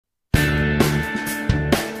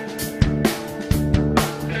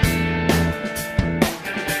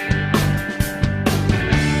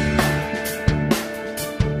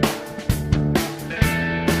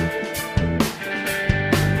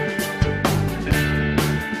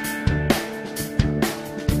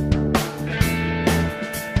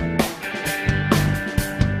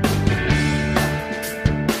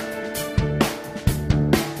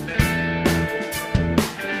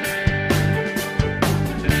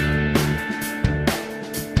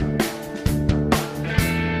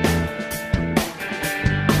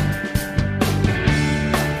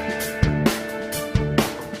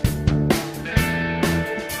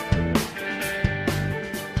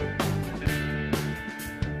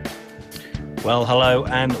Well, hello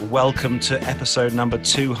and welcome to episode number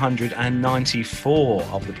 294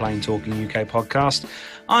 of the Plain Talking UK podcast.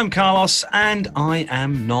 I'm Carlos and I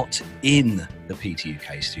am not in the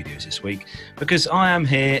PTUK studios this week because I am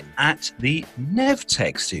here at the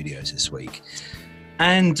NevTech studios this week.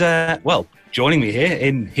 And, joining me here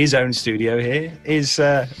in his own studio here is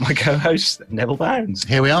my co-host, Neville Bounds.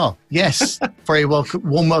 Here we are. Yes, very welcome.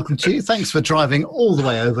 Warm welcome to you. Thanks for driving all the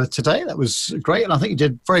way over today. That was great. And I think you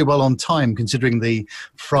did very well on time considering the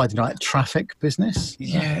Friday night traffic business.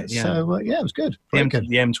 So, it was good. Very good.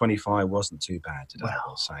 The M25 wasn't too bad today, I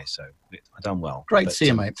will say. So I've done well. Great to see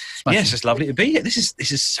you, mate. Smashing. Yes, it's lovely to be here. This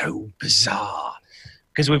is so bizarre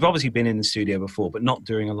because we've obviously been in the studio before, but not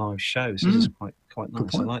doing a live show. So this is quite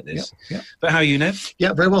nice. I like this. Yep. But how are you, Nev?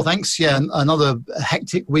 Yeah, very well, thanks. Yeah, another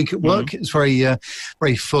hectic week at work. It's very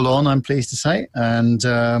full on, I'm pleased to say. And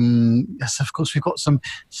yes, of course, we've got some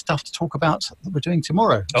stuff to talk about that we're doing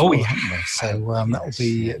tomorrow. So that will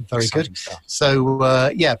be very good. Stuff. So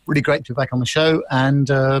really great to be back on the show. And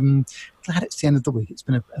glad it's the end of the week. It's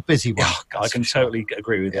been a busy one. I can totally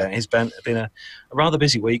agree with you. It's been a rather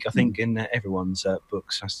busy week, I think, in everyone's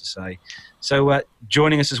books, has to say. So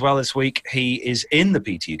joining us as well this week, he is in the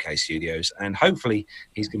PTUK studios, and hopefully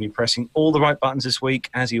he's going to be pressing all the right buttons this week,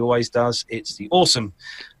 as he always does. It's the awesome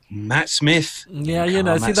Matt Smith. Yeah,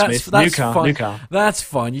 that's fine. New car. That's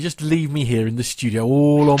fine. You just leave me here in the studio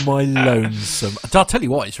all on my lonesome. I'll tell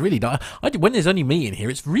you what, it's really nice. When there's only me in here,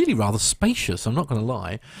 it's really rather spacious. I'm not going to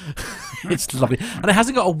lie. It's lovely, and it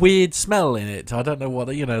hasn't got a weird smell in it. I don't know what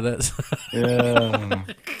that's. Yeah.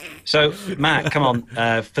 So, Matt, come on,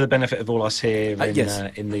 for the benefit of all us here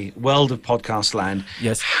in the world of podcast land.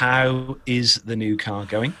 Yes. How is the new car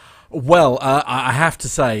going? Well, I have to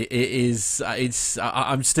say,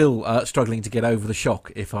 I'm still struggling to get over the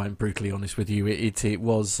shock, if I'm brutally honest with you. It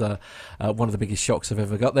was one of the biggest shocks I've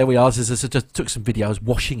ever got. There we are. I just took some video. I was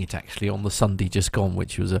washing it, actually, on the Sunday just gone,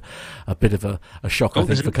 which was a bit of a shock, I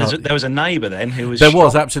think. There was a neighbour then who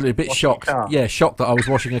was absolutely a bit shocked. Yeah, shocked that I was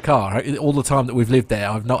washing a car. All the time that we've lived there,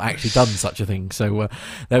 I've not actually done such a thing. So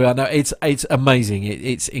there we are. No, it's amazing.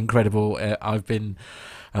 It's incredible. I've been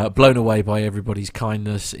blown away by everybody's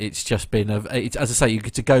kindness. It's just been as I say, you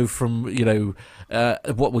get to go from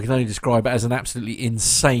what we can only describe as an absolutely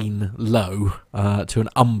insane low to an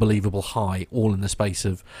unbelievable high, all in the space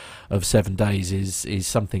of 7 days is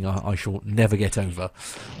something I shall never get over,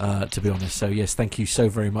 to be honest. So yes, thank you so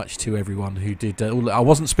very much to everyone who did. I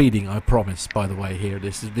wasn't speeding, I promise. By the way, here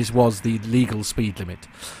this was the legal speed limit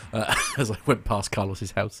as I went past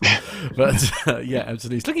Carlos's house. But yeah,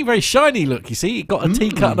 absolutely, it's looking very shiny. Look, you see, it got a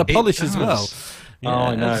tea cut and a polish as well. Yeah,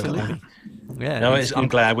 I know. Absolutely. Yeah, no, I'm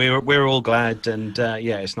glad. We're all glad, and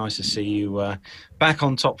it's nice to see you back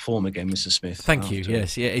on top form again, Mr. Smith. Thank you.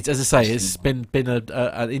 Yes, yeah. It's, as I say, it's been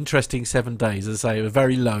an interesting 7 days. As I say,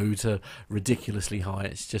 very low to ridiculously high.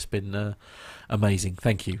 It's just been amazing.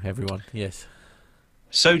 Thank you, everyone. Yes.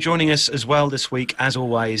 So joining us as well this week, as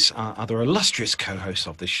always, our other illustrious co-host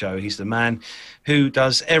of this show. He's the man who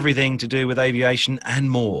does everything to do with aviation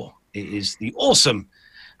and more. It is the awesome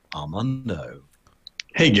Armando.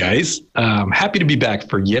 Hey guys, happy to be back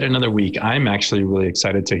for yet another week. I'm actually really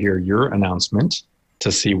excited to hear your announcement,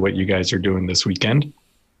 to see what you guys are doing this weekend.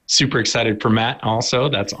 Super excited for Matt also.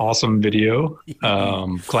 That's awesome video.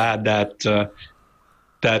 Glad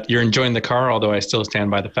that you're enjoying the car, although I still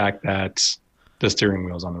stand by the fact that the steering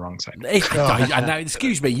wheel's on the wrong side. Now,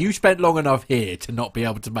 excuse me, you spent long enough here to not be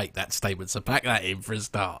able to make that statement, so pack that in for a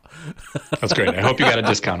start. That's great. I hope you got a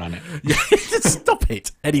discount on it. Stop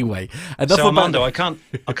it. Anyway, so Armando, I can't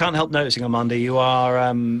help noticing, Armando, you are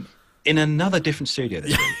in another different studio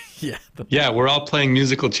this week. Yeah, we're all playing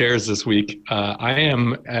musical chairs this week. I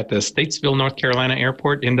am at the Statesville, North Carolina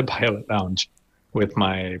airport in the pilot lounge with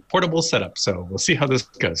my portable setup, so we'll see how this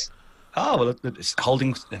goes. Oh, well, it's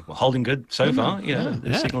holding good so far.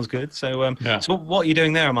 The signal's good. So, so what are you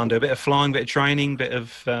doing there, Armando? A bit of flying, bit of training, bit of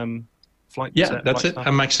flight? Yeah, that's it. Stuff?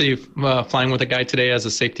 I'm actually flying with a guy today as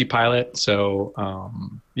a safety pilot. So,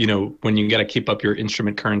 when you got to keep up your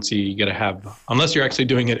instrument currency, you got to have, unless you're actually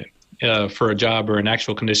doing it for a job or in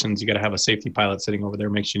actual conditions, you got to have a safety pilot sitting over there,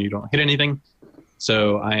 make sure you don't hit anything.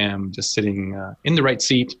 So I am just sitting in the right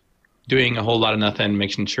seat, doing a whole lot of nothing,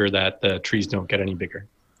 making sure that the trees don't get any bigger.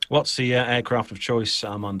 What's the aircraft of choice,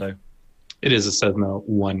 Armando? It is a Cessna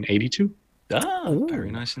 182. Oh,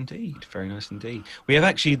 very nice indeed. Very nice indeed. We have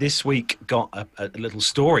actually this week got a little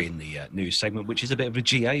story in the news segment, which is a bit of a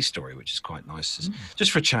GA story, which is quite nice.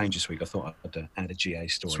 Just for a change this week, I thought I'd add a GA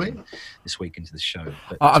story this week into the show.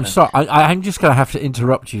 But, I'm sorry, I'm just going to have to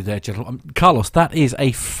interrupt you there, gentlemen. Carlos, that is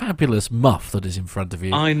a fabulous muff that is in front of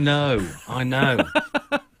you. I know.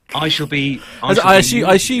 I shall be. I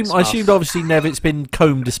assumed obviously, Nev, it's been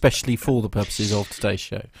combed especially for the purposes of today's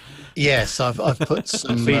show. Yes, I've put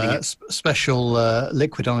some special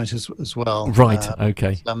liquid on it as well. Right.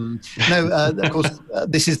 Okay. Of course,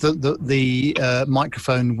 this is the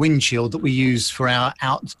microphone windshield that we use for our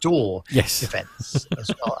outdoor events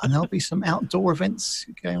as well, and there'll be some outdoor events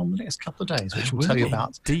going on the next couple of days, which we'll tell you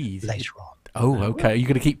about later on. Oh, okay. Are you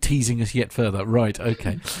going to keep teasing us yet further? Right,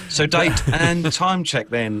 okay. So date and time check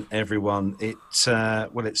then, everyone. It's,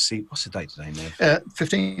 let's see. What's the date today, Nev?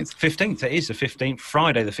 15th. 15th. It is the 15th.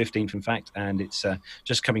 Friday the 15th, in fact. And it's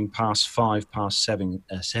just coming past 7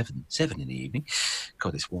 in the evening.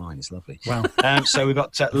 God, this wine is lovely. Wow. So we've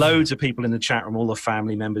got loads of people in the chat room, all the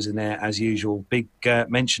family members in there, as usual. Big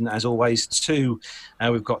mention, as always, to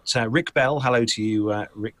we've got Rick Bell. Hello to you,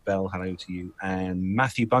 Rick Bell. Hello to you. And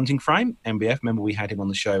Matthew Buntingframe, MBF. Remember, we had him on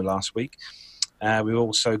the show last week. We've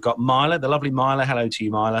also got Myla, the lovely Myla. Hello to you,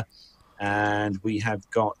 Myla. And we have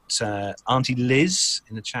got Auntie Liz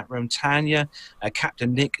in the chat room. Tanya.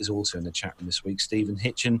 Captain Nick is also in the chat room this week. Stephen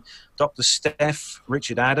Hitchin. Dr. Steph.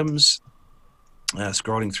 Richard Adams.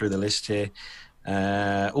 Scrolling through the list here.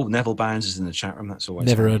 Neville Bounds is in the chat room. That's always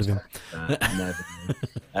never heard of him.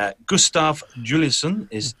 Gustav Juliusson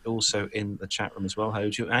is also in the chat room as well. Hello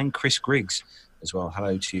to you. And Chris Griggs as well.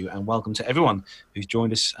 Hello to you, and welcome to everyone who's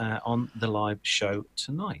joined us on the live show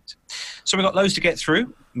tonight. So we've got loads to get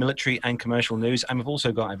through, military and commercial news, and we've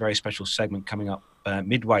also got a very special segment coming up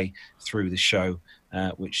midway through the show,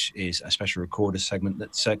 which is a special recorder segment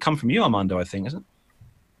that's come from you, Armando, I think, isn't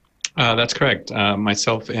it? That's correct.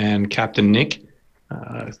 Myself and Captain Nick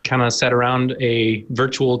kind of sat around a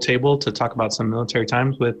virtual table to talk about some military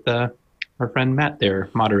times with our friend Matt there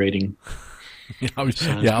moderating. I was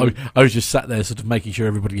just sat there sort of making sure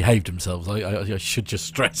everybody behaved themselves. I should just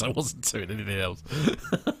stress I wasn't doing anything else.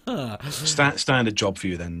 Standard job for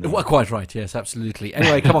you then. Well, quite right, yes, absolutely.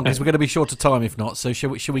 Anyway, come on, because we're going to be short of time if not, so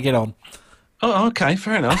shall we get on? Oh, okay,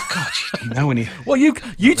 fair enough. God, you know when you... Well, you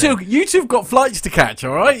two've got flights to catch,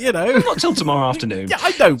 all right, you know. Not till tomorrow afternoon. Yeah,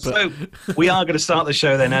 I know, but... So, we are going to start the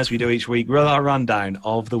show then, as we do each week, with our rundown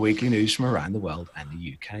of the weekly news from around the world and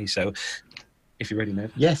the UK. So, if you're ready,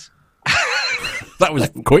 Nev. Yes. That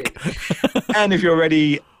was quick. And if you're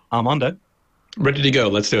ready, Armando. Ready to go.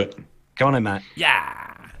 Let's do it. Go on in, Matt. Yeah.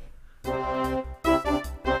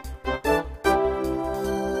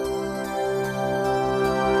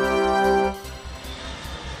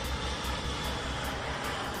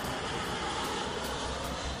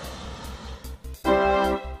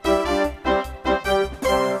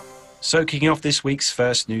 So kicking off this week's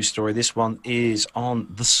first news story, this one is on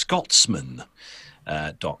The Scotsman.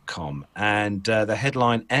 .com, and the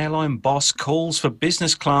headline: airline boss calls for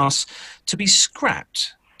business class to be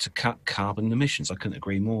scrapped to cut carbon emissions. I couldn't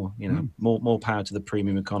agree more. You know, more power to the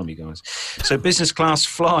premium economy, guys. So business class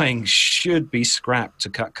flying should be scrapped to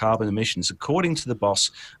cut carbon emissions, according to the boss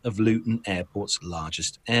of Luton Airport's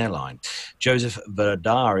largest airline. Joseph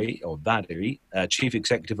Vadari, chief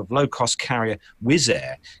executive of low-cost carrier Wizz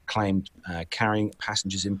Air, claimed carrying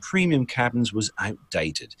passengers in premium cabins was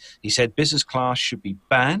outdated. He said business class should be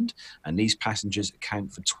banned, and these passengers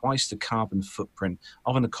account for twice the carbon footprint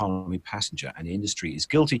of an economy passenger, and the industry is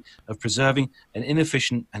guilty of preserving an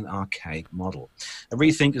inefficient and archaic model. A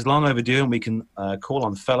rethink is long overdue, and we can call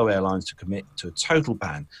on fellow airlines to commit to a total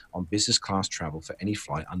ban on business class travel for any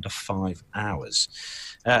flight under 5 hours.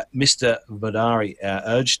 Mr. Vadari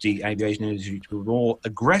urged the aviation industry to be more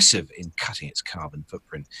aggressive in cutting its carbon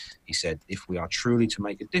footprint. He said, if we are truly to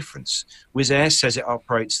make a difference, Wizz Air says it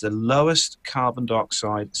operates the lowest carbon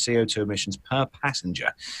dioxide CO2 emissions per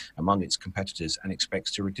passenger among its competitors and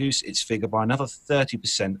expects to reduce its figure by another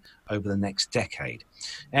 30% over the next decade.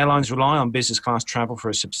 Airlines rely on business class travel for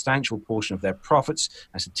a substantial portion of their profits,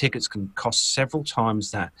 as the tickets can cost several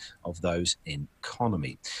times that of those in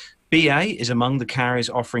economy. BA is among the carriers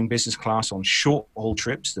offering business class on short-haul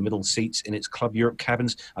trips. The middle seats in its Club Europe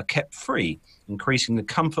cabins are kept free, increasing the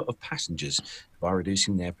comfort of passengers by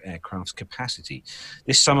reducing their aircraft's capacity.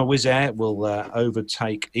 This summer, Wizz Air will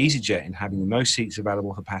overtake EasyJet in having the most seats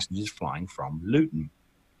available for passengers flying from Luton.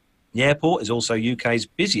 The airport is also UK's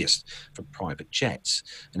busiest for private jets,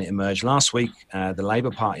 and it emerged last week the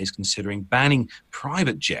Labour Party is considering banning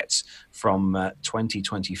private jets from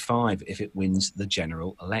 2025 if it wins the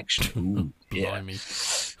general election. Ooh, yeah,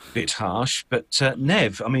 bit harsh. But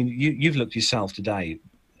Nev, I mean, you've looked yourself today.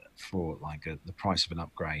 for like the price of an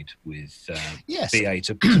upgrade with yes. BA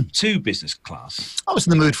to business class. I was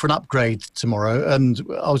in the mood for an upgrade tomorrow, and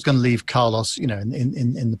I was going to leave Carlos, in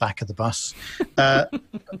the back of the bus.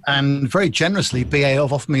 And very generously, BA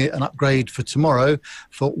have offered me an upgrade for tomorrow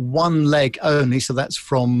for one leg only. So that's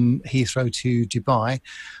from Heathrow to Dubai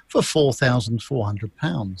for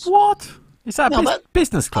 £4,400. What? Is that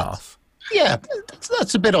business class? Yeah,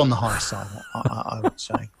 that's a bit on the high side, I would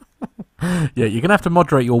say. Yeah, you're going to have to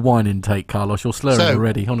moderate your wine intake, Carlos. You're slurring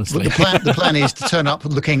already, honestly. The plan is to turn up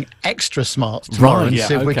looking extra smart tomorrow and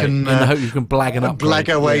see if we can... In the hope you can blag an upgrade.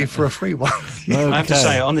 Blag away for a free one. I have to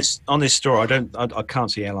say, on this story, I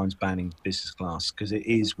can't see airlines banning business class because it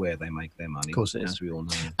is where they make their money. Of course it is. As we all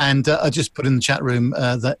know. And I just put in the chat room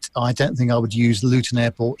that I don't think I would use Luton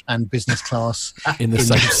Airport and business class in the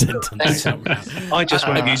same sentence. I just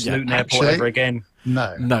won't use Luton Airport ever again.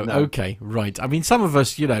 No. Okay, right. I mean, some of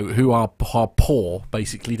us, who are poor,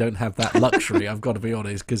 basically don't have that luxury. I've got to be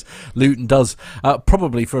honest, because Luton does,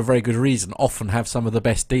 probably for a very good reason, often have some of the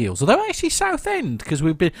best deals. Although actually Southend, because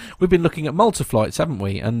we've been looking at Malta flights, haven't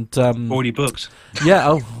we? And already booked. Yeah.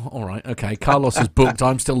 Oh, all right. Okay. Carlos is booked.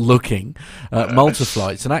 I'm still looking at Malta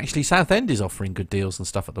flights, and actually Southend is offering good deals and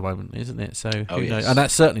stuff at the moment, isn't it? So who knows? And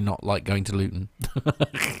that's certainly not like going to Luton.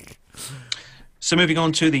 So moving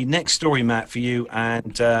on to the next story, Matt, for you,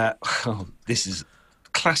 and this is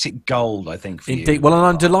classic gold, I think, for Indeed. you. Well, and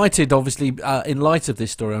I'm delighted, obviously, in light of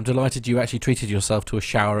this story, I'm delighted you actually treated yourself to a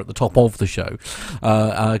shower at the top of the show,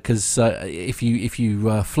 because if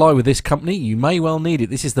you fly with this company, you may well need it.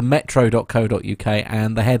 This is the metro.co.uk,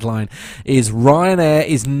 and the headline is Ryanair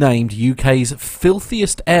is named UK's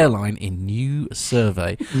filthiest airline in new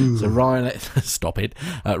survey. So Ryanair, stop it.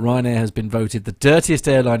 Ryanair has been voted the dirtiest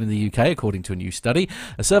airline in the UK, according to a new study.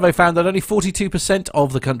 A survey found that only 42%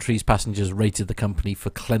 of the country's passengers rated the company for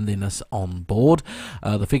cleanliness on board.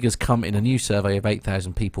 The figures come in a new survey of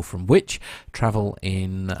 8,000 people from which travel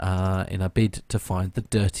in a bid to find the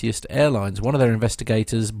dirtiest airlines. One of their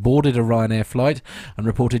investigators boarded a Ryanair flight and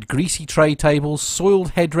reported greasy tray tables,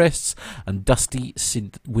 soiled headrests and dusty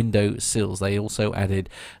window sills. They also added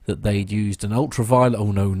that they'd used an ultraviolet,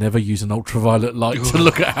 never use an ultraviolet light to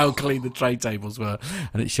look at how clean the tray tables were,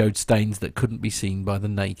 and it showed stains that couldn't be seen by the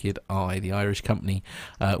naked eye. The Irish company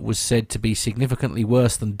was said to be significantly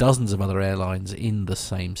worse than dozens of other airlines in the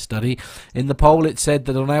same study. In the poll, it said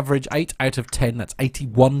that on average 8 out of 10, that's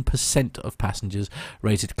 81% of passengers,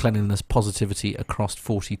 rated cleanliness positivity across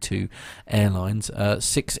 42 airlines.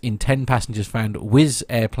 6 in 10 passengers found Wizz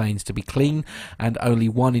airplanes to be clean, and only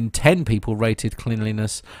 1 in 10 people rated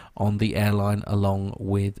cleanliness on the airline, along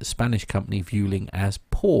with Spanish company Vueling as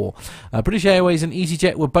poor. British Airways and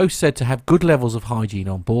EasyJet were both said to have good levels of hygiene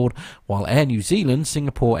on board, while Air New Zealand,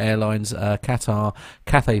 Singapore Airlines, Qatar,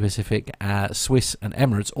 Cathay Pacific, Swiss and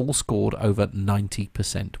Emirates all scored over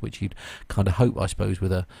 90%, which you'd kind of hope, I suppose,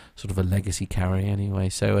 with a sort of a legacy carrier anyway.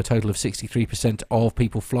 So a total of 63% of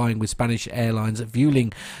people flying with Spanish airlines,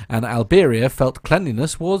 Vueling and Iberia, felt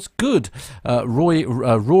cleanliness was good.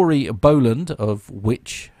 Rory Boland of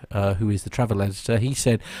Which, who is the travel editor, he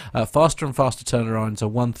said, faster and faster turnarounds are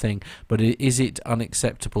one thing, but is it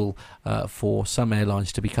unacceptable for some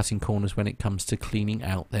airlines to be cutting corners when it comes to cleaning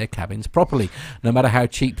out their cabins properly, no matter how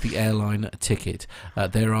cheap the airline ticket?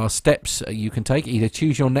 There are steps you can take. Either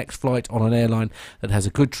choose your next flight on an airline that has a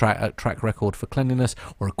good track record for cleanliness,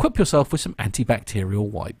 or equip yourself with some antibacterial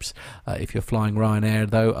wipes. If you're flying Ryanair,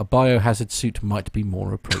 though, a biohazard suit might be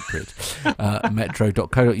more appropriate.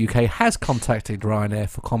 Metro.co.uk has contacted Ryanair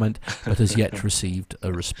for comment, but has yet received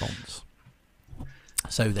a response.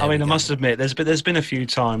 So I must admit, there's been a few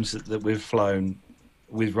times that we've flown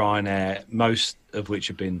with Ryanair, most of which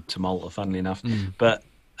have been to Malta, funnily enough, but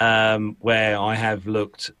where I have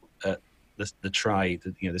looked at the tray,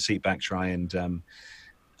 the seat back tray, and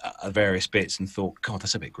various bits, and thought, God,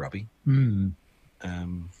 that's a bit grubby. But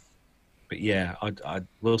yeah,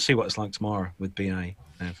 we'll see what it's like tomorrow with BA.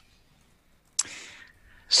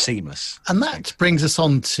 Seamless. And that brings us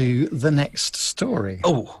on to the next story.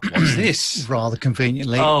 Oh, what's this? Rather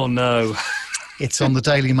conveniently. Oh, no. It's on the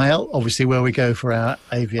Daily Mail, obviously, where we go for our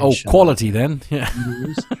aviation. Oh, quality then. Yeah.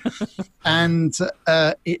 And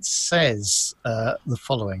it says the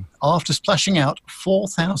following. After splashing out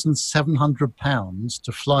 £4,700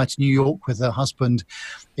 to fly to New York with her husband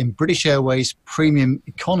in British Airways premium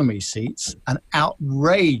economy seats, an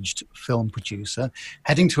outraged film producer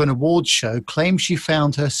heading to an awards show claimed she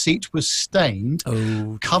found her seat was stained,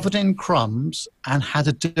 covered in crumbs, and had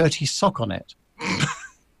a dirty sock on it.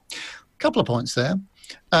 Couple of points there.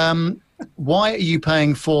 Why are you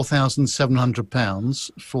paying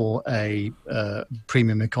 £4,700 for a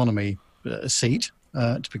premium economy seat?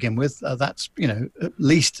 to begin with. That's, at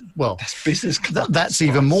least, well, that's business class. That's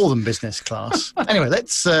even more than business class. Anyway,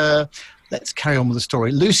 let's carry on with the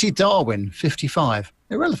story. Lucy Darwin, 55.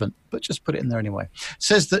 Irrelevant, but just put it in there anyway.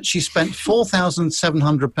 Says that she spent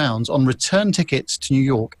 £4,700 on return tickets to New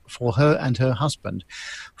York for her and her husband,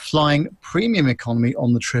 flying premium economy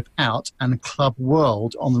on the trip out and Club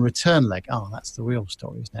World on the return leg. Oh, that's the real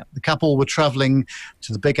story, isn't it? The couple were travelling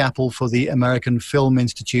to the Big Apple for the American Film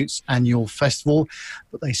Institute's annual festival,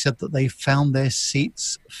 but they said that they found their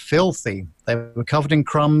seats filthy. They were covered in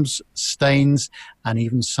crumbs, stains, and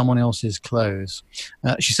even someone else's clothes.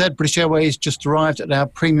 She said British Airways just arrived at our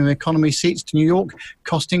premium economy seats to New York,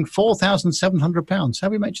 costing £4,700.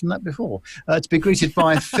 Have we mentioned that before? To be greeted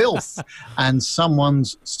by filth and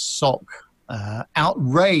someone's sock.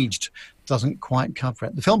 Outraged doesn't quite cover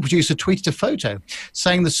it. The film producer tweeted a photo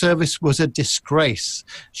saying the service was a disgrace.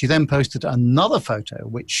 She then posted another photo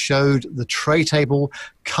which showed the tray table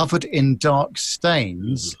covered in dark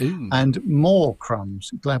stains and more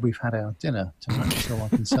crumbs. Glad we've had our dinner tonight, that's all I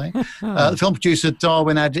can say. The film producer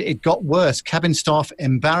Darwin added, it got worse. Cabin staff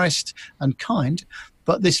embarrassed and kind,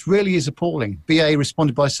 but this really is appalling. BA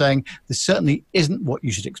responded by saying, this certainly isn't what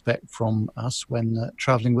you should expect from us when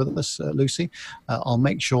travelling with us, Lucy. I'll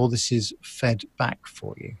make sure this is fed back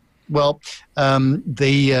for you. Well,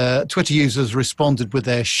 the Twitter users responded with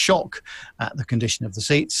their shock at the condition of the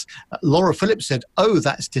seats. Laura Phillips said, oh,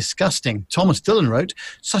 that's disgusting. Thomas Dillon wrote,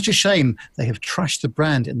 such a shame they have trashed the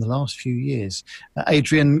brand in the last few years.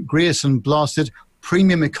 Adrian Grierson blasted,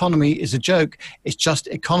 premium economy is a joke. It's just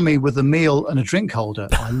economy with a meal and a drink holder.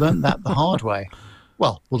 I learnt that the hard way.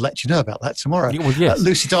 Well, we'll let you know about that tomorrow. Well, yes.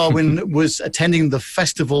 Lucy Darwin was attending the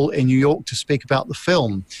festival in New York to speak about the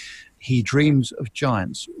film He Dreams of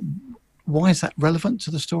Giants. Why is that relevant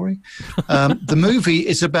to the story? The movie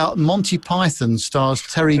is about Monty Python stars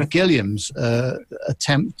Terry Gilliam's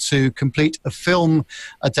attempt to complete a film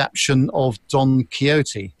adaptation of Don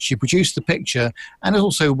Quixote. She produced the picture and has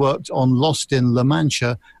also worked on Lost in La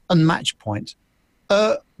Mancha and Match Point.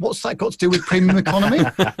 What's that got to do with premium economy?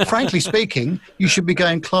 Frankly speaking, you should be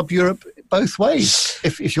going Club Europe both ways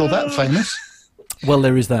if you're that famous. Well,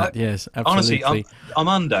 there is that, yes, absolutely. Honestly,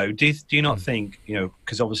 Armando, do you not think,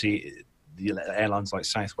 because obviously the airlines like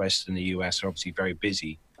Southwest in the US are obviously very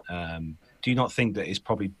busy. Do you not think that it's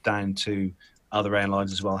probably down to other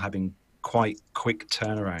airlines as well having quite quick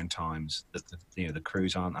turnaround times, that the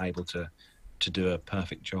crews aren't able to do a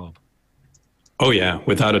perfect job? Oh yeah,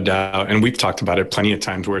 without a doubt. And we've talked about it plenty of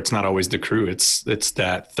times where it's not always the crew. It's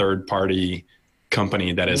that third party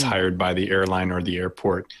company that is hired by the airline or the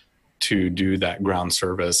airport to do that ground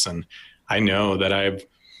service. And I know that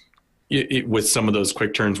with some of those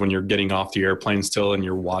quick turns when you're getting off the airplane still and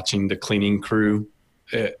you're watching the cleaning crew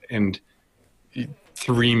and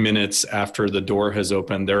 3 minutes after the door has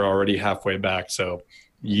opened, they're already halfway back. So,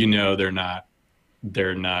 they're not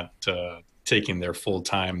taking their full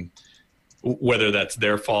time, whether that's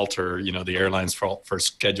their fault or, the airline's fault for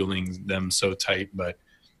scheduling them so tight. But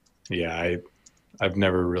yeah, I've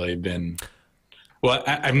never really been,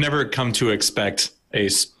 I've never come to expect a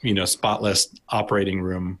spotless operating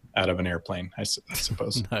room out of an airplane, I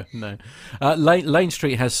suppose. No. Lane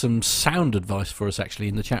Street has some sound advice for us actually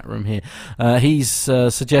in the chat room here. He's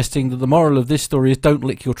suggesting that the moral of this story is don't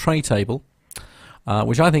lick your tray table,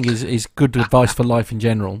 which I think is good advice for life in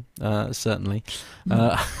general, certainly.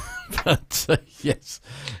 But yes,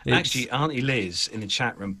 actually, Auntie Liz in the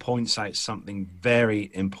chat room points out something very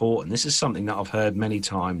important. This is something that I've heard many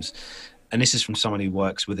times. And this is from someone who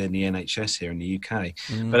works within the NHS here in the UK.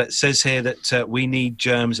 But it says here that we need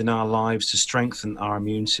germs in our lives to strengthen our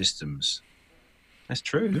immune systems. That's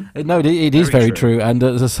true. No, it is very true. And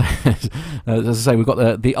as I say, we've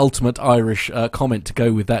got the ultimate Irish comment to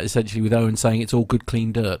go with that, essentially, with Owen saying it's all good,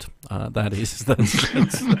 clean dirt. That's the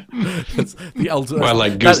ultimate. Well,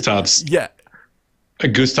 like Gustav's. Yeah.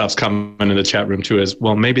 Gustav's comment in the chat room too is,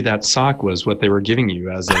 well, maybe that sock was what they were giving you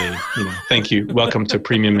as a, thank you, welcome to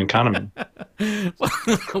premium economy.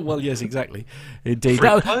 Well, yes, exactly, indeed.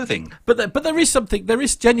 Free clothing. But there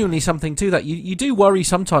is genuinely something to that. You do worry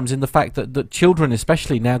sometimes in the fact that children,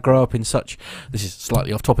 especially now, grow up in such. This is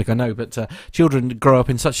slightly off topic, I know, but children grow up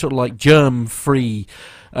in such sort of like germ-free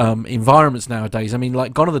environments nowadays. I mean,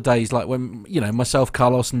 like gone are the days like when myself,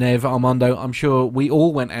 Carlos, Nev, Armando, I'm sure we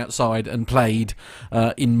all went outside and played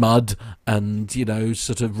in mud and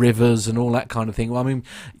sort of rivers and all that kind of thing. Well, I mean,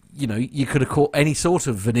 you could have caught any sort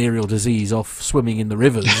of venereal disease off swimming in the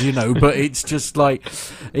rivers, but it's just like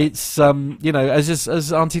it's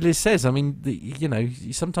as Auntie Liz says, I mean,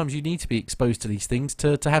 sometimes you need to be exposed to these things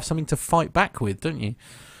to have something to fight back with, don't you?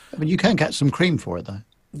 I mean, you can get some cream for it though.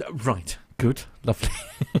 Right. Good, lovely.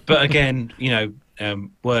 But again,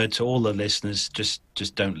 word to all the listeners: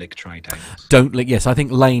 just don't lick tray tables. Don't lick. Yes, I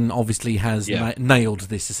think Lane obviously has nailed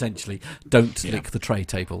this. Essentially, don't lick the tray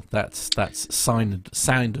table. That's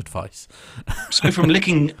sound advice. So from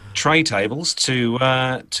licking tray tables to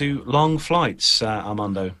long flights,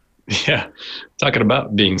 Armando. Yeah, talking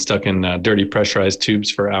about being stuck in dirty pressurized tubes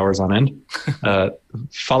for hours on end.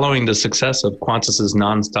 Following the success of Qantas's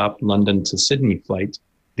non-stop London to Sydney flight,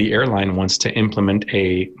 the airline wants to implement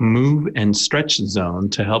a move and stretch zone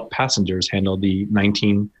to help passengers handle the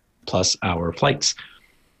 19-plus hour flights.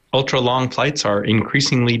 Ultra-long flights are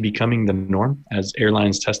increasingly becoming the norm as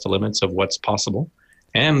airlines test the limits of what's possible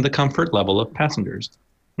and the comfort level of passengers.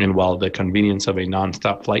 And while the convenience of a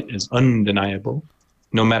non-stop flight is undeniable,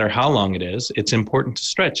 no matter how long it is, it's important to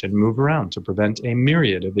stretch and move around to prevent a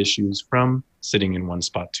myriad of issues from sitting in one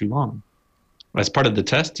spot too long. As part of the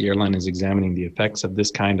test, the airline is examining the effects of this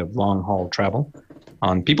kind of long-haul travel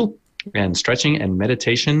on people, and stretching and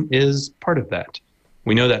meditation is part of that.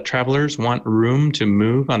 We know that travelers want room to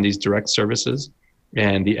move on these direct services,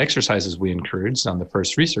 and the exercises we encouraged on the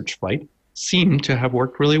first research flight seem to have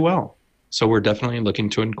worked really well. So we're definitely looking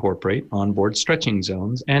to incorporate onboard stretching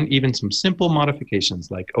zones and even some simple modifications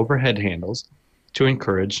like overhead handles to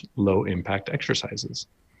encourage low-impact exercises.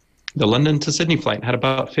 The London to Sydney flight had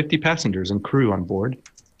about 50 passengers and crew on board,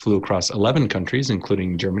 flew across 11 countries,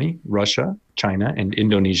 including Germany, Russia, China, and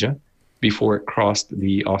Indonesia, before it crossed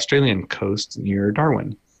the Australian coast near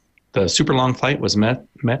Darwin. The super long flight was met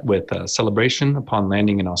with a celebration upon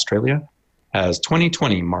landing in Australia, as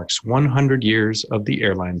 2020 marks 100 years of the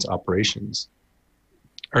airline's operations.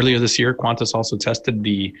 Earlier this year, Qantas also tested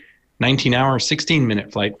the 19-hour,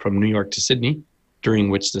 16-minute flight from New York to Sydney, during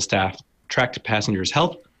which the staff tracked passengers'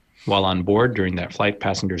 health. While on board during that flight,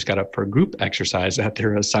 passengers got up for group exercise at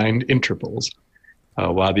their assigned intervals.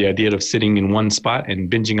 While the idea of sitting in one spot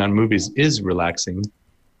and binging on movies is relaxing,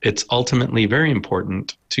 it's ultimately very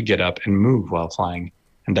important to get up and move while flying,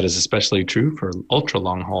 and that is especially true for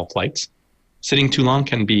ultra-long-haul flights. Sitting too long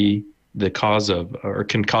can be the cause of, or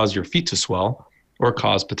can cause your feet to swell or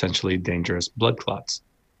cause potentially dangerous blood clots.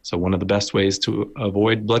 So one of the best ways to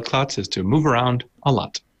avoid blood clots is to move around a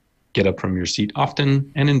lot. Get up from your seat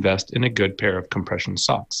often and invest in a good pair of compression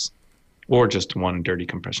socks, or just one dirty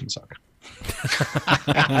compression sock.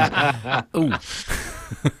 Ooh.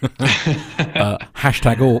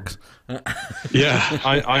 Hashtag orcs. Yeah,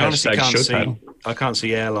 I honestly can't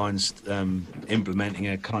see airlines implementing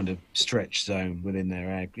a kind of stretch zone within their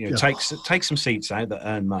air. Take some seats out that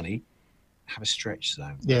earn money. Have a stretch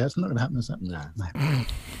zone. Yeah, it's not going to happen, is it? No. No.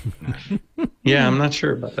 Yeah, I'm not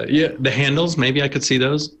sure about that. Yeah, the handles, maybe I could see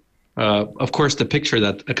those. Of course, the picture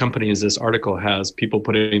that accompanies this article has people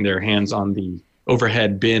putting their hands on the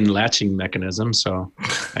overhead bin latching mechanism, so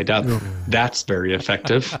I doubt that's very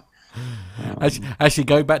effective. Actually,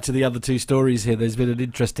 going back to the other two stories here, there's been an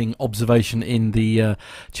interesting observation in the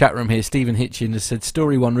chat room here. Stephen Hitchin has said,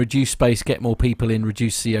 Story 1, reduce space, get more people in,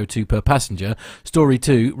 reduce CO2 per passenger. Story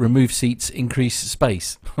 2, remove seats, increase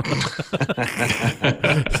space.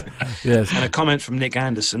 Yes. And a comment from Nick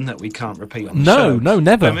Anderson that we can't repeat on the show. No,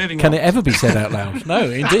 never. Can it ever be said out loud? No,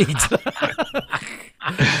 indeed.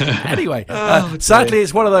 Anyway, sadly,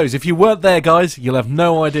 it's one of those. If you weren't there, guys, you'll have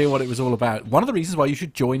no idea what it was all about. One of the reasons why you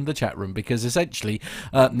should join the chat room, because essentially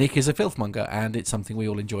Nick is a filthmonger and it's something we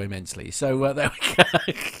all enjoy immensely. So there we go.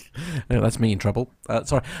 No, that's me in trouble.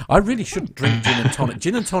 Sorry, I really shouldn't drink gin and tonic.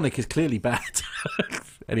 Gin and tonic is clearly bad.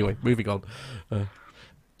 Anyway, moving on.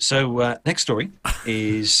 So next story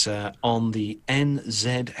is on the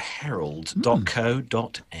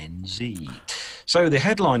nzherald.co.nz. So the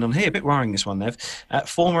headline on here, a bit worrying this one, Nev.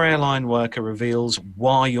 Former airline worker reveals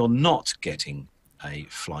why you're not getting a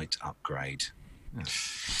flight upgrade.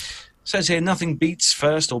 Says here, nothing beats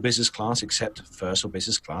first or business class except first or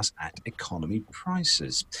business class at economy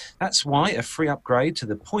prices. That's why a free upgrade to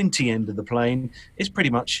the pointy end of the plane is pretty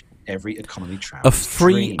much every economy traveler. A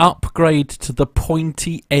free upgrade to the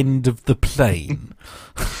pointy end of the plane.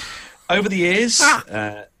 Over the years,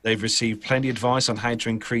 they've received plenty of advice on how to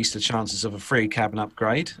increase the chances of a free cabin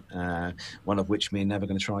upgrade, one of which me and Nev are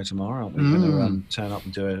going to try tomorrow. We're going to turn up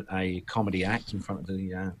and do a comedy act in front of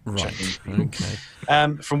the check-in people. Okay.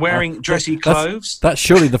 From wearing dressy clothes. That's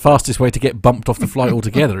surely the fastest way to get bumped off the flight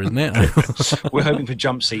altogether, isn't it? We're hoping for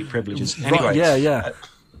jump seat privileges. Anyway, right, yeah.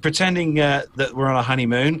 Pretending that we're on a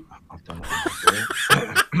honeymoon. I've done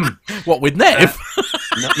it. What, with Nev?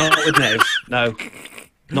 Not with Nev, no.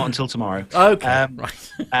 Not until tomorrow. Okay.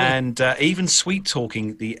 Right. And even sweet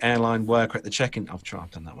talking the airline worker at the check-in. I've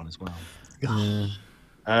done that one as well.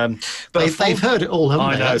 But they've heard it all,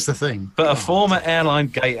 haven't they? That's the thing. But a former airline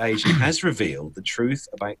gate agent has revealed the truth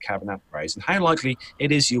about cabin upgrades and how likely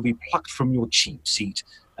it is you'll be plucked from your cheap seat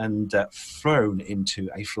and thrown into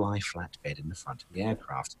a fly-flat bed in the front of the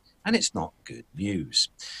aircraft. And it's not good news.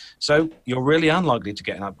 So you're really unlikely to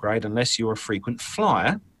get an upgrade unless you're a frequent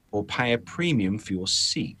flyer or pay a premium for your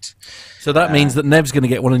seat. So that means that Nev's going to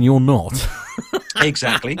get one and you're not.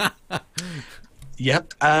 Exactly.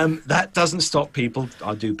 Yep. That doesn't stop people.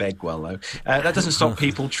 I do beg well, though. That doesn't stop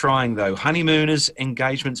people trying, though. Honeymooners,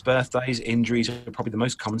 engagements, birthdays, injuries are probably the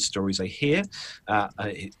most common stories they hear.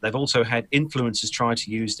 They've also had influencers try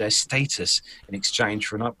to use their status in exchange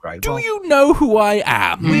for an upgrade. Do you know who I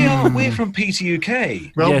am? We're from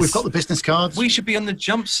PTUK. Well, we've got the business cards. We should be on the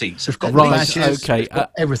jump seats. We've got the badges. Okay.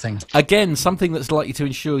 Everything. Again, something that's likely to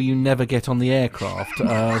ensure you never get on the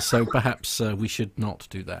aircraft. So perhaps we should not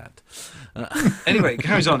do that. Anyway, it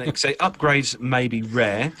goes on. It say upgrades may be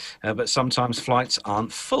rare, but sometimes flights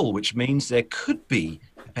aren't full, which means there could be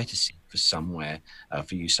a better seat for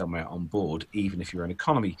you somewhere on board, even if you're in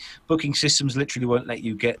economy. Booking systems literally won't let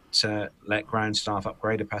you let ground staff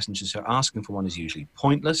upgrade a passenger, so asking for one is usually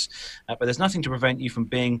pointless. But there's nothing to prevent you from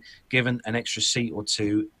being given an extra seat or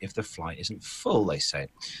two if the flight isn't full, they said.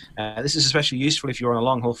 This is especially useful if you're on a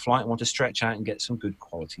long-haul flight and want to stretch out and get some good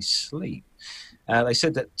quality sleep. They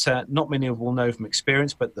said that not many will know from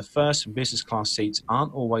experience, but the first and business class seats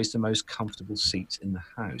aren't always the most comfortable seats in the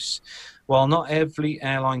house. While not every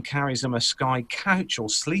airline carries them, a Sky couch or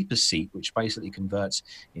sleeper seat, which basically converts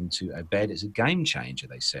into a bed, is a game changer,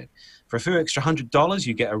 they said. For a few extra $100,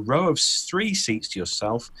 you get a row of 3 seats to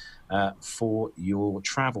yourself for your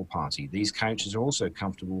travel party. These couches are also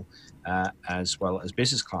comfortable as well as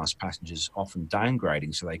business class passengers, often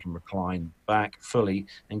downgrading so they can recline back fully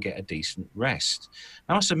and get a decent rest.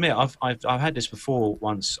 I must admit, I've had this before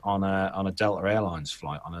once on a Delta Airlines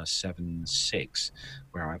flight on a 7-6,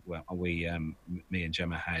 where me and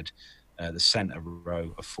Gemma had the centre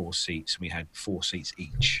row of 4 seats. We had 4 seats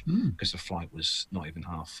each because the flight was not even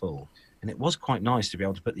half full. And it was quite nice to be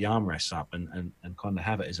able to put the armrests up and kind of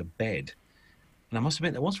have it as a bed. And I must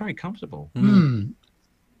admit, it was very comfortable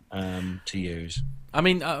to use. I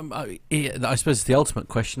mean, I suppose it's the ultimate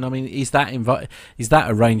question. I mean, is that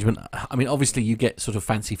arrangement? I mean, obviously you get sort of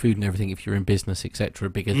fancy food and everything if you're in business, etc.,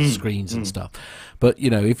 bigger screens and stuff. But you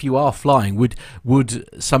know, if you are flying, would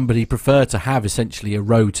somebody prefer to have essentially a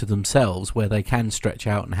row to themselves where they can stretch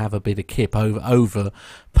out and have a bit of kip over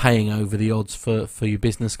paying over the odds for your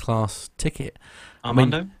business class ticket?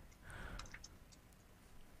 Armando?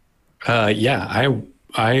 Yeah,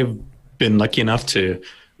 I've been lucky enough to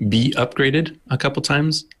be upgraded a couple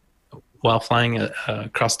times while flying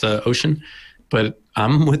across the ocean, but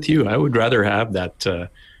I'm with you. I would rather have that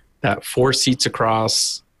 4 seats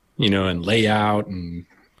across, and lay out and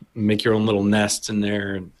make your own little nest in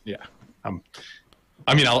there. And yeah,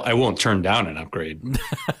 I won't turn down an upgrade.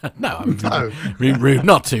 No, be rude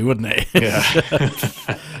not to, wouldn't it? Yeah,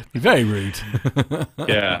 be very rude.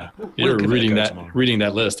 Yeah, reading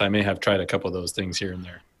that list, I may have tried a couple of those things here and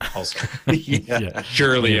there. Also, yeah.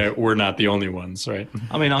 Surely we're not the only ones, right?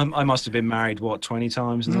 I mean, I must have been married 20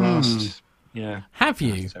 times in the last. Yeah. Have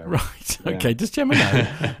you? Right. Yeah. Okay. Does Gemma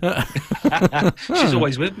know? She's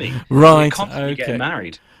always with me. Right. We're constantly getting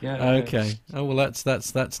married. Yeah. Okay. Oh well, that's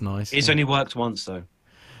nice. It's only worked once though.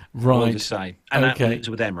 Right. To say, and that was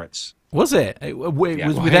with Emirates. Was it? It was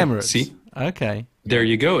with Emirates. See. Okay. There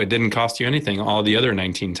you go. It didn't cost you anything all the other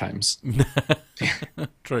 19 times.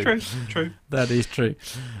 True. That is true.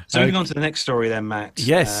 So moving on to the next story then, Matt.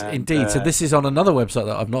 Yes, indeed. So this is on another website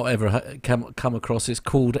that I've not ever come across. It's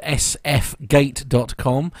called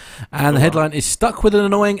sfgate.com. And the headline is, "Stuck with an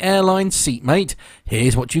annoying airline seatmate.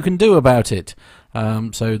 Here's what you can do about it."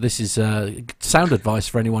 So this is sound advice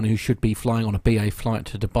for anyone who should be flying on a BA flight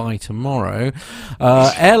to Dubai tomorrow.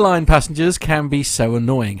 Airline passengers can be so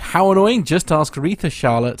annoying. How annoying? Just ask Aretha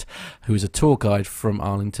Charlotte, who is a tour guide from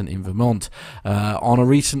Arlington in Vermont. On a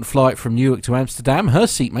recent flight from Newark to Amsterdam, her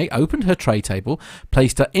seatmate opened her tray table,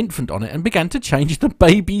 placed her infant on it, and began to change the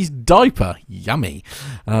baby's diaper. Yummy.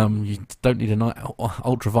 You don't need a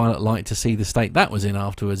ultraviolet light to see the state that was in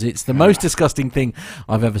afterwards. It's the most disgusting thing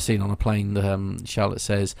I've ever seen on a plane. Charlotte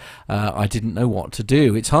says, "I didn't know what to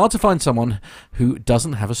do. It's hard to find someone who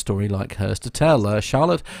doesn't have a story like hers to tell."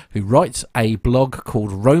 Charlotte, who writes a blog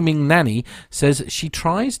called Roaming Nanny, says she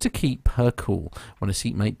tries to keep her cool when a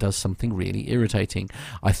seatmate does something really irritating.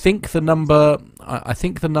 I think the number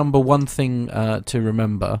one thing to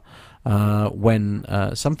remember when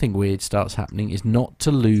something weird starts happening is not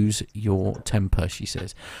to lose your temper, she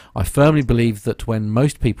says. I firmly believe that when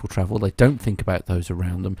most people travel, they don't think about those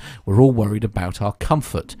around them. We're all worried about our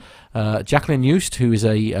comfort. Jacqueline Eust, who is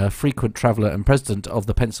a frequent traveller and president of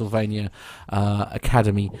the Pennsylvania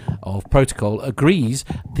Academy of Protocol, agrees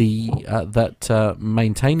that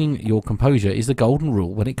maintaining your composure is the golden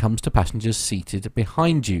rule when it comes to passengers seated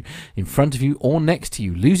behind you, in front of you, or next to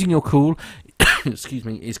you. Losing your cool excuse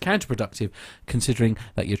me, is counterproductive, considering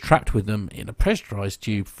that you're trapped with them in a pressurised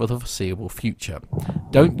tube for the foreseeable future.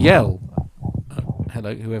 Don't yell.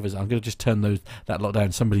 Hello, whoever's. I'm going to just turn that lot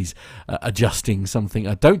down. Somebody's adjusting something.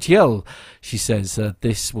 Don't yell, she says.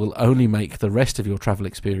 This will only make the rest of your travel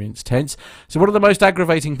experience tense. So what are the most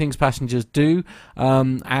aggravating things passengers do,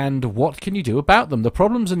 and what can you do about them? The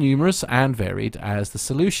problems are numerous and varied as the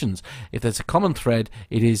solutions. If there's a common thread,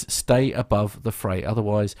 it is stay above the fray.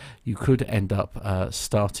 Otherwise, you could end up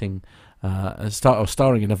starring in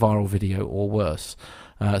a viral video or worse.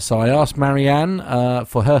 So I asked Marianne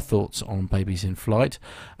for her thoughts on babies in flight.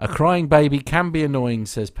 A crying baby can be annoying,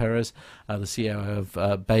 says Perez, the CEO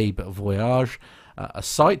of Babe Voyage. A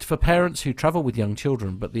sight for parents who travel with young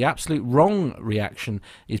children, but the absolute wrong reaction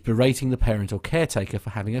is berating the parent or caretaker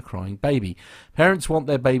for having a crying baby. Parents want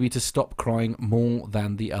their baby to stop crying more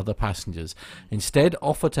than the other passengers. Instead,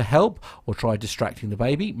 offer to help or try distracting the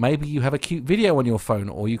baby. Maybe you have a cute video on your phone,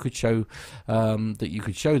 or you could show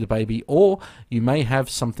the baby, or you may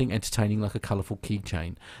have something entertaining like a colourful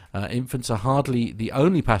keychain. Infants are hardly the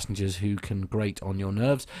only passengers who can grate on your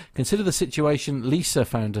nerves. Consider the situation Lisa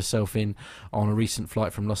found herself in on a recent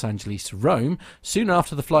flight from Los Angeles to Rome. Soon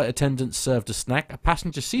after the flight attendant served a snack, a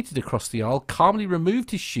passenger seated across the aisle calmly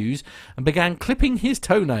removed his shoes and began clipping his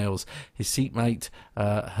toenails. His seatmate,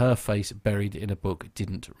 her face buried in a book,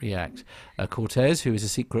 didn't react. Cortez, who is a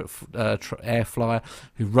secret air flyer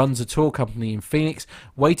who runs a tour company in Phoenix,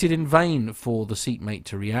 waited in vain for the seatmate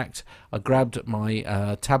to react. I grabbed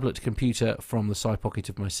my tablet computer from the side pocket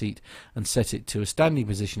of my seat and set it to a standing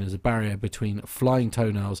position as a barrier between flying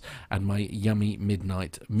toenails and my yummy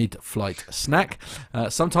mid-flight snack.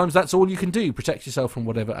 Sometimes that's all you can do. Protect yourself from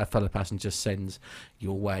whatever a fellow passenger sends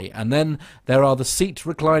your way. And then there are the seat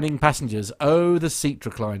reclining passengers. Oh, the seat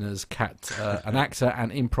recliners. Kat, an actor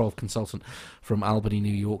and improv consultant from Albany, New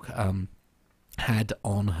York, had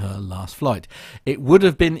on her last flight. It would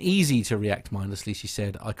have been easy to react mindlessly, she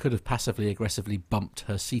said. I could have passively aggressively bumped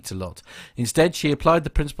her seat a lot. Instead, she applied the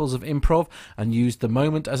principles of improv and used the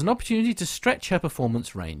moment as an opportunity to stretch her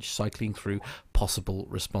performance range, cycling through possible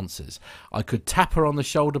responses. I could tap her on the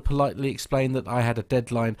shoulder, politely explain that I had a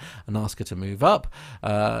deadline and ask her to move up.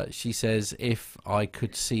 She says if I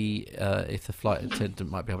could see if the flight attendant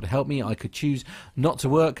might be able to help me, I could choose not to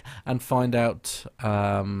work and find out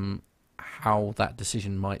how that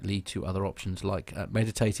decision might lead to other options like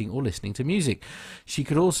meditating or listening to music. She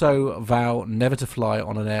could also vow never to fly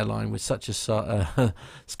on an airline with such a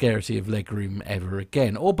scarcity of legroom ever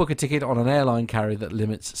again, or book a ticket on an airline carrier that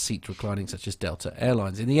limits seat reclining, such as Delta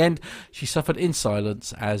Airlines. In the end, she suffered in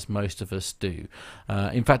silence, as most of us do.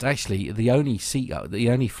 In fact, actually, the only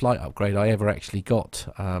flight upgrade I ever actually got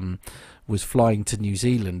was flying to New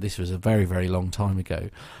Zealand. This was a very, very long time ago,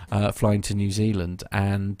 flying to New Zealand,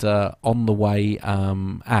 and on the way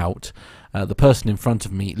out, the person in front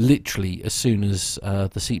of me, literally as soon as the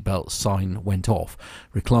seatbelt sign went off,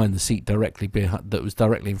 reclined the seat directly that was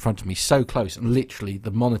directly in front of me, so close, and literally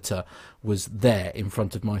the monitor was there in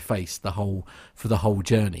front of my face for the whole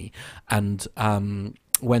journey. And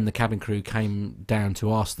when the cabin crew came down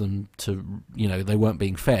to ask them to, they weren't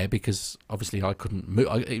being fair because obviously I couldn't move.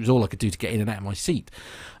 It was all I could do to get in and out of my seat.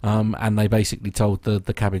 And they basically told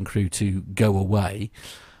the cabin crew to go away.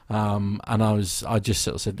 And I just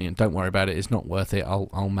sort of said, don't worry about it. It's not worth it.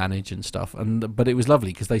 I'll manage and stuff. But it was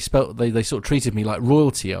lovely because they sort of treated me like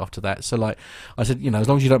royalty after that. So like I said, as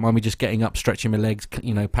long as you don't mind me just getting up, stretching my legs,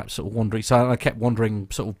 perhaps sort of wandering. So I kept wandering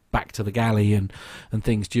sort of back to the galley and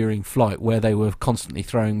things during flight, where they were constantly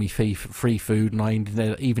throwing me free food, and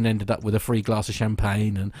I even ended up with a free glass of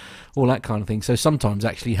champagne and all that kind of thing. So sometimes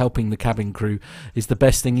actually helping the cabin crew is the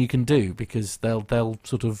best thing you can do, because they'll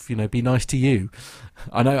sort of be nice to you.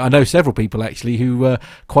 I know several people actually who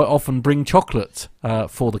quite often bring chocolate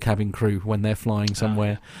for the cabin crew when they're flying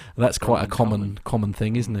somewhere. That's quite a common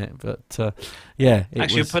thing, isn't it? But yeah,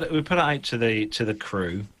 actually, we put it out to the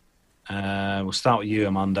crew. We'll start with you,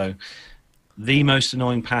 Armando. The most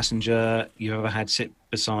annoying passenger you ever had sit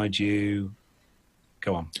beside you.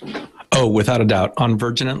 Go on. Oh, without a doubt, on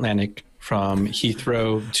Virgin Atlantic from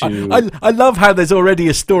Heathrow to... I love how there's already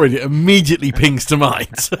a story that immediately pings to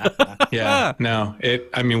mind. Yeah, no.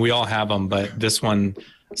 We all have them, but this one,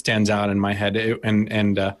 stands out in my head.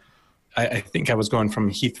 I think I was going from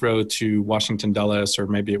Heathrow to Washington Dulles, or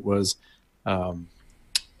maybe it was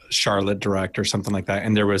Charlotte direct or something like that.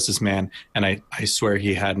 And there was this man, and I swear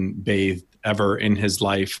he hadn't bathed ever in his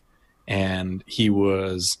life. And he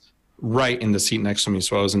was right in the seat next to me.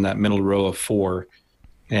 So I was in that middle row of 4.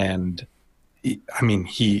 And he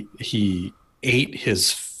ate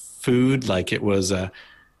his food like it was a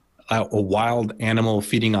wild animal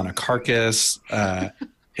feeding on a carcass.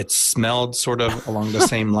 It smelled sort of along the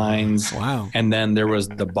same lines. Wow. And then there was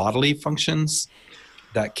the bodily functions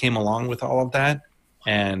that came along with all of that.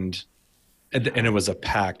 And it was a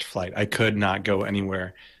packed flight. I could not go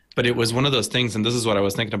anywhere. But it was one of those things, and this is what I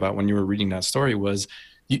was thinking about when you were reading that story, was,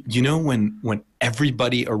 you know, when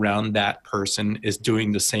everybody around that person is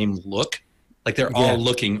doing the same look, like they're all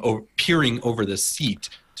looking, peering over the seat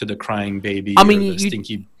to the crying baby. I mean,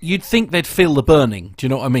 you'd think they'd feel the burning. Do you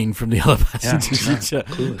know what I mean, from the other passengers? Yeah.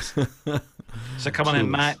 So come on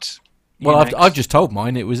in, Matt. Well, I've just told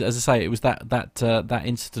mine. It was, as I say, it was that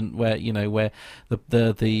incident where, you know, where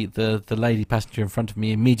the lady passenger in front of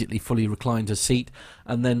me immediately fully reclined her seat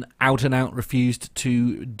and then out and out refused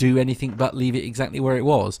to do anything but leave it exactly where it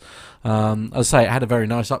was. As I say, it had a very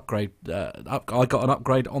nice upgrade. I got an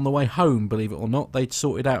upgrade on the way home, believe it or not. They'd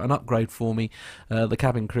sorted out an upgrade for me. The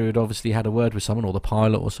cabin crew had obviously had a word with someone, or the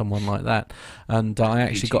pilot or someone like that, and I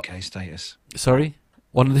actually got status. Sorry.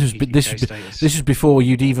 Well, this was before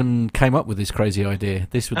you'd even came up with this crazy idea.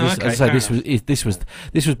 This was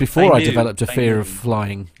before I developed a fear of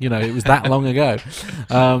flying. You know, it was that long ago.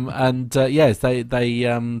 Yes, but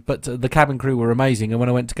the cabin crew were amazing. And when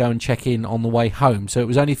I went to go and check in on the way home, so it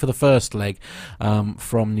was only for the first leg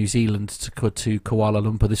from New Zealand to Kuala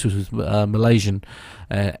Lumpur. This was with Malaysian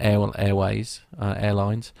Airlines,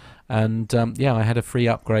 and I had a free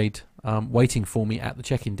upgrade waiting for me at the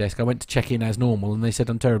check-in desk. I went to check in as normal, and they said,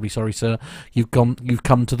 "I'm terribly sorry, sir. You've come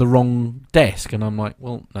to the wrong desk." And I'm like,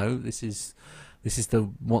 "Well, no, this is the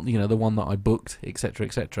one, you know, the one that I booked, etc.,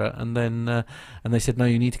 etc." And then and they said, "No,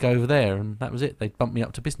 you need to go over there." And that was it. They bumped me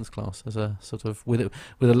up to business class as a sort of with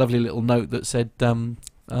a lovely little note that said, you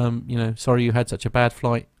know, "Sorry you had such a bad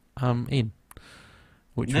flight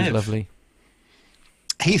which was lovely.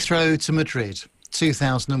 Heathrow to Madrid,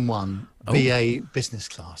 2001, BA business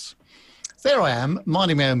class. There I am,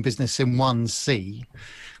 minding my own business in 1C,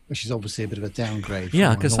 which is obviously a bit of a downgrade. Yeah,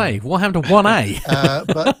 I can say, what happened to 1A?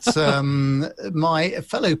 But my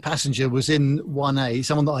fellow passenger was in 1A,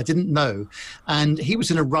 someone that I didn't know, and he was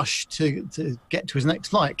in a rush to get to his next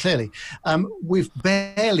flight, clearly. We've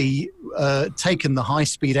barely taken the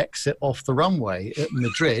high-speed exit off the runway at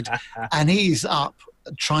Madrid, and he's up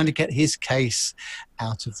trying to get his case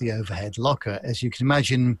out of the overhead locker. As you can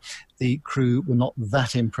imagine, the crew were not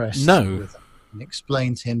that impressed with him, and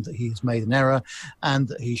explained to him that he has made an error and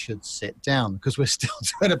that he should sit down, because we're still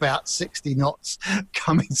doing about 60 knots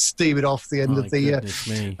coming steaming off the end of the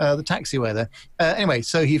taxiway there. Anyway,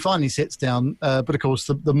 so he finally sits down, but of course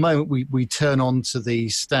the moment we turn onto the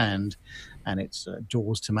stand and it's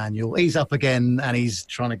doors to manual, he's up again and he's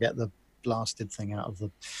trying to get the blasted thing out of the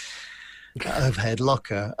overhead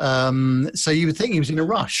locker. So you would think he was in a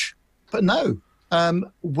rush, but no.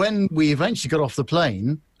 When we eventually got off the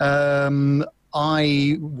plane,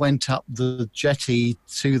 I went up the jetty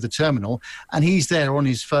to the terminal, and he's there on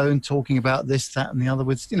his phone talking about this, that, and the other.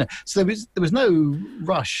 With, you know, so there was no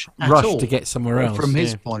rush at all to get somewhere else from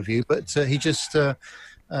his point of view, but he just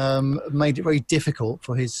made it very difficult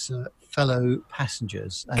for his fellow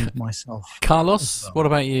passengers and myself. Carlos, what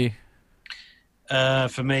about you?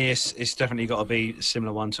 For me, it's definitely got to be a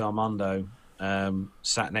similar one to Armando.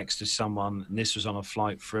 Sat next to someone, and this was on a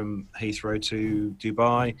flight from Heathrow to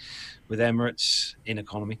Dubai with Emirates in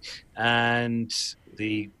economy, and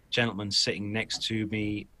the gentleman sitting next to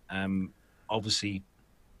me obviously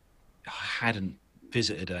hadn't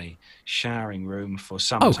visited a showering room for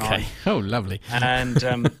some time. Oh, lovely. And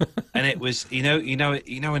and it was you know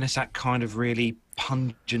when it's that kind of really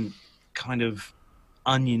pungent kind of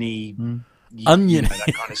oniony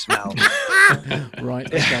that kind of smell.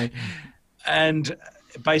 Right, okay. And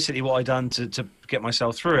basically what I done to get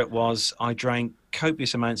myself through it was I drank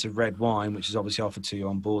copious amounts of red wine, which is obviously offered to you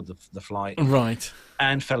on board the flight. Right.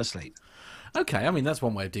 And fell asleep. Okay, I mean that's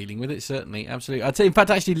one way of dealing with it. Certainly, absolutely. I'd say, in fact,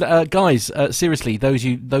 actually, guys, seriously, those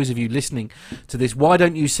of you listening to this, why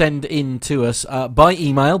don't you send in to us by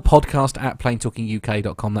email,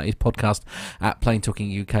 podcast@planetalkinguk.com. That is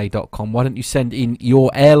podcast@planetalkinguk.com. Why don't you send in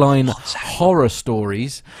your airline horror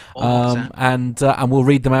stories, and we'll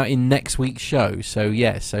read them out in next week's show. So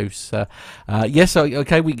yes,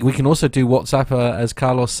 okay. We can also do WhatsApp as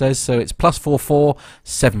Carlos says. So it's +44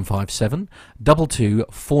 757 22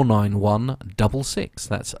 491 66.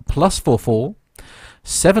 That's +44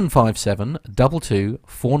 757 22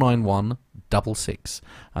 491 66.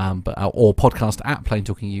 Or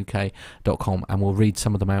podcast@planetalkinguk.com, and we'll read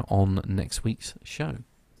some of them out on next week's show.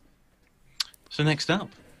 So next up.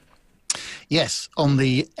 Yes, on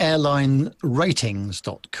the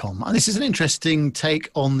airlineratings.com. And this is an interesting take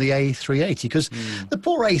on the A380, because the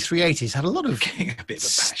poor A380's had a lot of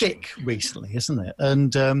stick recently, isn't it?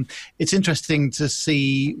 And it's interesting to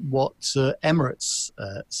see what Emirates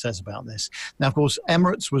says about this. Now, of course,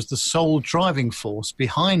 Emirates was the sole driving force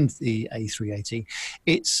behind the A380.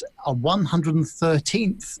 It's a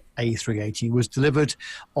 113th A380 was delivered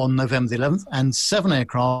on November the 11th, and 7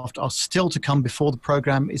 aircraft are still to come before the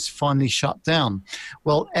program is finally shut down.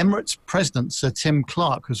 Well, Emirates President Sir Tim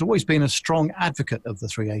Clark has always been a strong advocate of the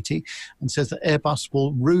 380 and says that Airbus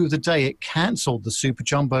will rue the day it cancelled the Super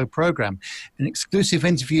Jumbo program. An exclusive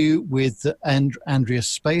interview with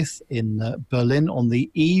Andreas Spaeth in Berlin on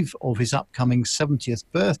the eve of his upcoming 70th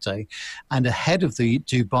birthday and ahead of the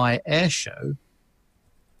Dubai Air Show.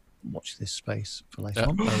 Watch this space for later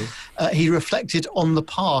on. He reflected on the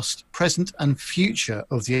past, present and future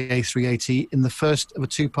of the A380 in the first of a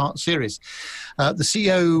two-part series. The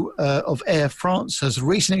CEO of Air France has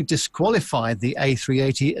recently disqualified the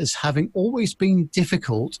A380 as having always been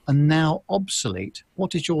difficult and now obsolete.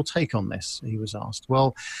 What is your take on this? He was asked.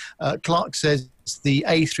 Well, Clark says the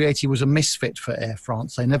A380 was a misfit for Air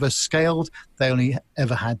France. They never scaled. They only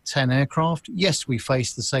ever had 10 aircraft. Yes, we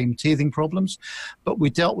faced the same teething problems, but we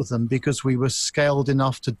dealt with them because we were scaled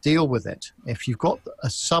enough to deal with it. If you've got a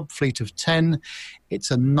sub-fleet of 10, it's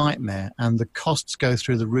a nightmare, and the costs go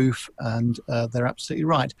through the roof, and they're absolutely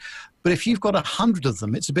right. But if you've got 100 of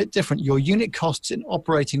them, it's a bit different. Your unit costs in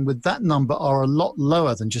operating with that number are a lot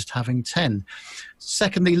lower than just having 10.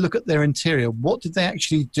 Secondly, look at their interior. What did they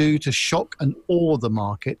actually do to shock and awe the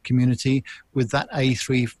market community with that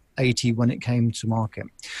A380 when it came to market?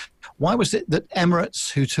 Why was it that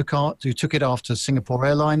Emirates, who took it after Singapore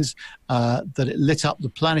Airlines, that it lit up the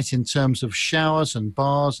planet in terms of showers and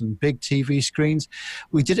bars and big TV screens?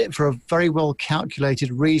 We did it for a very well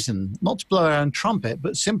calculated reason, not to blow our own trumpet,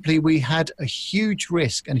 but simply we had a huge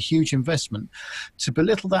risk and huge investment. To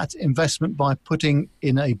belittle that investment by putting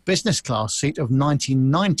in a business class seat of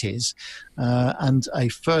 1990s and a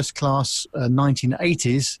first class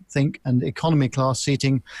 1980s, and economy class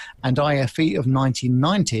seating and IFE of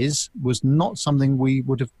 1990s was not something we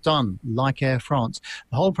would have done, like Air France.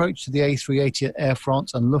 The whole approach to the A380 at Air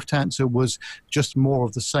France and Lufthansa was just more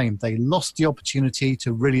of the same. They lost the opportunity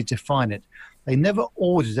to really define it. They never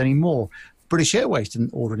ordered any more. British Airways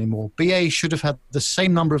didn't order any more. BA should have had the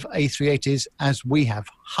same number of A380s as we have,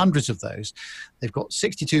 hundreds of those. They've got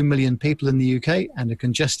 62 million people in the UK and a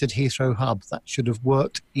congested Heathrow hub. That should have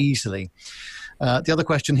worked easily. The other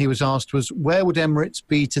question he was asked was, where would Emirates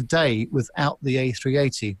be today without the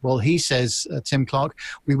A380? Well, he says, Tim Clark,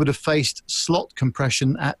 we would have faced slot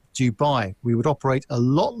compression at Dubai. We would operate a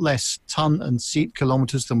lot less ton and seat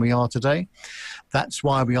kilometres than we are today. That's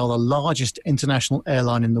why we are the largest international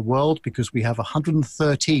airline in the world, because we have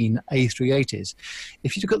 113 A380s.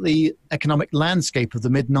 If you look at the economic landscape of the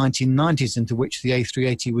mid-1990s into which the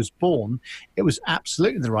A380 was born, it was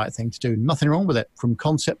absolutely the right thing to do. Nothing wrong with it. From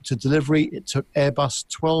concept to delivery, it took Airbus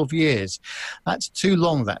 12 years. That's too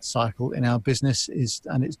long, that cycle in our business,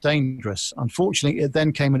 and it's dangerous. Unfortunately, it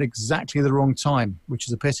then came at exactly the wrong time, which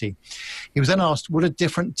is a pity. He was then asked, would a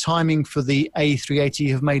different timing for the A380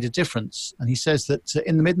 have made a difference? And he says that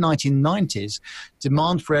in the mid-1990s,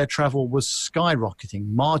 demand for air travel was skyrocketing.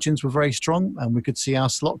 Margins were very strong, and we could see our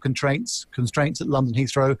slot constraints at London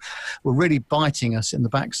Heathrow were really biting us in the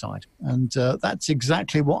backside. And that's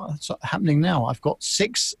exactly what's happening now. I've got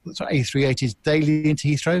 6 A380s daily into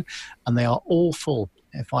Heathrow, and they are all full.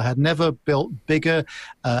 If I had never built bigger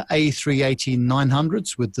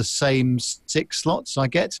A380-900s with the same 6 slots I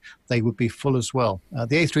get, they would be full as well.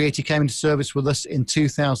 The A380 came into service with us in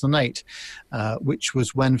 2008, which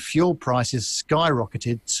was when fuel prices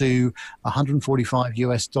skyrocketed to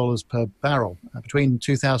 $145 per barrel. Between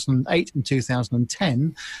 2008 and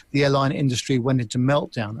 2010, the airline industry went into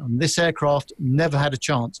meltdown, and this aircraft never had a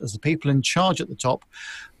chance, as the people in charge at the top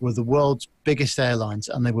were the world's biggest airlines,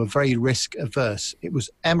 and they were very risk averse. It was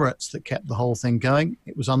Emirates that kept the whole thing going.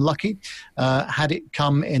 It was unlucky. Had it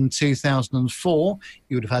come in 2004,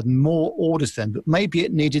 you would have had more orders then, but maybe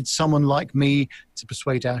it needed someone like me to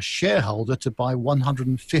persuade our shareholder to buy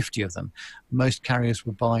 150 of them. Most carriers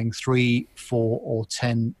were buying 3, 4, or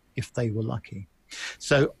 10 if they were lucky.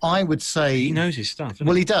 So I would say... He knows his stuff.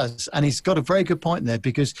 Well, he does. And he's got a very good point there,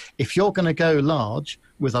 because if you're going to go large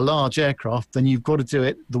with a large aircraft, then you've got to do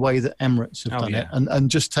it the way that Emirates have done it.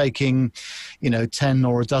 And just taking, 10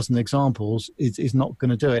 or a dozen examples is not going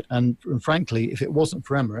to do it. And frankly, if it wasn't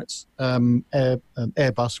for Emirates,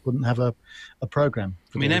 Airbus wouldn't have a program.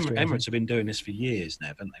 Emirates have been doing this for years now,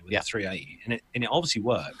 haven't they, with the 380? And it obviously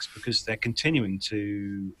works, because they're continuing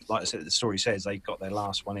to, like I said, the story says they got their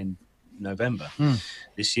last one in November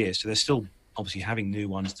this year, so they're still obviously having new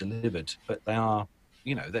ones delivered, but they are,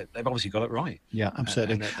 they've obviously got it right. Yeah,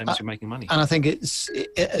 absolutely. And they must be making money. And I think as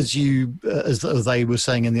they were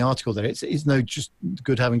saying in the article there, it's no just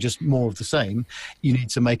good having just more of the same. You need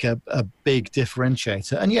to make a big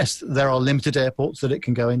differentiator. And yes, there are limited airports that it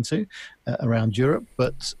can go into around Europe,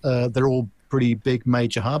 but they're all pretty big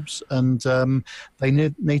major hubs, and they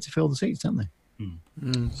need to fill the seats, don't they?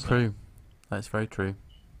 True. That's very true.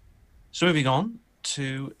 So moving on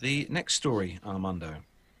to the next story, Armando.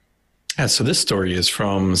 Yeah, so this story is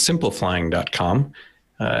from simpleflying.com.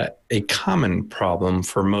 A common problem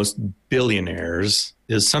for most billionaires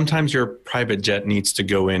is sometimes your private jet needs to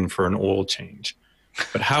go in for an oil change.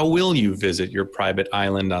 But how will you visit your private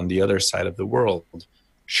island on the other side of the world?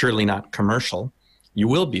 Surely not commercial. You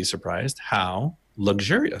will be surprised how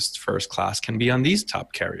luxurious first class can be on these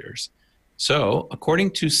top carriers. So,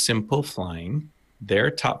 according to Simple Flying,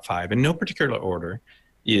 their top 5, in no particular order,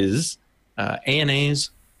 is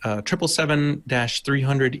ANA's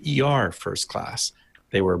 777-300ER first class.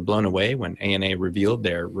 They were blown away when ANA revealed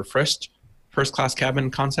their refreshed first class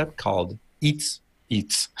cabin concept called East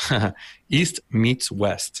Meets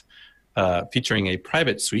West, featuring a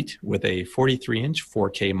private suite with a 43-inch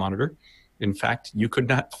 4K monitor. In fact, you could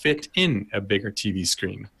not fit in a bigger TV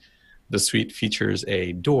screen. The suite features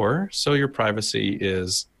a door, so your privacy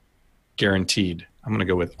is guaranteed. I'm going to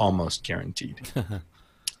go with almost guaranteed.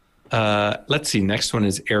 Let's see. Next one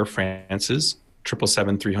is Air France's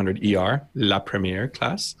 777-300ER La Première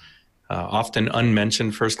class. Often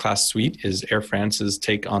unmentioned first class suite is Air France's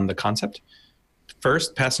take on the concept.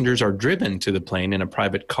 First, passengers are driven to the plane in a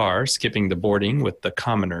private car, skipping the boarding with the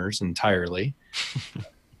commoners entirely.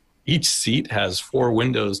 Each seat has 4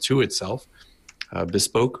 windows to itself.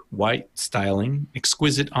 Bespoke white styling,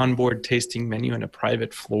 exquisite onboard tasting menu, and a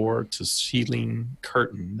private floor-to-ceiling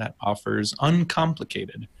curtain that offers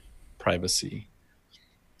uncomplicated privacy.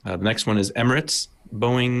 The next one is Emirates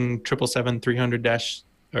Boeing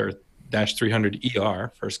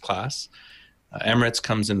 777-300-300ER first class. Emirates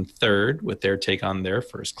comes in third with their take on their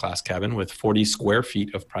first class cabin with 40 square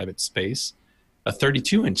feet of private space, a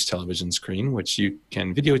 32-inch television screen, which you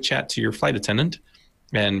can video chat to your flight attendant,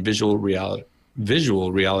 and visual reality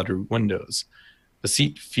windows. The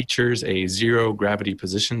seat features a zero gravity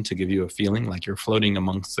position to give you a feeling like you're floating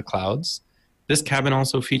amongst the clouds. This cabin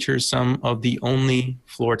also features some of the only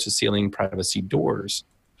floor-to-ceiling privacy doors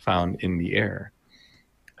found in the air.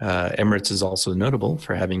 Emirates is also notable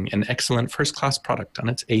for having an excellent first-class product on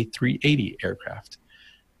its A380 aircraft.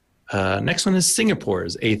 Next one is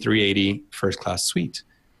Singapore's A380 first-class suite.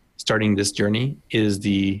 Starting this journey is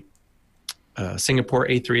the Singapore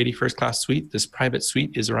A380 first class suite. This private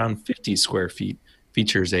suite is around 50 square feet,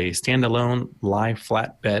 features a standalone lie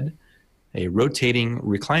flat bed, a rotating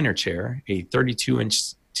recliner chair, a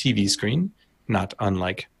 32-inch TV screen, not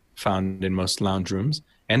unlike found in most lounge rooms,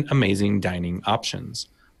 and amazing dining options.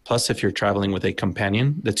 Plus, if you're traveling with a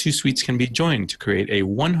companion, the 2 suites can be joined to create a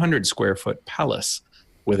 100 square foot palace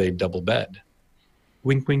with a double bed.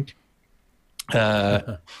 Wink, wink.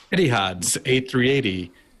 Etihad's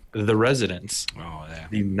A380, the Residence. Oh, yeah.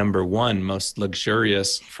 The number 1 most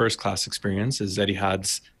luxurious first-class experience is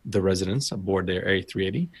Etihad's The Residence aboard their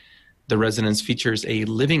A380. The Residence features a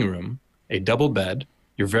living room, a double bed,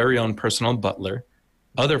 your very own personal butler.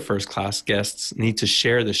 Other first-class guests need to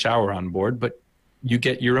share the shower on board, but you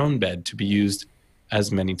get your own bed to be used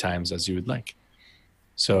as many times as you would like.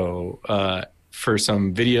 So for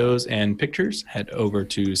some videos and pictures, head over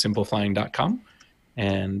to simpleflying.com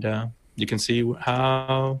and you can see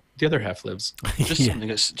how the other half lives. Just something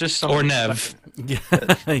that's just something. Or Nev. Yeah,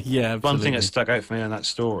 yeah. One thing that stuck out for me on that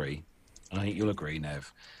story, and I think you'll agree,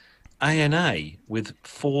 Nev, ANA with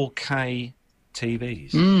 4K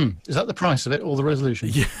TVs. Is that the price of it or the resolution?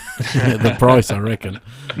 Yeah, the price, I reckon.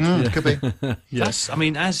 Could be. Yes, I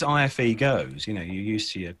mean, as IFE goes, you're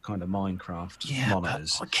used to your kind of Minecraft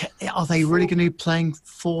monitors. Are they really going to be playing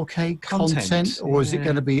 4K content or is it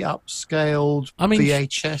going to be upscaled? I mean,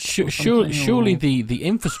 VHS? Surely the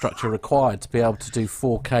infrastructure required to be able to do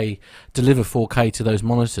 4K, deliver 4K to those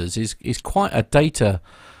monitors is quite a data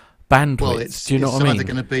bandwidth. Well, do you know what I mean? It's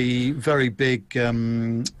either going to be very big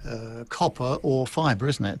copper or fibre,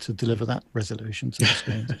 isn't it, to deliver that resolution to the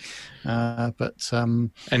screens?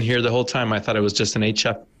 And here the whole time I thought it was just an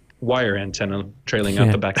HF wire antenna trailing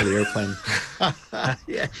out the back of the airplane.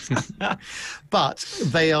 Yes. But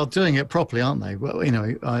they are doing it properly, aren't they? Well,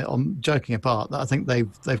 I'm joking apart. I think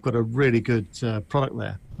they've got a really good product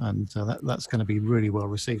there, and that's going to be really well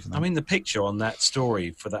received. I mean, the picture on that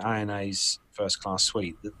story for the ANA's first class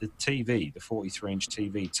suite, the TV, the 43-inch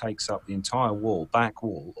TV, takes up the entire wall, back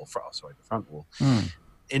wall, or the front wall,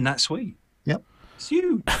 in that suite. Yep, it's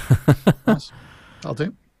huge. Nice. I'll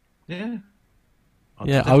do. Yeah.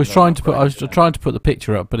 I was trying to put the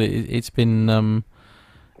picture up, but it's been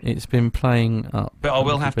playing up. But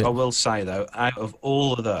I will say though, out of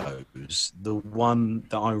all of those, the one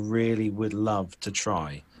that I really would love to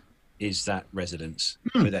try is that Residence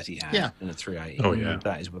with Etihad and a 380. Oh yeah,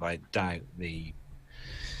 that is without doubt the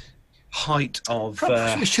height of.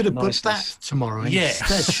 We should have booked that tomorrow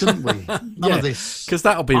instead, shouldn't we? None of this, because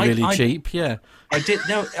that'll be really cheap. Yeah, I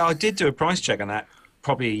did do a price check on that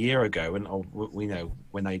probably a year ago, and we know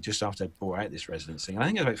when they just after they bought out this Residence thing. I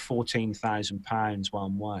think it was about £14,000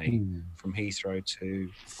 one way from Heathrow to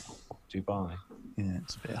Dubai. Yeah,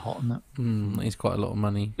 it's a bit hot on that. It's quite a lot of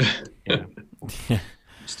money. Yeah.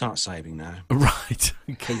 Start saving now. Right.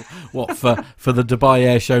 Okay. What for the Dubai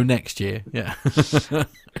Air Show next year? Yeah. Exactly.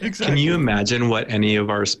 Can you imagine what any of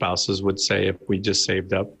our spouses would say if we just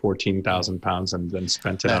saved up £14,000 and then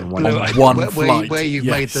spent it on one flight? Where you've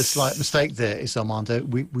made the slight mistake there is, Armando,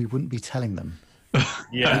 we wouldn't be telling them.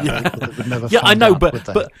 I know, but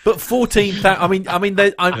 14,000. I mean,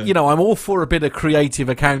 I'm all for a bit of creative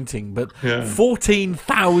accounting, but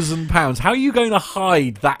 £14,000. How are you going to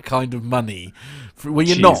hide that kind of money? Well,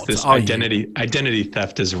 you're not. This identity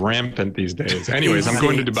theft is rampant these days. Anyways, I'm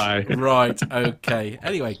going to Dubai. Right. Okay.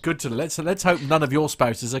 Anyway, good to let's hope none of your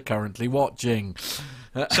spouses are currently watching.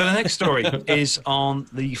 So the next story is on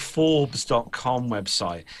the Forbes.com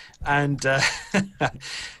website, and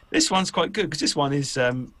this one's quite good because this one is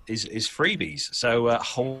freebies. So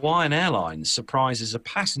Hawaiian Airlines surprises a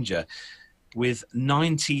passenger with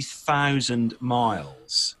 90,000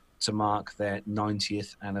 miles to mark their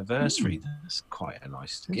 90th anniversary. That's quite a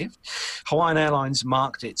nice gift. Hawaiian Airlines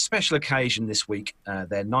marked its special occasion this week,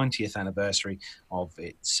 their 90th anniversary of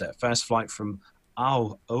its first flight from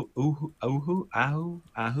Oahu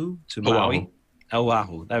to Maui.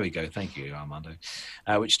 Oahu, there we go. Thank you, Armando.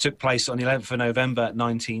 Which took place on the 11th of November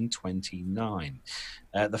 1929.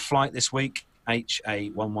 The flight this week,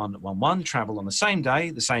 HA1111, travelled on the same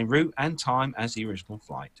day, the same route and time as the original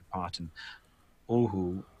flight, departing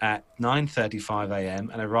Oahu at 9:35 a.m.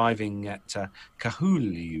 and arriving at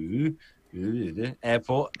Kahului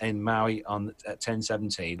Airport in Maui at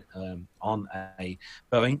 10:17 on a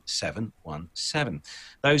Boeing 717.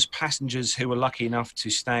 Those passengers who were lucky enough to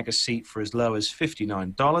snag a seat for as low as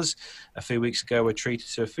 $59 a few weeks ago were treated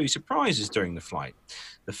to a few surprises during the flight.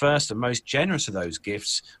 The first and most generous of those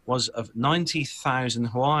gifts was of 90,000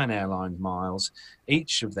 Hawaiian Airlines miles,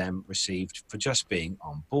 each of them received for just being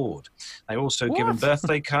on board. They were also given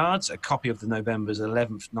birthday cards, a copy of the November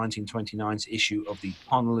 11th, 1929's issue of the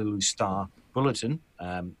Honolulu Star Bulletin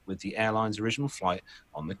with the airline's original flight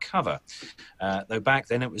on the cover. Though back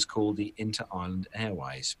then it was called the Inter-Island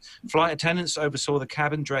Airways. Flight attendants oversaw the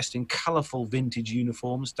cabin dressed in colourful vintage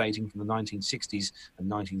uniforms dating from the 1960s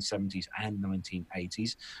and 1970s and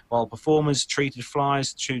 1980s, while performers treated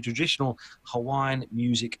flyers to traditional Hawaiian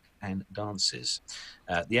music and dances.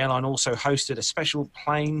 The airline also hosted a special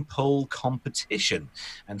plane pull competition,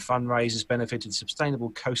 and fundraisers benefited Sustainable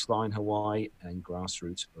Coastline Hawaii and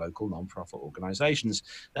grassroots local non-profit organisations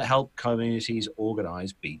that help communities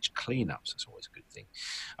organise beach cleanups. That's always a good thing.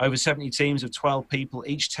 Over 70 teams of 12 people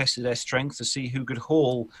each tested their strength to see who could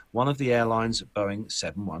haul one of the airline's Boeing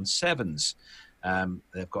 717s.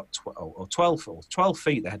 They've got 12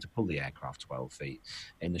 feet. They had to pull the aircraft 12 feet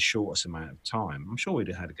in the shortest amount of time. I'm sure we'd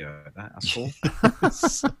have had a go at that.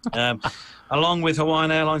 That's cool. Along with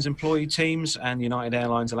Hawaiian Airlines employee teams and United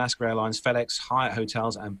Airlines, Alaska Airlines, FedEx, Hyatt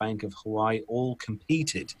Hotels, and Bank of Hawaii all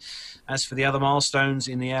competed. As for the other milestones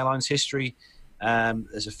in the airline's history,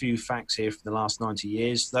 there's a few facts here for the last 90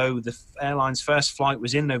 years. Though the airline's first flight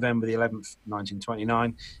was in November the 11th,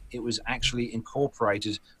 1929, it was actually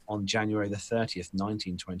incorporated on January the 30th,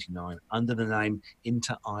 1929, under the name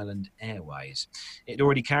Inter-Island Airways. It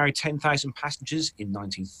already carried 10,000 passengers in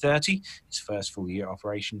 1930, its first full year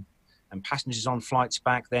operation. And passengers on flights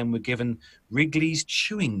back then were given Wrigley's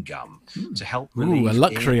chewing gum to help relieve a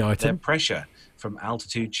luxury item. Their pressure from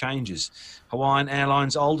altitude changes. Hawaiian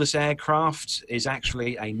Airlines' oldest aircraft is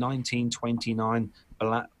actually a 1929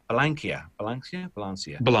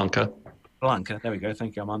 Blanca, there we go.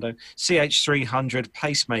 Thank you, Armando. CH-300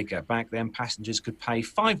 pacemaker. Back then, passengers could pay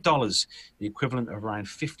 $5, the equivalent of around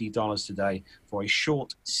 $50 today, for a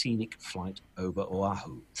short, scenic flight over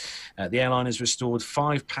Oahu. The airline has restored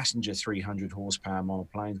 5 passenger 300 horsepower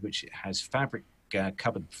monoplanes, which has fabric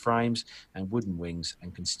covered frames and wooden wings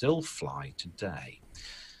and can still fly today.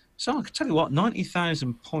 So I can tell you what,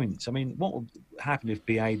 90,000 points. I mean, what would happen if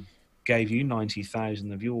BA gave you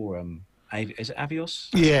 90,000 of your is it Avios?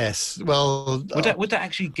 Yes. Well, would that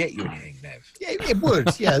actually get you anything, Nev? It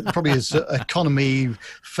would. Yeah, probably as economy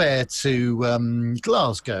fare to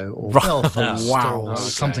Glasgow or Belfast or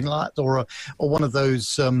something like that, or one of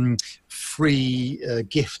those free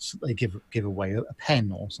gifts they give away, a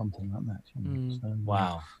pen or something like that. So,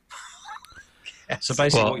 wow. Yes. So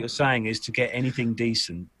basically, what you're saying is to get anything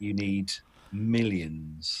decent, you need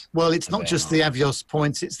millions. Well, it's not just the Avios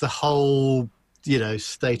points; it's the whole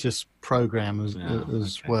status program as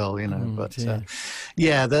well, but in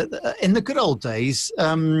the good old days,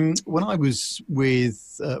 when I was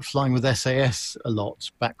flying with SAS a lot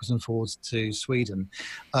backwards and forwards to Sweden,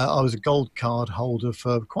 I was a gold card holder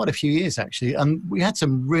for quite a few years actually, and we had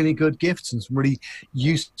some really good gifts and some really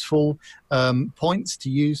useful points to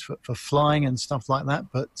use for flying and stuff like that,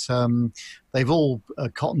 but they've all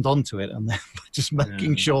cottoned onto it, and they're just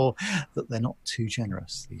making sure that they're not too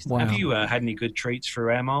generous these days. Wow. Have you had any good treats for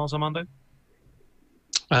air miles, Armando?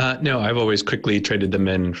 No, I've always quickly traded them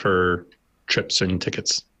in for trips and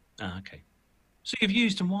tickets. Okay. So you've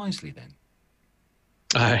used them wisely then?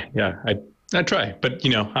 I try, but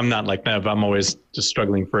I'm not like Nev. I'm always just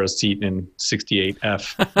struggling for a seat in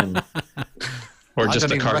 68F, or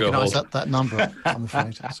just a cargo hold. I don't even recognize that number, I'm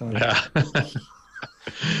afraid. Sorry. Yeah.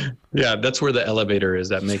 Yeah, that's where the elevator is.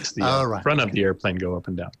 That makes the front of the airplane go up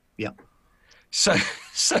and down. Yeah. So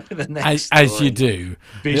the next as you do,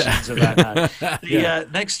 visions of that. The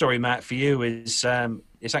next story, Matt, for you is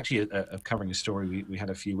it's actually covering a story we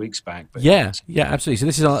had a few weeks back. But yeah, absolutely. So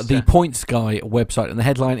this is the Points Guy website, and the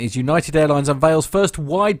headline is United Airlines unveils first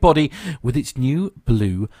wide body with its new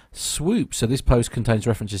blue swoop. So this post contains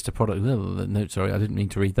references to product. No, sorry, I didn't mean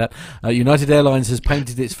to read that. United Airlines has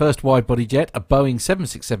painted its first wide body jet, a Boeing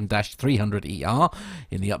 767-300ER,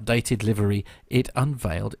 in the updated livery it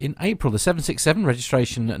unveiled in April. The 767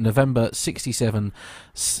 registration November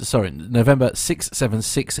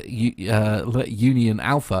 676 Union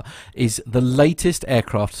Alpha is the latest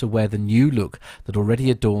aircraft to wear the new look that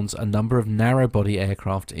already adorns a number of narrow-body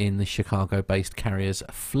aircraft in the Chicago-based carrier's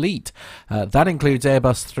fleet. That includes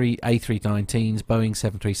Airbus A319s, Boeing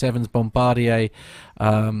 737s, Bombardier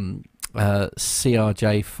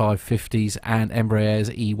CRJ 550s and Embraer's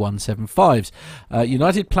E175s.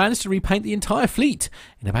 United plans to repaint the entire fleet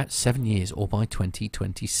in about 7 years, or by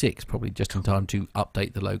 2026, probably just in time to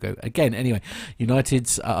update the logo again. Anyway,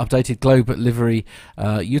 United's updated Globe livery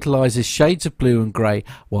utilises shades of blue and grey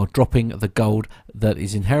while dropping the gold that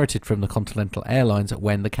is inherited from the Continental Airlines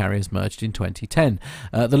when the carriers merged in 2010.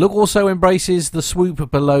 The look also embraces the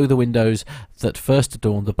swoop below the windows that first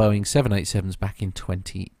adorned the Boeing 787s back in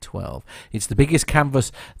 2012. It's the biggest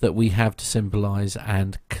canvas that we have to symbolise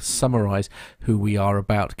and summarise who we are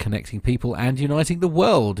about, connecting people and uniting the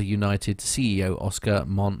world, United CEO Oscar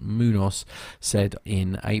Munoz said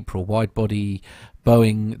in April. Wide-body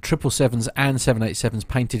Boeing 777s and 787s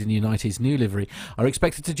painted in United's new livery are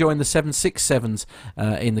expected to join the 767s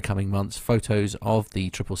in the coming months. Photos of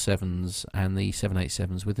the 777s and the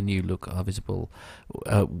 787s with the new look are visible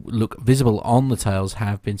on the tails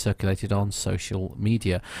have been circulated on social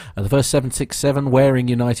media. The first 767 wearing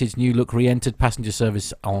United's new look re-entered passenger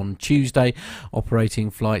service on Tuesday,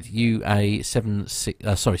 operating flight UA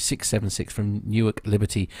 676 from Newark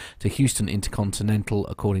Liberty to Houston Intercontinental,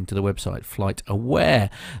 according to the website Flight Aware. where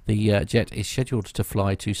the jet is scheduled to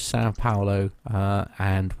fly to Sao Paulo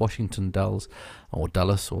and Washington Dulles, or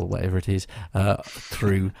Dulles, or whatever it is,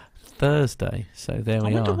 through Thursday. So there we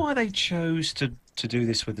are. I wonder why they chose to do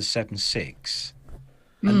this with the 767.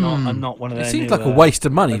 And not one of their. It seems like a waste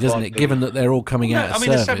of money, doesn't it? Given that they're all coming out of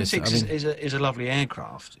service. The 767 is a lovely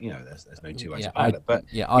aircraft. You know, there's no two ways about it. But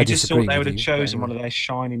I just thought they would have chosen one of their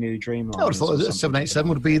shiny new Dreamliners. I would have thought the 787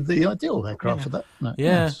 would be the ideal aircraft for that. No,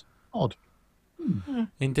 yeah, that's odd.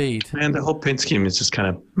 Indeed. And the whole paint scheme is just kind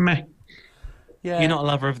of meh. Yeah, you're not a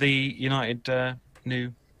lover of the United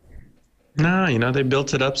new. No, they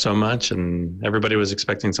built it up so much, and everybody was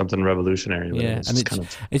expecting something revolutionary. Yeah,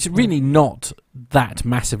 it's really not that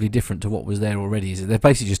massively different to what was there already. Is it? They've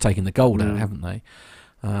basically just taken the gold out, haven't they?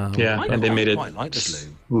 And they made it like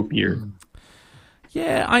swoopier.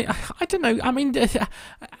 Yeah, I don't know. I mean,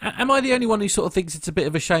 am I the only one who sort of thinks it's a bit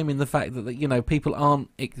of a shame in the fact that people aren't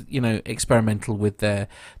experimental with their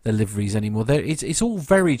liveries anymore? It's all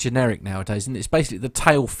very generic nowadays, and it's basically the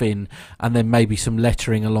tail fin and then maybe some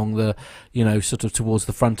lettering along the sort of towards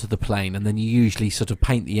the front of the plane, and then you usually sort of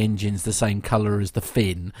paint the engines the same colour as the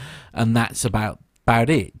fin, and that's about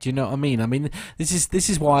it. Do you know what I mean? I mean, this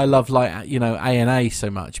is why I love A&A so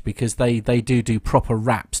much, because they do proper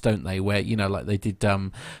wraps, don't they? Where like they did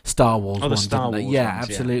Star Wars. The Star Wars. Yeah, ones,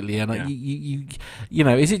 absolutely. Yeah. And you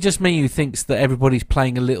is it just me who thinks that everybody's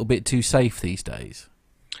playing a little bit too safe these days?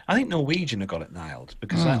 I think Norwegian have got it nailed,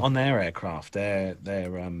 because on their aircraft, their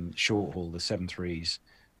short haul, the 73s,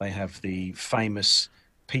 they have the famous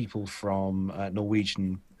people from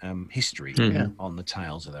Norwegian history on the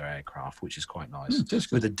tails of their aircraft, which is quite nice,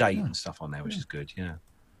 with a date and stuff on there, which is good.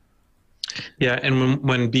 Yeah, and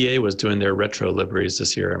when BA was doing their retro liveries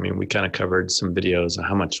this year, I mean, we kind of covered some videos of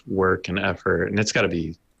how much work and effort, and it's got to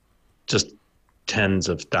be just tens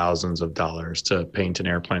of thousands of dollars to paint an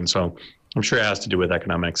airplane. So I'm sure it has to do with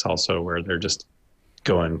economics also, where they're just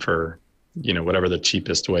going for whatever the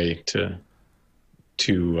cheapest way to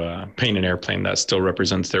paint an airplane that still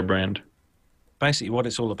represents their brand. Basically, what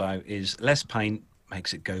it's all about is less paint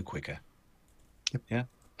makes it go quicker. Yep.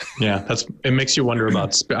 Yeah, it makes you wonder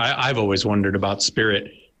about I've always wondered about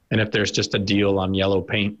Spirit, and if there's just a deal on yellow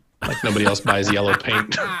paint, like nobody else buys yellow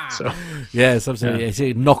paint. So yes, absolutely. It's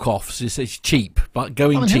knockoffs. It's cheap, but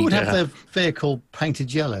cheap. Who would have their vehicle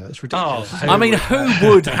painted yellow? It's ridiculous. I mean, who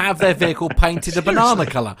would have their vehicle painted a banana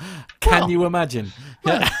colour? Can you imagine?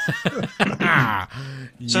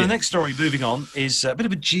 So the next story, moving on, is a bit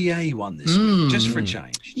of a GA one this week, just for a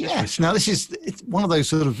change. Yes. Now, it's one of those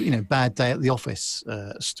sort of bad day at the office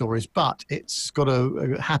stories, but it's got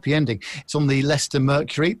a happy ending. It's on the Leicester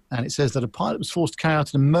Mercury, and it says that a pilot was forced to carry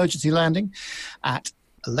out an emergency landing at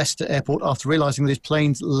Leicester Airport after realising that his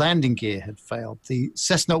plane's landing gear had failed. The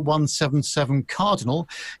Cessna 177 Cardinal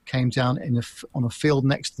came down on a field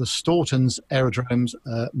next to the Staunton's Aerodrome's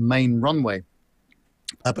main runway.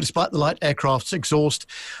 But despite the light aircraft's exhaust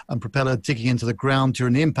and propeller digging into the ground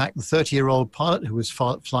during the impact, the 30-year-old pilot, who was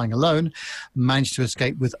flying alone, managed to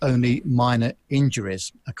escape with only minor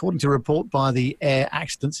injuries. According to a report by the Air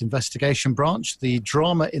Accidents Investigation Branch, the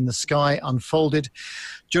drama in the sky unfolded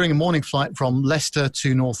during a morning flight from Leicester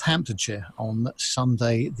to Northamptonshire on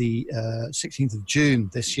Sunday, the 16th of June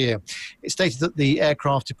this year. It stated that the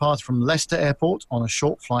aircraft departed from Leicester Airport on a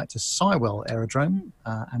short flight to Sywell Aerodrome,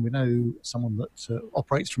 and we know someone that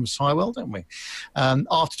operates from Sywell, don't we?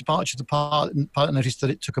 After departure, the pilot noticed that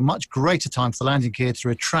it took a much greater time for the landing gear to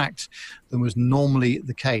retract than was normally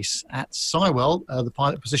the case. At Sywell, the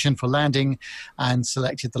pilot positioned for landing and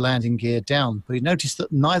selected the landing gear down, but he noticed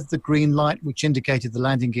that neither the green light, which indicated the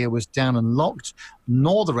landing gear was down and locked,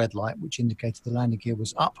 nor the red light, which indicated the landing gear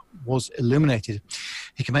was up, was illuminated.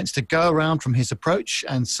 He commenced to go around from his approach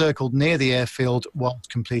and circled near the airfield while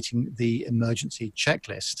completing the emergency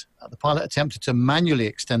checklist. The pilot attempted to manually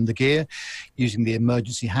extend the gear using the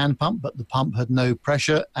emergency hand pump, but the pump had no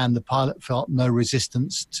pressure and the pilot felt no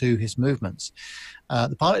resistance to his movements.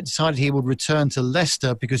 The pilot decided he would return to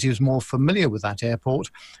Leicester because he was more familiar with that airport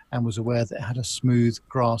and was aware that it had a smooth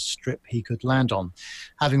grass strip he could land on.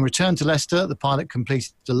 Having returned to Leicester, the pilot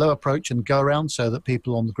completed a low approach and go-around so that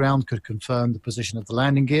people on the ground could confirm the position of the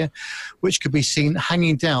landing gear, which could be seen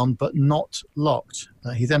hanging down but not locked.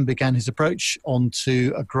 He then began his approach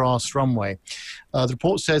onto a grass runway. The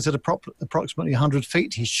report says at approximately 100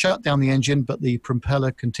 feet, he shut down the engine, but the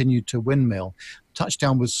propeller continued to windmill.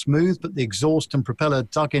 Touchdown was smooth, but the exhaust and propeller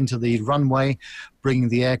dug into the runway, bringing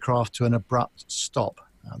the aircraft to an abrupt stop.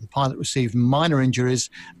 The pilot received minor injuries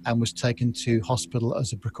and was taken to hospital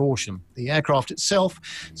as a precaution. The aircraft itself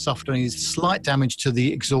suffered only slight damage to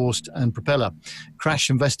the exhaust and propeller. Crash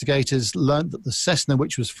investigators learned that the Cessna,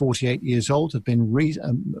 which was 48 years old, had been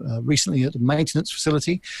recently at a maintenance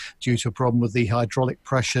facility due to a problem with the hydraulic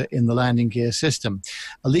pressure in the landing gear system.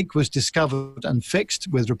 A leak was discovered and fixed,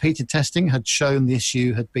 with repeated testing had shown the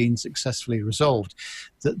issue had been successfully resolved.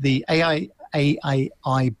 That the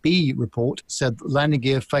AIB report said that landing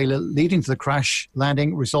gear failure leading to the crash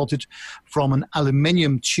landing resulted from an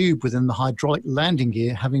aluminium tube within the hydraulic landing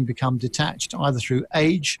gear having become detached either through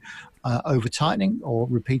age, over tightening, or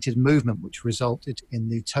repeated movement, which resulted in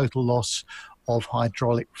the total loss of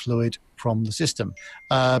hydraulic fluid from the system.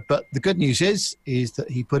 But the good news is that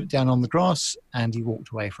he put it down on the grass and he walked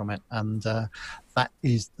away from it, and that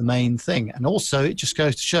is the main thing. And also, it just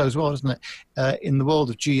goes to show as well, doesn't it, in the world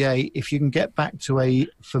of GA, if you can get back to a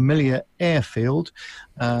familiar airfield,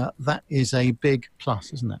 that is a big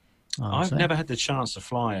plus, isn't it? I've never had the chance to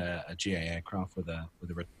fly a GA aircraft with a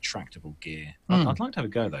retractable gear. I'd like to have a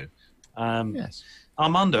go, though. Yes.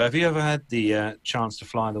 Armando, have you ever had the chance to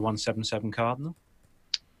fly the 177 Cardinal?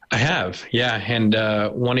 I have, yeah. And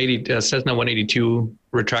 180 Cessna 182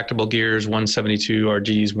 retractable gears, 172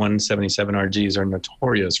 RGs, 177 RGs are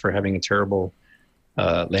notorious for having a terrible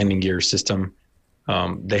landing gear system.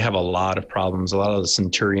 They have a lot of problems. A lot of the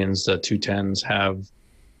Centurions, the 210s, have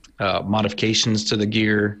modifications to the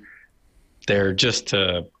gear. They're just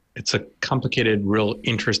it's a complicated, real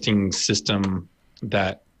interesting system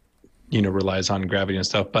that relies on gravity and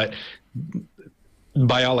stuff. But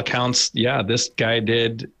by all accounts, yeah, this guy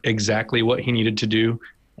did exactly what he needed to do,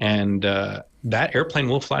 and that airplane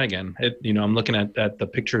will fly again. I'm looking at the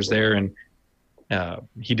pictures there, and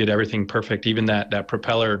he did everything perfect. Even that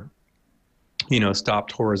propeller,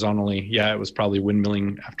 stopped horizontally. Yeah, it was probably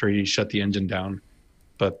windmilling after he shut the engine down,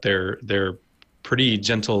 but they're pretty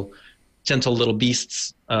gentle little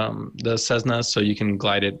beasts, the Cessna, so you can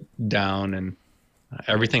glide it down. And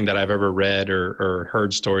everything that I've ever read or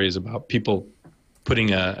heard stories about people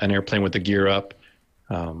putting an airplane with the gear up,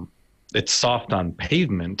 it's soft on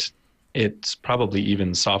pavement. It's probably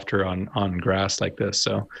even softer on grass like this.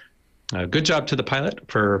 So good job to the pilot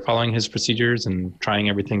for following his procedures and trying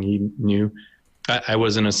everything he knew. I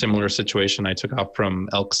was in a similar situation. I took off from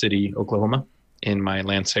Elk City, Oklahoma in my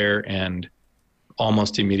Lancer, and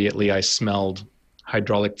almost immediately I smelled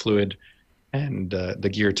hydraulic fluid, and the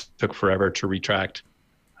gear took forever to retract.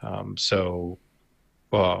 So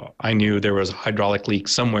I knew there was a hydraulic leak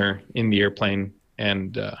somewhere in the airplane,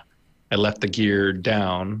 and I left the gear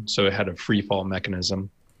down so it had a free fall mechanism,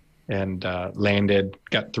 and landed,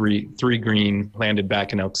 got three green, landed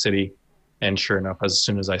back in Elk City. And sure enough, as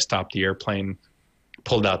soon as I stopped the airplane,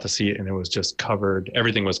 pulled out the seat, and it was just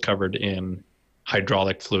everything was covered in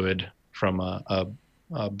hydraulic fluid from a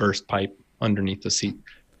burst pipe underneath the seat.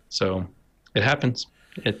 So it happens.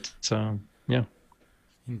 It's, yeah.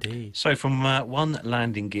 Indeed. So from one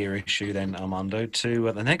landing gear issue then, Armando,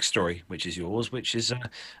 to the next story, which is yours, which is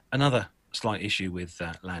another slight issue with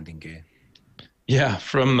landing gear. Yeah,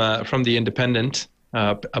 from the Independent,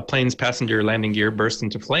 a plane's passenger landing gear burst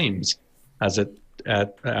into flames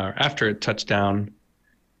after it touched down.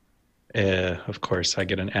 Of course, I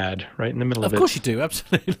get an ad right in the middle of it. Of course you do,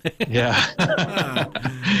 absolutely. Yeah.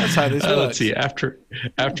 That's how this works. Let's see. After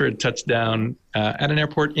it touched down at an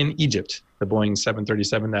airport in Egypt, the Boeing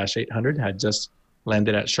 737-800 had just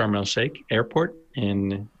landed at Sharm el-Sheikh Airport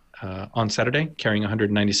on Saturday, carrying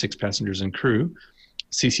 196 passengers and crew.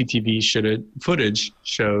 CCTV footage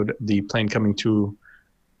showed the plane coming to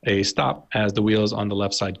a stop as the wheels on the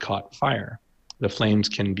left side caught fire. The flames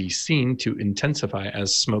can be seen to intensify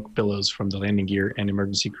as smoke billows from the landing gear and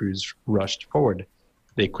emergency crews rushed forward.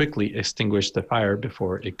 They quickly extinguished the fire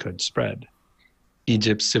before it could spread.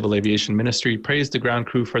 Egypt's Civil Aviation Ministry praised the ground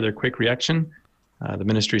crew for their quick reaction. The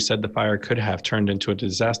ministry said the fire could have turned into a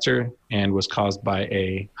disaster and was caused by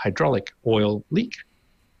a hydraulic oil leak.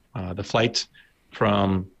 The flight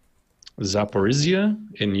from Zaporizhia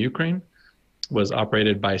in Ukraine was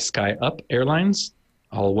operated by Sky Up Airlines.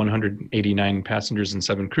 All 189 passengers and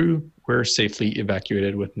 7 crew were safely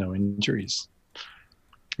evacuated with no injuries.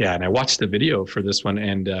 Yeah, and I watched the video for this one,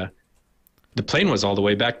 and the plane was all the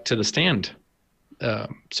way back to the stand.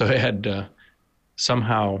 So it had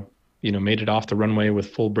somehow, made it off the runway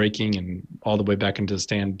with full braking and all the way back into the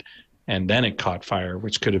stand, and then it caught fire,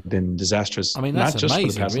 which could have been disastrous. I mean, that's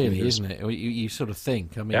amazing, really, isn't it? You sort of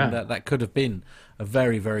think. I mean, yeah. that could have been a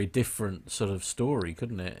very, very different sort of story,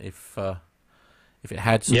 couldn't it? If it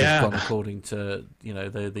had sort of gone according to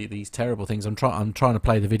these terrible things. I'm trying to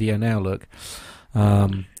play the video now. Look,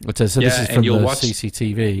 So this is from the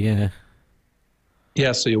CCTV, yeah.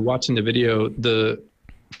 Yeah, so you're watching the video, the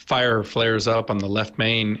fire flares up on the left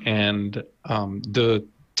main, and the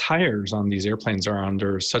tires on these airplanes are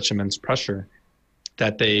under such immense pressure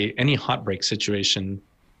that any hot break situation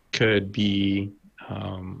could be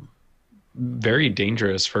very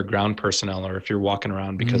dangerous for ground personnel, or if you're walking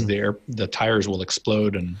around, because the tires will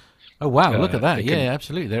explode. And oh wow, look at that. Yeah,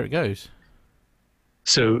 absolutely. There it goes.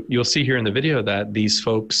 So you'll see here in the video that these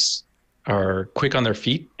folks are quick on their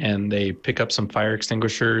feet, and they pick up some fire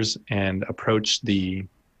extinguishers and approach the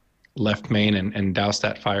left main and douse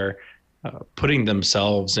that fire, putting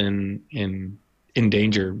themselves in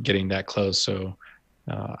danger getting that close. So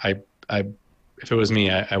if it was me,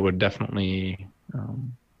 I would definitely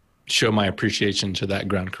show my appreciation to that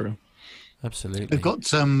ground crew. Absolutely. They've got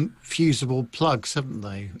fusible plugs, haven't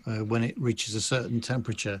they, when it reaches a certain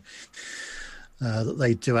temperature, that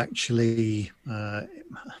they do actually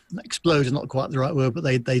explode is not quite the right word, but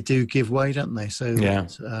they do give way, don't they? So yeah,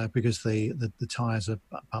 because the tires are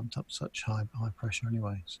pumped up such high pressure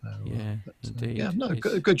anyway. So yeah, indeed. Yeah, no,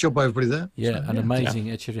 good job everybody there. Yeah, so, an amazing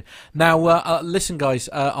achievement. Now, listen, guys,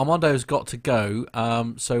 Armando's got to go.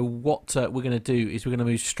 So what we're going to do is we're going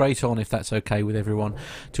to move straight on, if that's okay with everyone,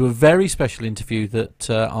 to a very special interview that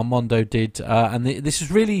Armando did, and this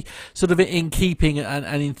is really sort of in keeping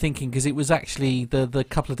and in thinking, because it was actually the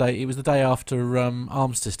couple of days. It was the day after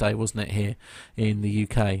Armistice Day, wasn't it, here in the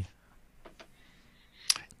UK?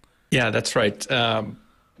 Yeah, that's right.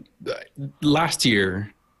 Last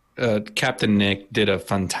year, Captain Nick did a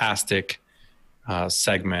fantastic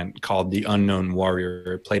segment called The Unknown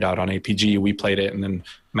Warrior. It played out on APG. We played it, and then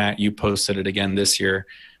Matt, you posted it again this year.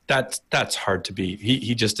 That's hard to beat.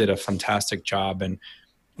 He just did a fantastic job. And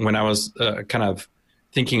when I was kind of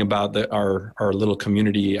thinking about our little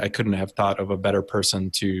community, I couldn't have thought of a better person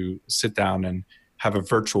to sit down and have a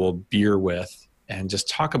virtual beer with and just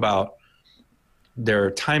talk about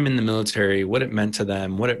their time in the military, what it meant to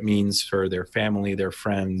them, what it means for their family, their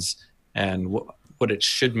friends, and what it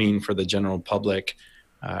should mean for the general public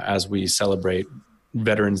as we celebrate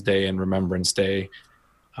Veterans Day and Remembrance Day.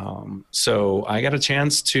 So I got a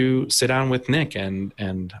chance to sit down with Nick,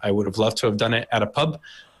 and I would have loved to have done it at a pub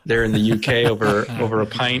there in the UK over a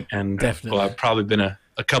pint, and definitely. Well, I've probably been a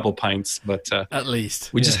couple pints, but at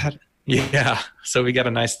least we just had so we got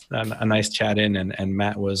a nice chat in, and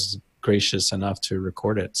Matt was gracious enough to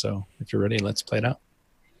record it. So if you're ready, let's play it out.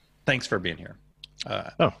 Thanks for being here.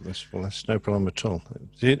 That's no problem at all.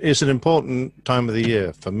 It's an important time of the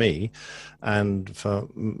year for me and for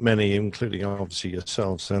many, including obviously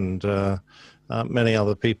yourselves and many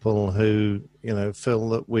other people who, feel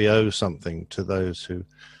that we owe something to those who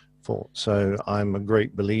fought. So I'm a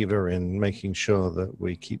great believer in making sure that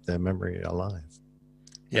we keep their memory alive.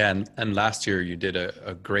 Yeah, and last year you did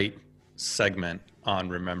a great segment on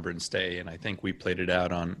Remembrance Day, and I think we played it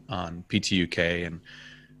out on PTUK, and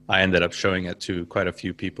I ended up showing it to quite a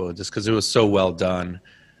few people just because it was so well done.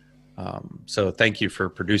 So thank you for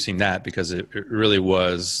producing that, because it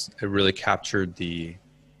really captured the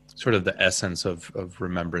sort of the essence of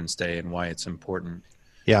Remembrance Day and why it's important.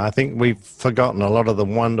 Yeah, I think we've forgotten a lot of the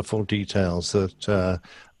wonderful details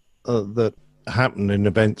that happen in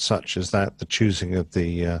events such as that, the choosing of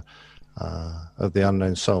the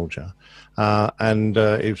unknown soldier. I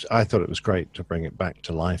thought it was great to bring it back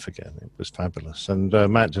to life again. It was fabulous. And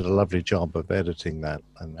Matt did a lovely job of editing that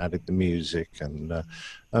and added the music and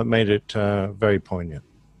made it very poignant.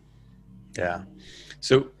 Yeah.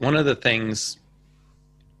 So one of the things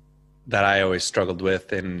that I always struggled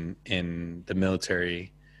with in the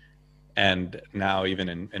military, and now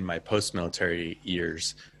even in my post-military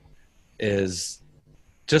years, is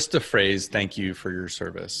just the phrase, "Thank you for your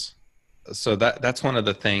service." So that's one of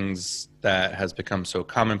the things that has become so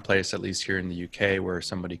commonplace, at least here in the UK, where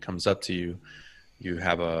somebody comes up to you, you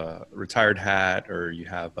have a retired hat, or you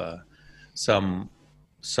have some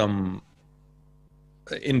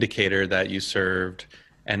indicator that you served,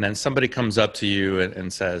 and then somebody comes up to you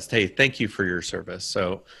and says, "Hey, thank you for your service."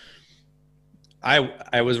 So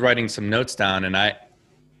I was writing some notes down,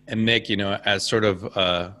 and Nick, as sort of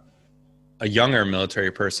a younger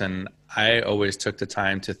military person, I always took the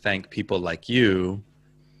time to thank people like you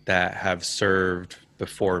that have served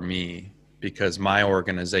before me, because my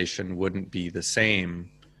organization wouldn't be the same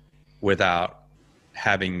without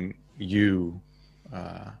having you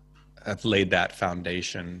have laid that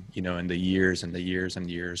foundation, in the years and the years and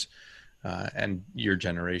years, and your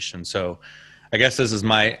generation. So I guess this is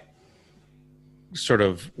my sort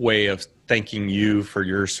of way of thanking you for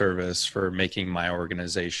your service, for making my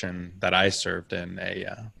organization that I served in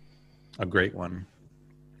a great one.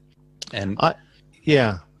 And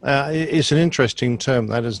Yeah. It's an interesting term,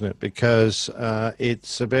 that, isn't it? Because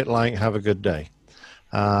it's a bit like have a good day.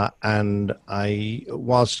 And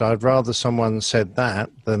whilst I'd rather someone said that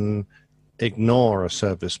than ignore a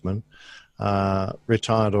serviceman,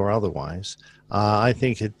 retired or otherwise, I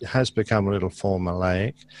think it has become a little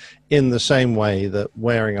formulaic, in the same way that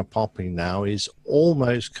wearing a poppy now is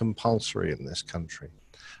almost compulsory in this country.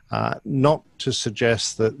 Not to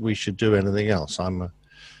suggest that we should do anything else.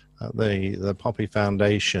 The Poppy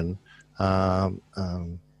Foundation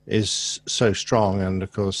is so strong, and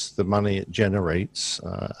of course the money it generates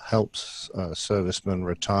helps servicemen,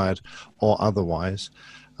 retired or otherwise,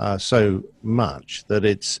 so much that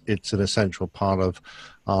it's an essential part of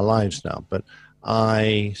our lives now. But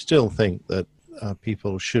I still think that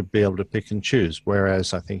people should be able to pick and choose,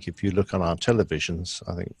 whereas I think if you look on our televisions,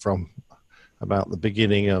 I think from about the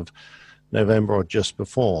beginning of November or just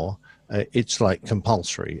before, it's like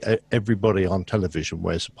compulsory. Everybody on television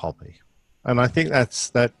wears a poppy. And I think that's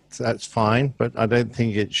fine, but I don't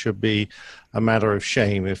think it should be a matter of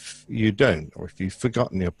shame if you don't, or if you've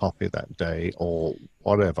forgotten your poppy that day or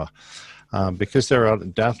whatever, because there are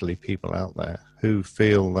undoubtedly people out there who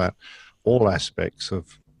feel that all aspects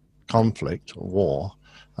of conflict or war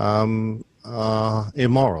are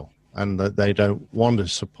immoral, and that they don't want to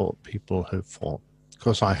support people who fought. Of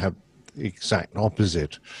course, I have the exact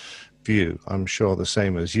opposite view. I'm sure the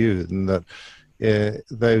same as you, and that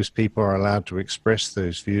those people are allowed to express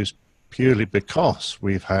those views purely because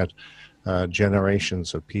we've had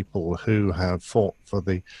generations of people who have fought for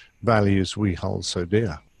the values we hold so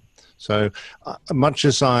dear. So much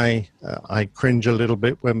as I cringe a little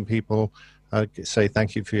bit when people say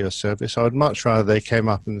thank you for your service, I would much rather they came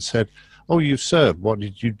up and said, oh, you've served, what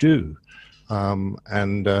did you do?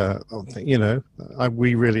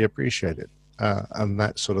 We really appreciate it. And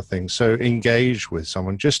that sort of thing. So engage with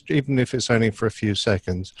someone, just even if it's only for a few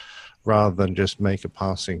seconds, rather than just make a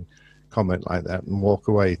passing comment like that and walk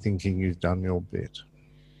away thinking you've done your bit.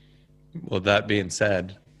 Well, that being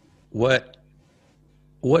said, what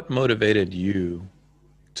motivated you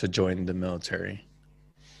to join the military?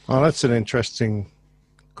 Well, that's an interesting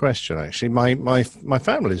question, actually. My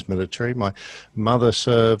family's military. My mother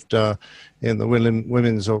served in the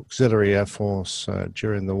Women's Auxiliary Air Force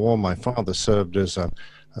during the war. My father served as a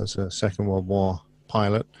Second World War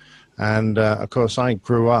pilot, and of course I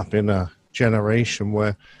grew up in a generation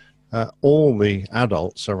where all the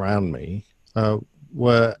adults around me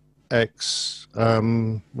were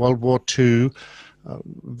ex-World War II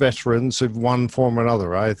veterans of one form or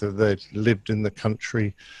another. Either they lived in the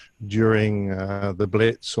country during the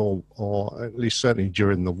Blitz, or at least certainly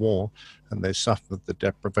during the war, and they suffered the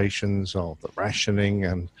deprivations of the rationing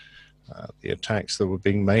and the attacks that were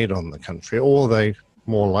being made on the country, or they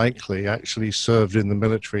more likely actually served in the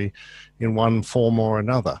military in one form or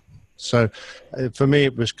another. So for me,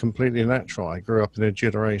 it was completely natural. I grew up in a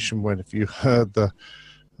generation when if you heard the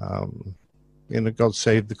God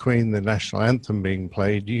Save the Queen, the national anthem being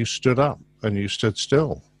played, you stood up and you stood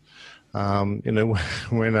still.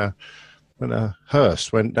 When a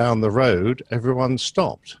hearse went down the road, everyone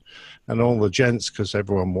stopped, and all the gents, because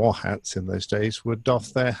everyone wore hats in those days, would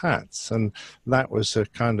doff their hats. And that was a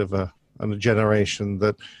kind of a generation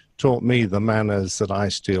that taught me the manners that I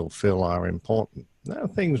still feel are important. Now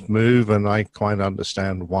things move, and I quite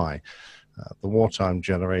understand why. The wartime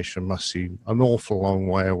generation must seem an awful long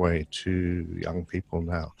way away to young people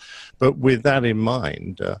now. But with that in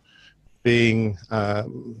mind, being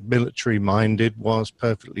military-minded was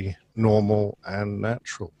perfectly normal and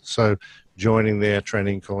natural. So joining the Air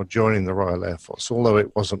Training Corps, joining the Royal Air Force, although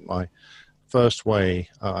it wasn't my first way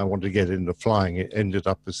I wanted to get into flying, it ended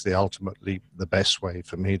up as ultimately the best way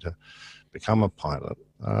for me to become a pilot.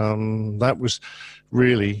 That was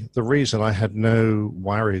really the reason I had no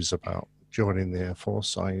worries about joining the Air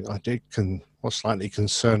Force. I was slightly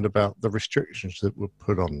concerned about the restrictions that were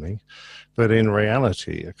put on me, but in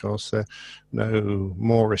reality, of course, they're no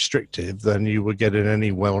more restrictive than you would get in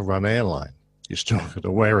any well-run airline. You still got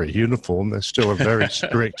to wear a uniform. There's still a very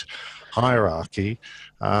strict hierarchy.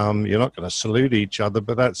 You're not going to salute each other,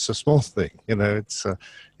 but that's a small thing.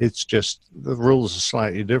 It's just the rules are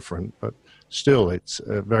slightly different, but still, it's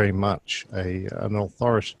very much an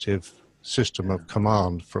authoritative system of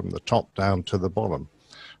command from the top down to the bottom.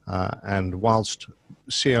 And whilst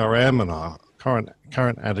CRM and our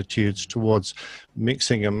current attitudes towards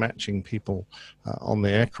mixing and matching people on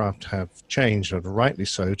the aircraft have changed, and rightly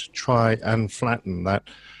so, to try and flatten that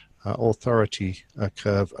authority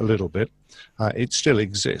curve a little bit, it still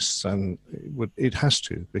exists, and it has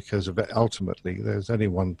to, because of it, ultimately there's only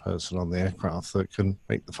one person on the aircraft that can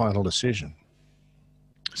make the final decision.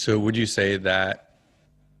 So would you say that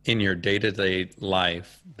in your day-to-day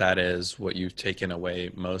life, that is what you've taken away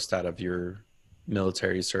most out of your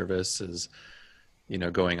military service, is, you know,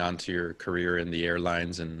 going on to your career in the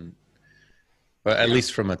airlines, and but at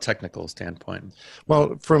least from a technical standpoint.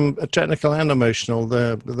 Well, from a technical and emotional,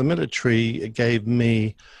 the military gave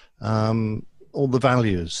me all the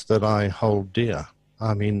values that I hold dear.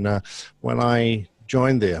 I mean, when I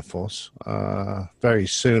joined the Air Force, very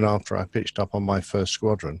soon after I pitched up on my first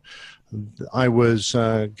squadron, I was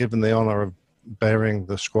given the honor of bearing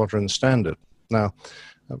the squadron standard. Now,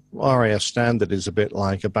 RAF standard is a bit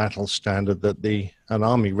like a battle standard that an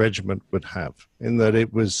army regiment would have, in that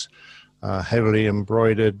it was heavily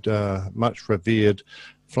embroidered, much revered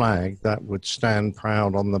flag that would stand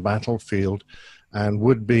proud on the battlefield and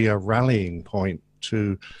would be a rallying point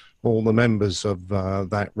to all the members of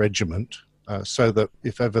that regiment, so that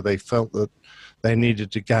if ever they felt that they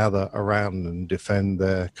needed to gather around and defend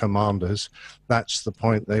their commanders, that's the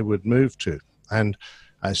point they would move to. And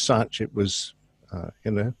as such, it was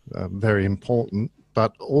very important,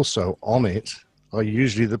 but also on it are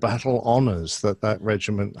usually the battle honors that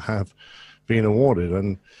regiment have been awarded.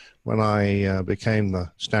 And when I became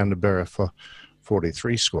the standard bearer for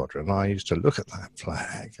 43 Squadron, I used to look at that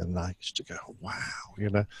flag and I used to go, wow, you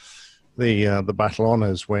know, the battle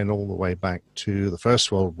honors went all the way back to the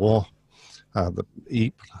First World War, the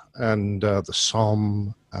Ypres and the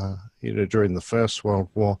Somme, during the First World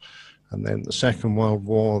War. And then the Second World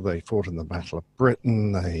War, they fought in the Battle of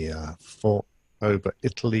Britain. They fought over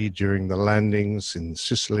Italy during the landings in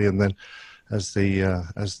Sicily, and then as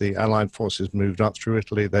the Allied forces moved up through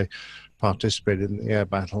Italy, they participated in the air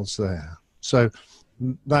battles there. So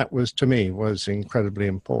that was, to me, was incredibly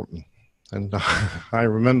important. And I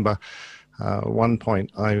remember one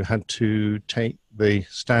point I had to take the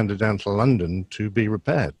standard down to London to be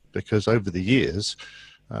repaired, because over the years,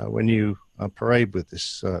 when you parade with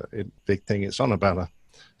this big thing, it's on about a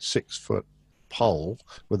 6-foot pole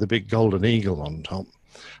with a big golden eagle on top,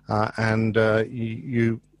 and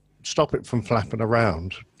you stop it from flapping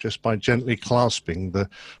around just by gently clasping the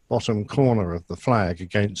bottom corner of the flag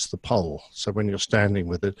against the pole. So when you're standing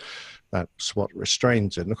with it, that's what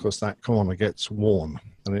restrains it. And of course that corner gets worn,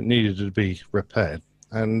 and it needed to be repaired.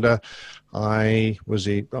 And I was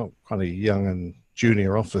quite a young and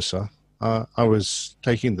junior officer. I was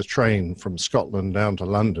taking the train from Scotland down to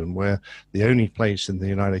London, where the only place in the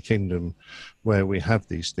United Kingdom where we have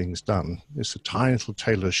these things done is a tiny little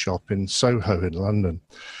tailor shop in Soho in London.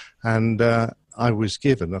 And I was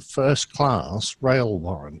given a first-class rail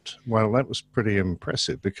warrant. Well, that was pretty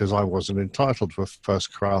impressive, because I wasn't entitled to a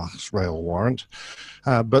first-class rail warrant,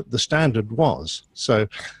 but the standard was. So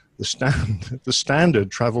the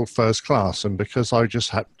standard travelled first class, and because I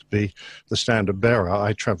just happened to be the standard bearer,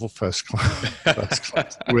 I travelled first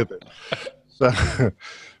class with it. So,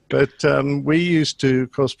 but we used to,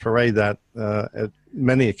 of course, parade that at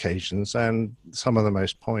many occasions, and some of the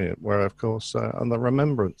most poignant were, of course, on the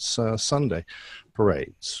Remembrance Sunday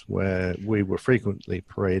parades, where we were frequently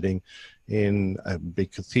parading in a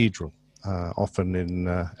big cathedral, often in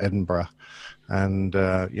Edinburgh, and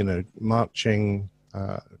marching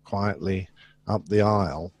quietly up the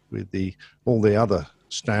aisle with all the other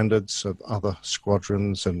standards of other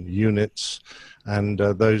squadrons and units, and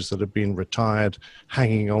those that have been retired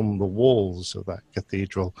hanging on the walls of that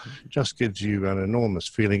cathedral. Just gives you an enormous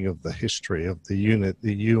feeling of the history of the unit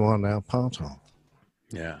that you are now part of.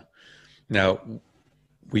 Yeah. Now,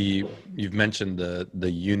 you've mentioned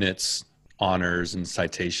the units, honors, and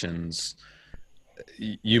citations.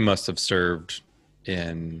 You must have served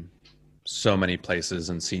in so many places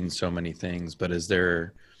and seen so many things, but is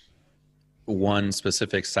there one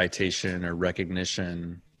specific citation or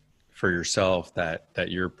recognition for yourself that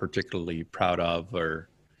you're particularly proud of, or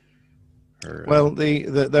well,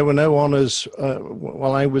 there were no honors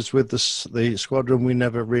while I was with the squadron. We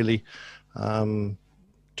never really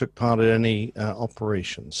took part in any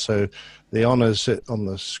operations, so the honors on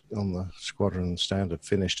the squadron standard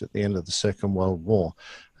finished at the end of the Second World War,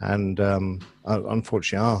 and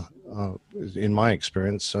unfortunately in my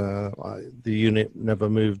experience, the unit never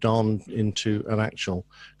moved on into an actual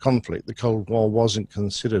conflict. The Cold War wasn't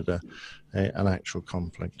considered an actual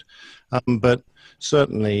conflict. But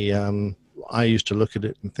certainly, I used to look at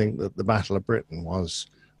it and think that the Battle of Britain was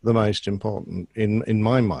the most important in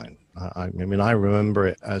my mind. I mean, I remember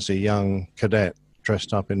it as a young cadet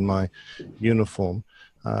dressed up in my uniform.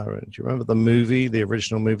 Do you remember the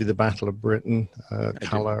original movie, The Battle of Britain?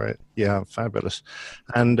 Color, yeah, fabulous.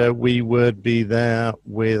 And we would be there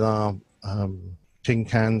with our tin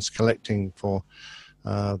cans collecting for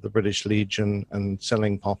the British Legion and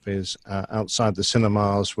selling poppies outside the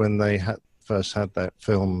cinemas when they first had that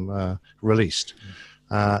film released.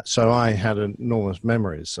 So I had enormous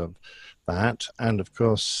memories of that, and of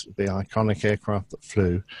course the iconic aircraft that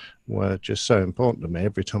flew were just so important to me.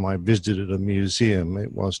 Every time I visited a museum,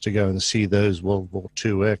 it was to go and see those World War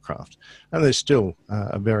II aircraft, and they're still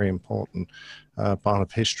a very important part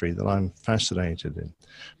of history that I'm fascinated in.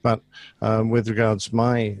 But with regards to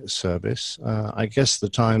my service, I guess the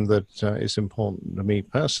time that is important to me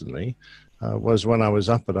personally was when I was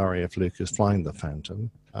up at RAF Lucas flying the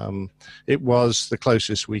Phantom. It was the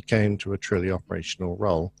closest we came to a truly operational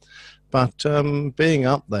role. But being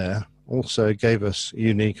up there also gave us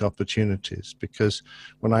unique opportunities, because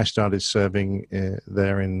when I started serving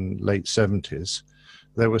there in late 70s,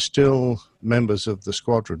 there were still members of the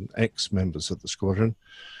squadron, ex-members of the squadron,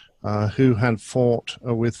 who had fought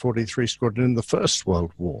with 43 Squadron in the First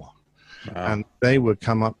World War. Wow. And they would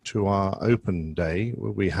come up to our open day,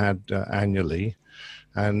 where we had annually,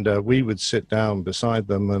 and we would sit down beside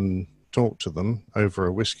them and talk to them over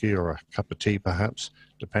a whiskey or a cup of tea, perhaps,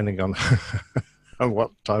 depending on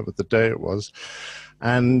what time of the day it was,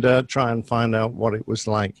 and try and find out what it was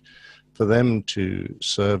like for them to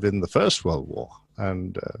serve in the First World War,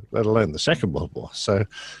 and let alone the Second World War. So,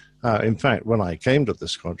 in fact, when I came to the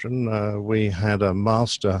squadron, we had a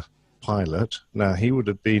master pilot. Now, he would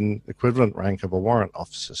have been equivalent rank of a warrant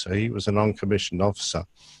officer, so he was a non-commissioned officer.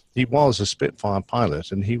 He was a Spitfire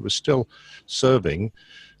pilot, and he was still serving,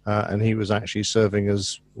 and he was actually serving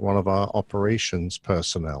as one of our operations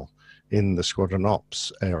personnel in the squadron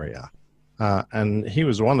ops area. And he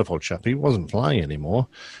was a wonderful chap. He wasn't flying anymore.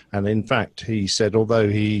 And in fact, he said, although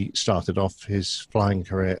he started off his flying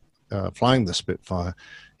career flying the Spitfire,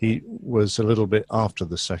 he was a little bit after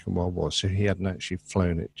the Second World War, so he hadn't actually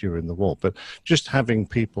flown it during the war. But just having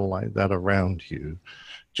people like that around you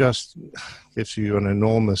just gives you an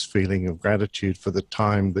enormous feeling of gratitude for the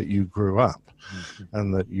time that you grew up,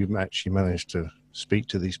 and that you actually managed to speak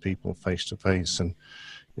to these people face to face and,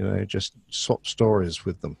 you know, just swap stories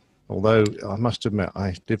with them. Although I must admit,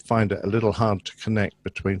 I did find it a little hard to connect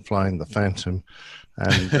between flying the Phantom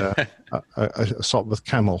and a Sopwith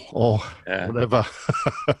Camel or whatever.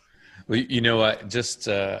 Well, you know what? Just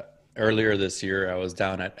earlier this year, I was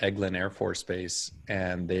down at Eglin Air Force Base,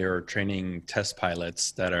 and they are training test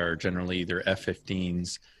pilots that are generally either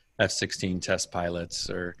F-15s, F-16 test pilots,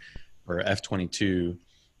 or F-22,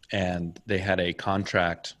 and they had a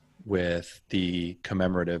contract with the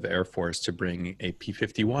commemorative Air Force to bring a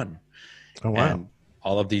P-51. Oh, wow. And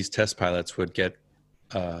all of these test pilots would get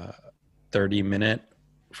a 30-minute,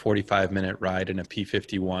 45-minute ride in a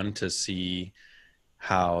P-51 to see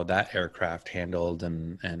how that aircraft handled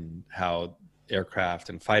and how aircraft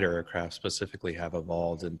and fighter aircraft specifically have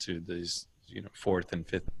evolved into these, you know, fourth and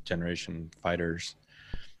fifth generation fighters.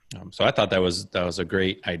 So I thought that was a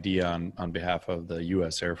great idea on behalf of the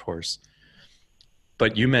U.S. Air Force.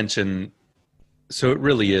 But you mentioned, so it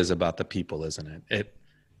really is about the people, isn't it?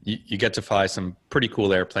 You get to fly some pretty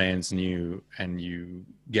cool airplanes, and you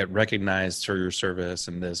get recognized for your service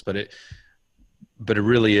and this, but it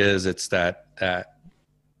really is, it's that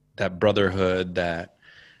brotherhood, that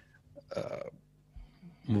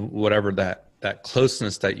whatever, that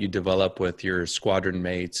closeness that you develop with your squadron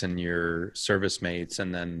mates and your service mates,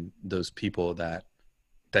 and then those people that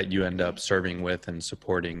you end up serving with and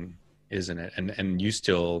supporting, isn't it? And you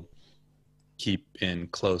still keep in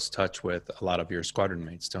close touch with a lot of your squadron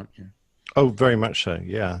mates, don't you? Oh, very much so.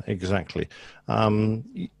 Yeah, exactly.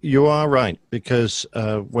 You are right, because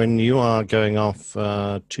when you are going off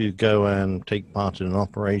to go and take part in an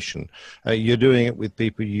operation, you're doing it with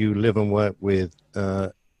people you live and work with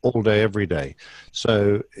all day, every day.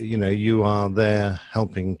 So, you know, you are there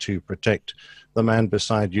helping to protect the man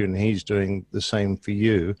beside you, and he's doing the same for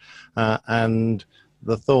you. And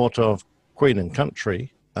the thought of Queen and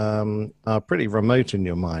country are pretty remote in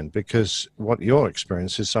your mind, because what your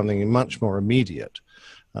experience is something much more immediate.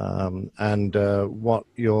 And what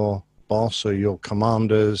your boss or your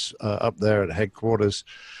commanders up there at headquarters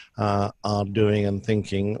are doing and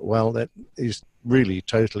thinking, well, that is really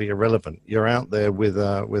totally irrelevant. You're out there with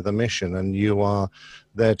a mission, and you are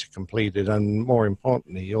there to complete it. And more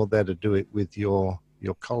importantly, you're there to do it with your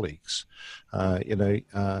colleagues. You know,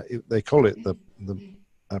 they call it the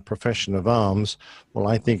profession of arms. Well,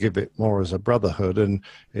 I think of it more as a brotherhood, and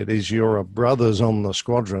it is your brothers on the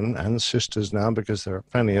squadron, and sisters now, because there are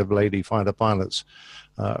plenty of lady fighter pilots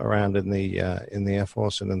around in the Air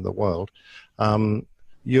Force and in the world.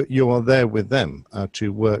 You are there with them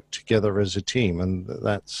to work together as a team, and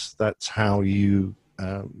that's how you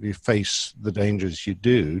face the dangers you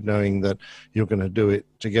do, knowing that you're going to do it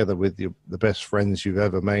together with the best friends you've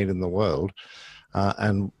ever made in the world.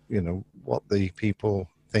 And what the people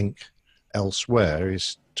think elsewhere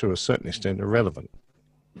is to a certain extent irrelevant.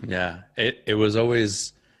 Yeah, it was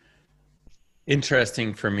always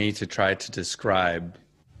interesting for me to try to describe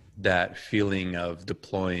that feeling of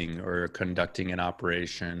deploying or conducting an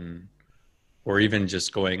operation or even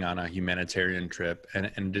just going on a humanitarian trip.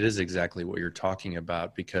 And it is exactly what you're talking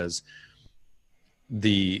about, because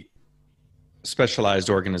the specialized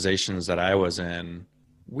organizations that I was in,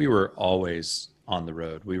 we were always on the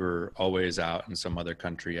road. We were always out in some other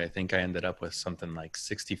country. I think I ended up with something like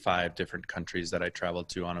 65 different countries that I traveled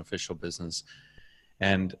to on official business.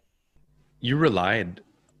 And you relied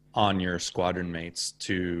on your squadron mates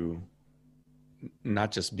to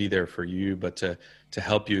not just be there for you, but to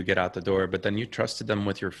help you get out the door. But then you trusted them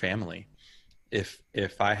with your family. If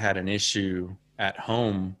I had an issue at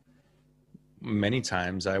home, many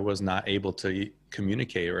times I was not able to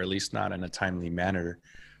communicate, or at least not in a timely manner.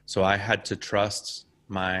 So I had to trust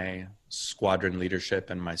my squadron leadership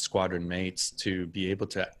and my squadron mates to be able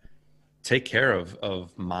to take care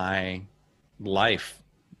of my life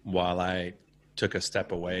while I took a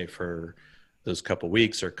step away for those couple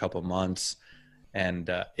weeks or couple months. And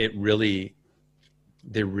they really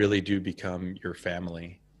do become your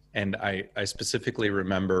family. And I specifically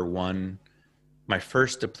remember my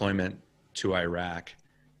first deployment to Iraq,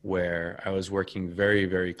 where I was working very,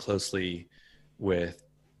 very closely with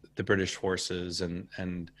the British forces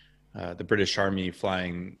and the British Army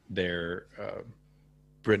flying their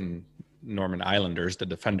Britain Norman Islanders, the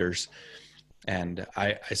Defenders. And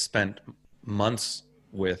I spent months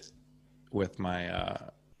with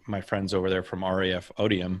my friends over there from RAF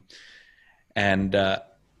Odium, and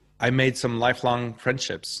I made some lifelong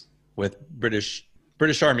friendships with British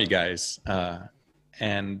Army guys,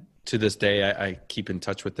 and to this day I keep in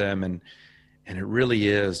touch with them, and it really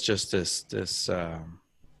is just this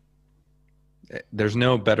there's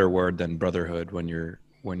no better word than brotherhood when you're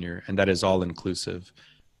and that is all inclusive.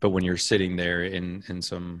 But when you're sitting there in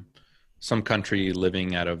some country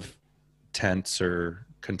living out of tents or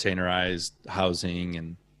containerized housing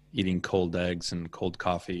and eating cold eggs and cold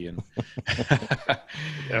coffee and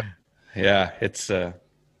yeah, it's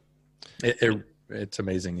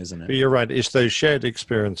amazing, isn't it? But you're right. It's those shared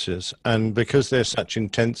experiences, and because they're such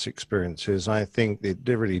intense experiences, I think it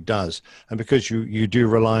really does. And because you do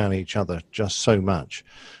rely on each other just so much,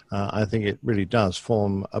 I think it really does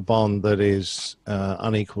form a bond that is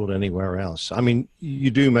unequaled anywhere else. I mean,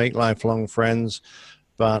 you do make lifelong friends,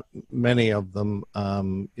 but many of them,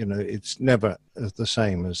 it's never the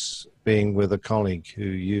same as being with a colleague who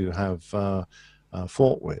you have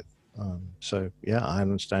fought with. So yeah, I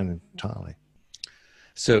understand entirely.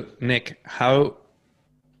 So Nick, how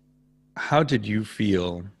did you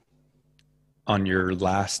feel on your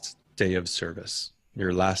last day of service,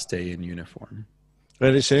 your last day in uniform?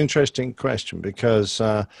 Well, it's an interesting question, because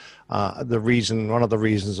one of the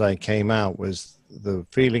reasons I came out was the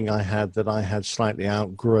feeling I had that I had slightly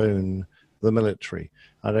outgrown the military.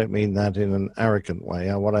 I don't mean that in an arrogant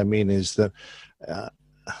way. What I mean is that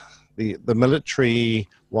the military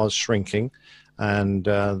was shrinking, and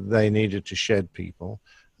they needed to shed people.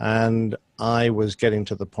 And I was getting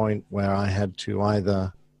to the point where I had to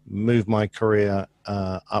either move my career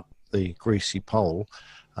up the greasy pole,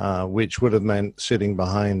 which would have meant sitting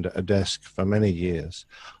behind a desk for many years,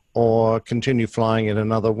 or continue flying in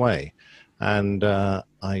another way. And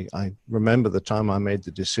I remember the time I made the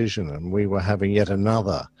decision, and we were having yet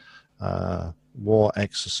another war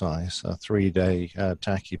exercise, a 3-day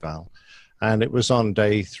tachyval. And it was on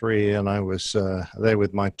day 3, and I was there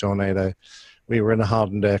with my Tornado. We were in a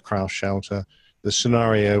hardened aircraft shelter. The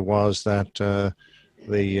scenario was that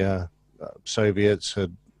the Soviets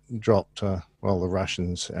had dropped, the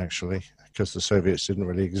Russians actually, because the Soviets didn't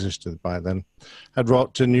really exist by then, had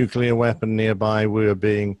dropped a nuclear weapon nearby. We were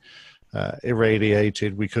being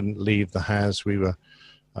irradiated. We couldn't leave the HAZ. We were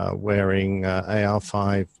wearing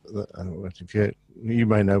AR-5. You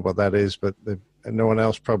may know what that is, but no one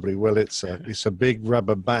else probably will. It's a big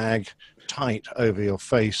rubber bag tight over your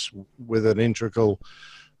face with an integral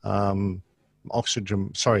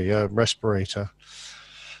respirator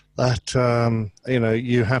that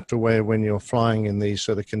you have to wear when you're flying in these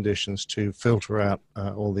sort of conditions to filter out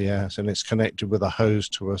all the air. And it's connected with a hose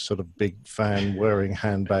to a sort of big fan wearing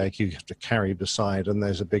handbag you have to carry beside, and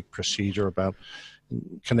there's a big procedure about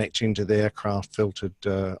connecting to the aircraft filtered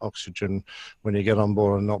oxygen when you get on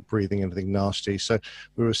board and not breathing anything nasty. So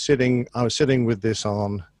I was sitting with this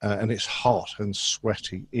on, and it's hot and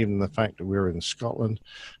sweaty, even the fact that we were in Scotland,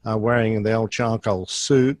 wearing the old charcoal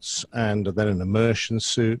suits and then an immersion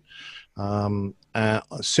suit,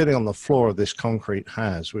 sitting on the floor of this concrete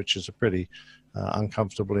HAZ, which is a pretty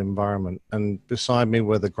uncomfortable environment. And beside me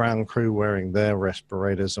were the ground crew wearing their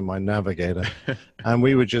respirators and my navigator. And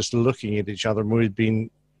we were just looking at each other, and we'd been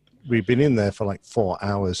in there for like 4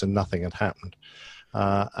 hours and nothing had happened.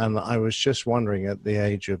 And I was just wondering at the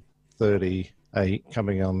age of 38,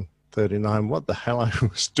 coming on 39, what the hell I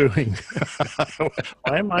was doing.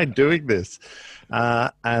 Why am I doing this?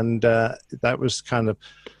 And that was kind of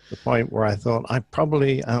the point where I thought I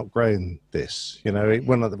probably outgrown this. You know,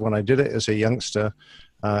 when I did it as a youngster,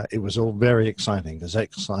 it was all very exciting because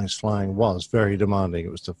exercise flying was very demanding.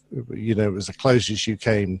 It was it was the closest you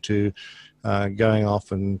came to going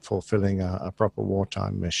off and fulfilling a proper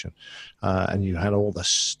wartime mission. And you had all the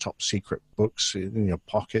top secret books in your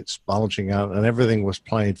pockets bulging out, and everything was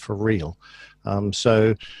played for real. But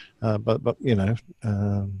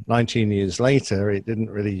 19 years later, it didn't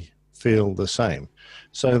really feel the same.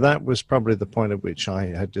 So that was probably the point at which I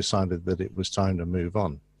had decided that it was time to move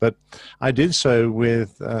on. But I did so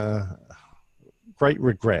with great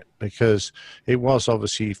regret, because it was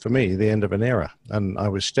obviously for me the end of an era, and I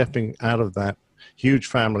was stepping out of that huge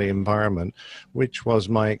family environment, which was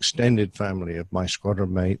my extended family of my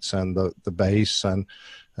squadron mates and the base and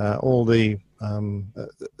all the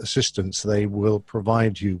assistance they will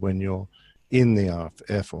provide you when you're in the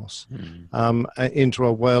Air Force, into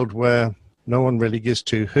a world where no one really gives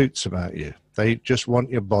two hoots about you. They just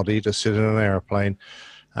want your body to sit in an airplane,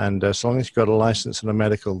 and as long as you've got a license and a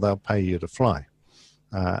medical, they'll pay you to fly.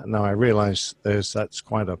 Now, I realize that's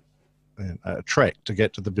quite a trek to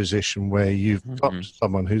get to the position where you've got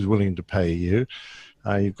someone who's willing to pay you.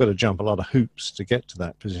 You've got to jump a lot of hoops to get to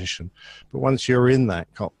that position. But once you're in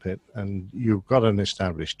that cockpit and you've got an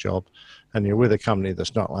established job and you're with a company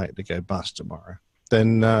that's not likely to go bust tomorrow,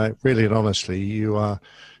 then really and honestly, you're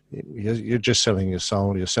just selling your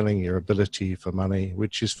soul. You're selling your ability for money,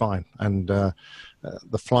 which is fine. And the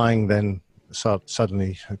flying then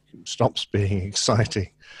suddenly stops being exciting,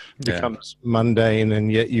 becomes mundane,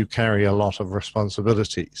 and yet you carry a lot of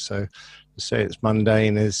responsibility. So to say it's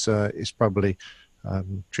mundane is probably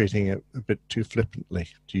treating it a bit too flippantly.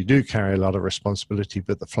 You do carry a lot of responsibility,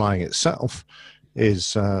 but the flying itself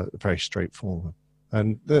is very straightforward.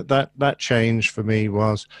 And that change for me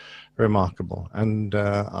was remarkable. And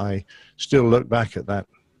I still look back at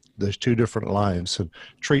those two different lives and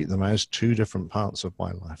treat them as two different parts of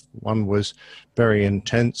my life. One was very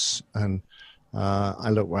intense, and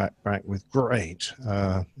I look back with great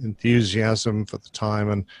enthusiasm for the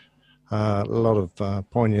time and a lot of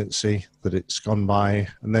poignancy that it's gone by.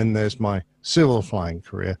 And then there's my civil flying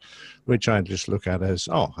career, which I just look at as,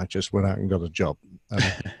 I just went out and got a job.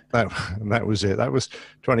 And that was it. That was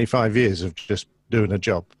 25 years of just doing a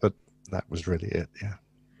job, but that was really it.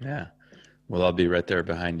 Yeah. Well, I'll be right there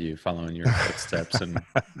behind you, following your footsteps and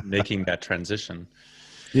making that transition.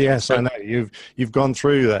 Yes, I know. You've gone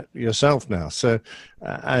through that yourself now. So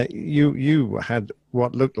you had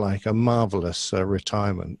what looked like a marvelous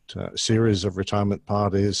retirement, series of retirement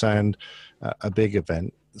parties and a big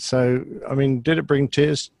event. So, I mean, did it bring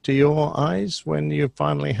tears to your eyes when you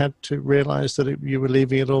finally had to realize that you were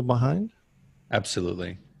leaving it all behind?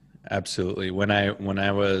 Absolutely. Absolutely. When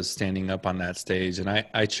I was standing up on that stage, and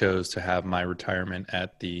I chose to have my retirement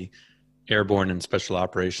at the Airborne and Special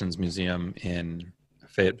Operations Museum in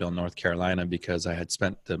Fayetteville, North Carolina, because I had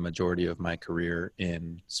spent the majority of my career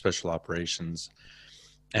in special operations.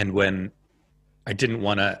 And when I didn't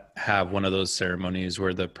want to have one of those ceremonies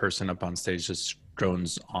where the person up on stage just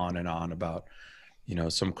drones on and on about,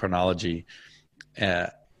 some chronology,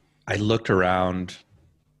 I looked around,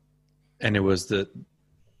 and it was the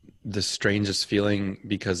strangest feeling,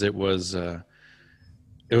 because it was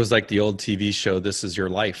like the old TV show, This Is Your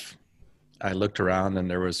Life. I looked around,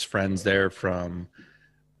 and there was friends there from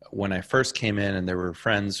when I first came in, and there were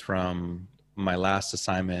friends from my last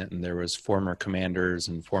assignment, and there was former commanders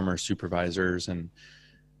and former supervisors, and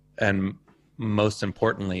most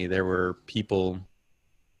importantly, there were people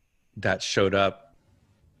that showed up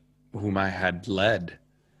whom I had led.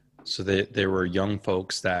 So there were young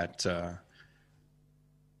folks that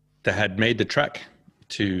had made the trek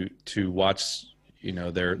to watch,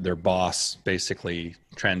 their boss basically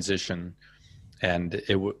transition. And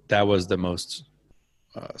that was the most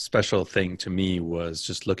special thing to me, was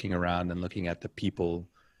just looking around and looking at the people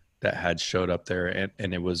that had showed up there.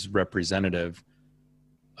 And it was representative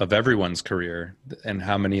of everyone's career and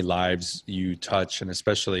how many lives you touch. And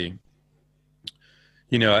especially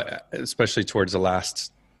towards the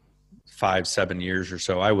last 5-7 years or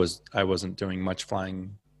so, I wasn't doing much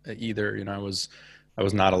flying either. I was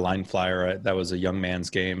not a line flyer. That was a young man's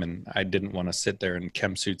game, and I didn't want to sit there in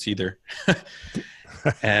chem suits either.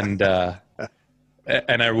 And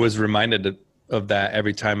I was reminded of that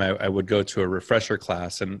every time I would go to a refresher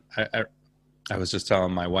class. And I was just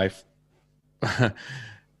telling my wife,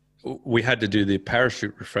 we had to do the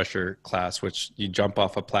parachute refresher class, which you jump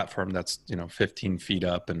off a platform that's, 15 feet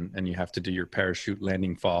up, and you have to do your parachute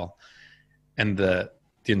landing fall. And the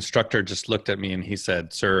instructor just looked at me and he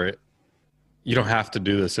said, "Sir, you don't have to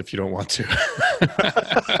do this if you don't want to."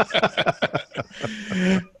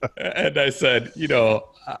 And I said,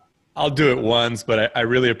 I'll do it once, but I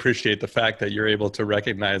really appreciate the fact that you're able to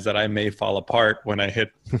recognize that I may fall apart when I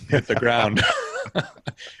hit the ground.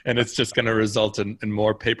 And it's just going to result in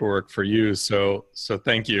more paperwork for you. So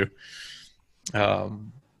thank you.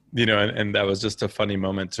 And that was just a funny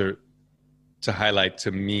moment to highlight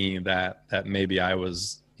to me that maybe I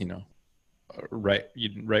was, right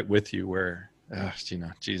with you where,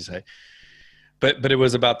 geez, but it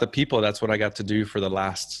was about the people. That's what I got to do for the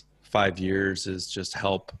last 5 years, is just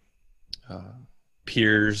help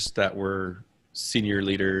peers that were senior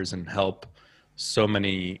leaders and help so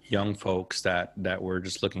many young folks that were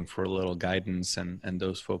just looking for a little guidance, and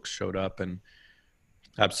those folks showed up, and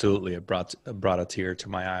absolutely it brought a tear to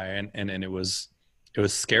my eye, and it was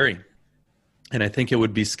scary. And I think it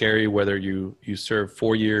would be scary whether you serve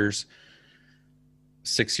 4 years,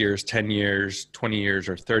 6 years, 10 years, 20 years,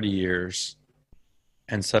 or 30 years,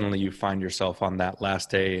 and suddenly you find yourself on that last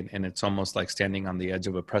day, and it's almost like standing on the edge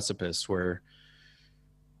of a precipice where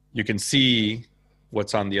you can see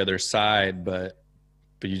what's on the other side, but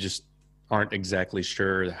you just aren't exactly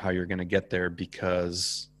sure how you're going to get there,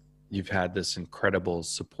 because you've had this incredible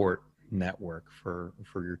support network for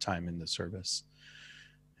your time in the service.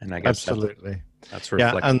 And I guess absolutely that's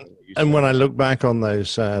reflected. Yeah, and when I look back on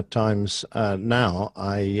those times now,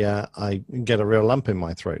 I get a real lump in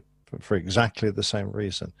my throat for exactly the same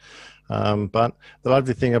reason. But the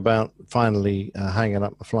lovely thing about finally hanging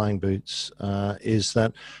up the flying boots is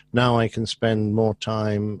that now I can spend more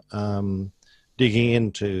time digging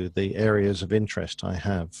into the areas of interest I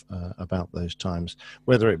have about those times,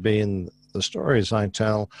 whether it be in the stories I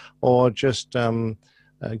tell or just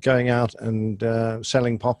going out and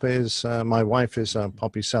selling poppies. My wife is a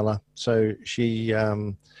poppy seller, so she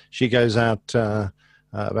goes out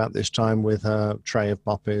about this time with a tray of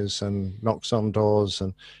poppies and knocks on doors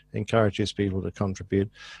and encourages people to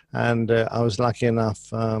contribute. And I was lucky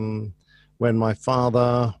enough when my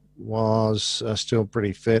father was still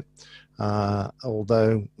pretty fit,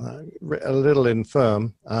 although a little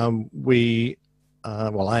infirm,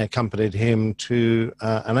 I accompanied him to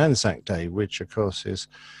an Anzac Day, which of course is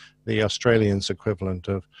the Australians' equivalent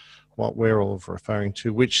of what we're all referring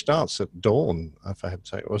to, which starts at dawn. If I have to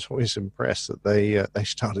say, I was always impressed that they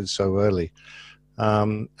started so early,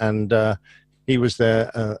 and he was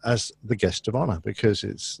there as the guest of honor, because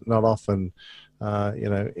it's not often,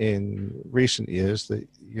 in recent years that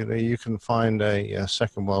you can find a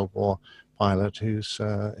Second World War pilot who's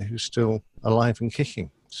still alive and kicking.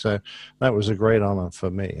 So that was a great honor for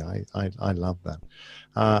me. I love that.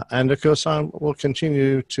 And of course, I will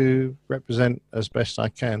continue to represent as best I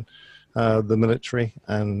can the military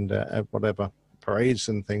and whatever parades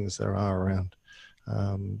and things there are around,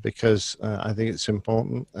 because I think it's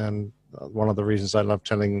important. And one of the reasons I love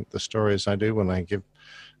telling the stories I do when I give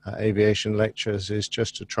aviation lectures is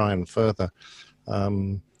just to try and further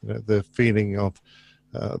the feeling of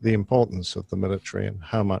the importance of the military and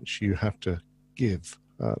how much you have to give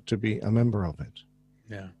to be a member of it.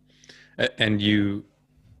 Yeah. And you,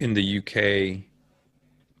 in the UK,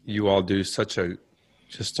 you all do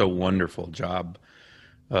just a wonderful job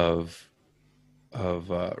of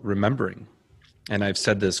remembering. And I've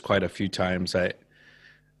said this quite a few times.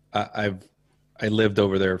 I lived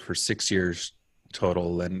over there for 6 years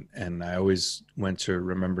total, and I always went to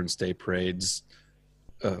Remembrance Day parades,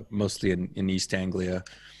 mostly in East Anglia.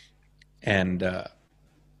 And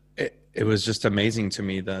it was just amazing to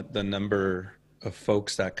me the number of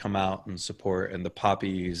folks that come out and support, and the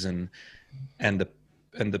poppies and the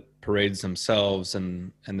parades themselves,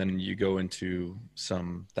 and then you go into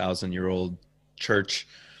some 1,000-year-old church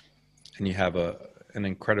and you have an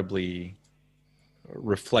incredibly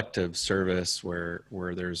reflective service where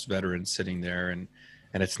there's veterans sitting there, and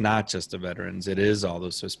it's not just the veterans, it is all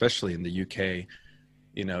those, especially in the UK,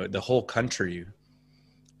 the whole country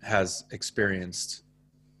has experienced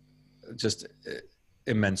just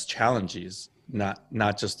immense challenges,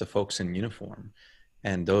 not just the folks in uniform,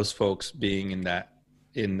 and those folks being in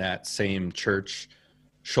that same church,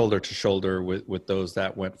 shoulder to shoulder with those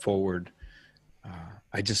that went forward.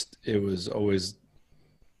 It was always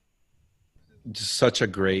just such a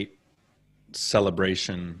great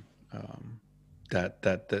celebration,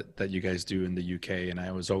 that you guys do in the UK, and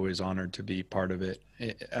I was always honored to be part of it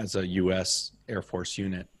as a U.S. Air Force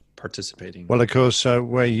unit participating. Well, of course,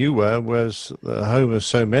 where you were was the home of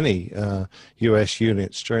so many U.S.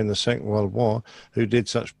 units during the Second World War who did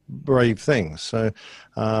such brave things. So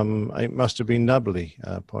it must have been doubly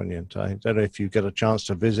poignant. I don't know if you get a chance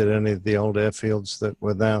to visit any of the old airfields that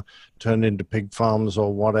were now turned into pig farms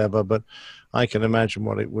or whatever, but I can imagine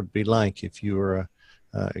what it would be like if you were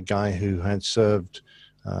a guy who had served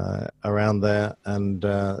around there, and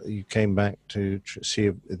you came back to see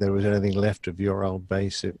if there was anything left of your old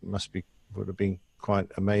base. It would have been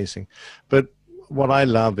quite amazing. But what I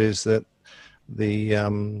love is that the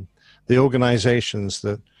organizations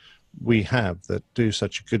that we have that do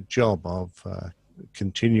such a good job of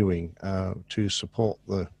continuing to support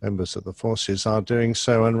the members of the forces are doing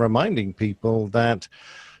so, and reminding people that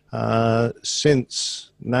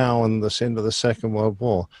since now and the end of the Second World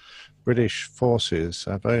War, British forces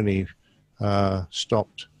have only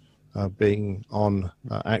stopped being on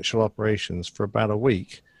actual operations for about a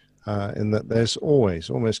week, in that there's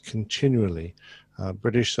almost continually,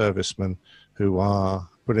 British servicemen who are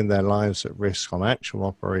putting their lives at risk on actual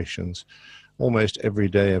operations almost every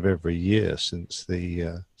day of every year since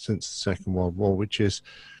the Second World War, which is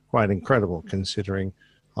quite incredible considering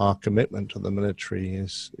our commitment to the military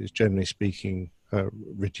is generally speaking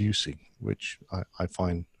reducing, which I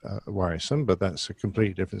find worrisome, but that's a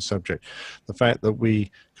completely different subject. The fact that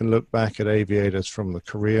we can look back at aviators from the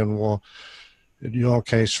Korean War, in your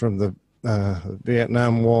case from the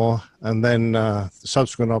Vietnam War, and then the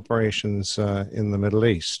subsequent operations in the Middle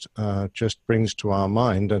East just brings to our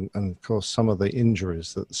mind, and of course some of the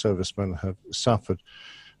injuries that the servicemen have suffered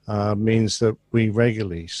means that we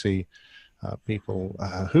regularly see people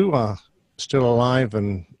who are still alive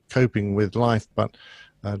and coping with life, but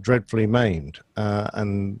dreadfully maimed,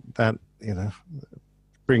 and that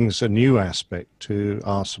brings a new aspect to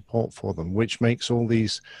our support for them, which makes all the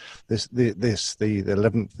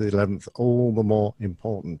 11th all the more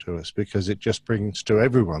important to us, because it just brings to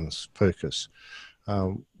everyone's focus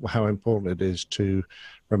how important it is to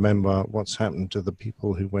remember what's happened to the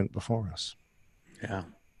people who went before us. Yeah,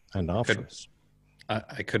 and after us.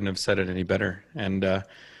 I couldn't have said it any better. And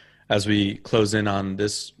as we close in on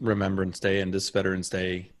this Remembrance Day and this Veterans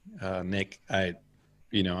Day, Nick, I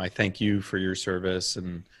thank you for your service.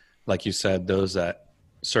 And like you said, those that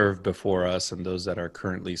served before us and those that are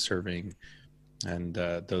currently serving and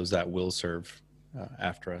those that will serve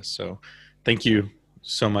after us. So thank you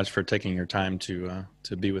so much for taking your time to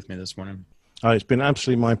be with me this morning. It's been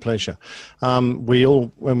absolutely my pleasure. We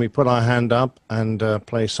all, when we put our hand up and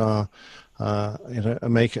place our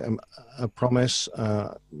make a promise.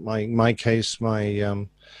 My case, when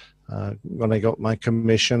I got my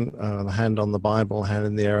commission, hand on the Bible, hand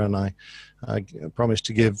in the air, and I promised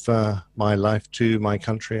to give my life to my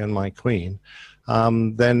country and my Queen,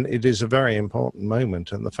 then it is a very important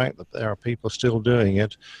moment. And the fact that there are people still doing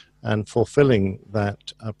it and fulfilling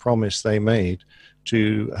that promise they made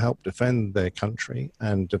to help defend their country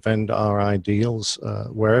and defend our ideals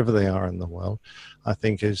wherever they are in the world, I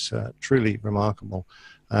think is truly remarkable.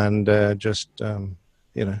 And I'm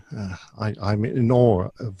in awe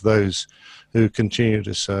of those who continue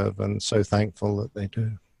to serve, and so thankful that they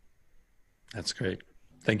do. That's great.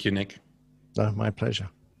 Thank you, Nick. My pleasure.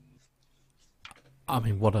 I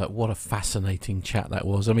mean, what a fascinating chat that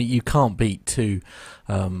was. I mean, you can't beat two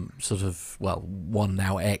one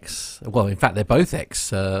now ex. Well, in fact, they're both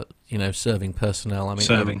ex. Serving personnel. I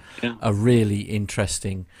mean, a really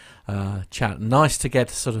interesting chat. Nice to get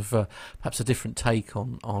sort of perhaps a different take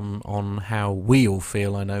on how we all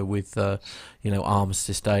feel. I know with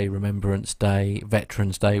Armistice Day, Remembrance Day,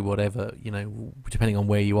 Veterans Day, whatever, depending on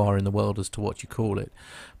where you are in the world as to what you call it.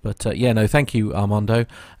 But thank you, Armando,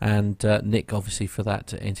 and Nick, obviously, for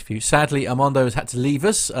that interview. Sadly, Armando has had to leave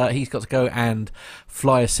us. He's got to go and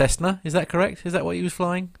fly a Cessna. Is that correct? Is that what he was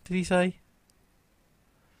flying? Did he say?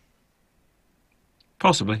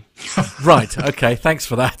 Possibly. Right. Okay. Thanks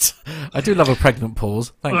for that. I do love a pregnant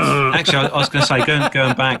pause. Thanks. Actually, I was going to say, going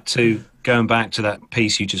back to that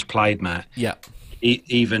piece you just played, Matt. Yeah.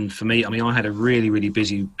 Even for me, I mean, I had a really, really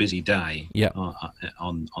busy day. Yeah.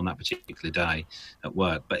 On that particular day at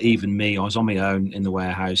work. But even me, I was on my own in the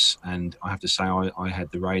warehouse, and I have to say, I had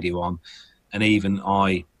the radio on, and even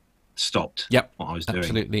I stopped. Yep. What I was doing.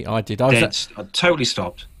 Absolutely, I did. I totally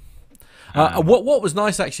stopped. What was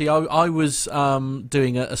nice, actually, I was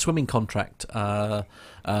doing a swimming contract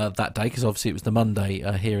that day, because obviously it was the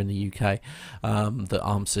Monday here in the UK that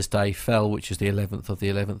Armistice Day fell, which is the 11th of the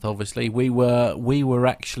 11th. Obviously, we were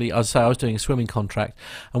actually, I was doing a swimming contract,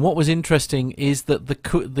 and what was interesting is that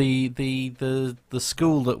the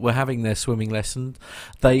school that were having their swimming lesson,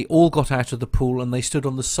 they all got out of the pool and they stood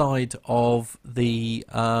on the side of the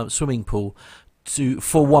swimming pool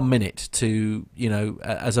for 1 minute to,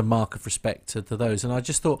 as a mark of respect to those. And I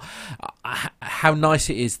just thought how nice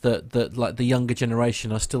it is that like the younger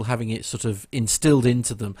generation are still having it sort of instilled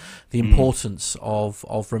into them, the importance of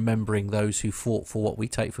remembering those who fought for what we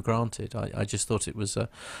take for granted. I just thought it was a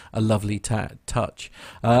lovely touch.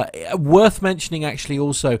 Worth mentioning, actually,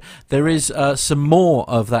 also, there is some more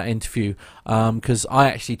of that interview, because I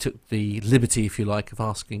actually took the liberty, if you like, of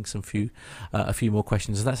asking a few more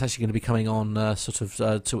questions, and that's actually going to be coming on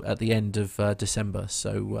at the end of December.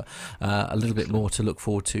 So a little bit more to look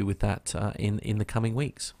forward to with that in the coming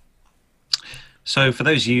weeks. So for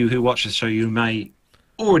those of you who watch the show, you may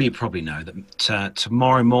already probably know that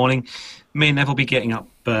tomorrow morning, me and Nev will be getting up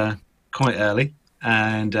quite early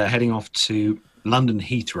and heading off to London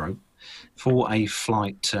Heathrow for a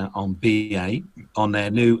flight on BA on their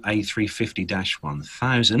new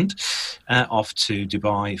A350-1000 off to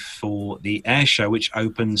Dubai for the air show, which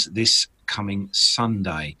opens this coming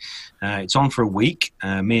Sunday. It's on for a week.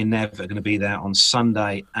 Me and Nev are going to be there on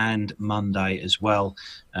Sunday and Monday as well,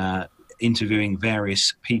 interviewing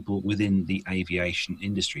various people within the aviation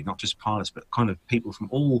industry, not just pilots, but kind of people from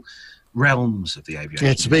all realms of the aviation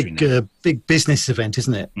industry. It's a big business event,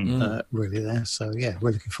 isn't it? Really there. So yeah,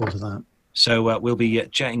 we're looking forward to that. So we'll be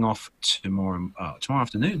jetting off tomorrow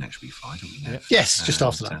afternoon. Actually, flight, haven't we, Nev? Yes, just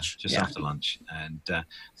after lunch. After lunch, and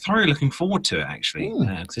thoroughly looking forward to it, actually,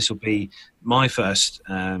 because this will be my first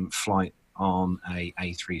flight on a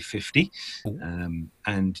A350.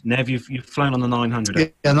 And Nev, you've flown on the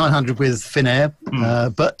 900. Yeah, 900 with Finnair.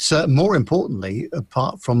 But more importantly,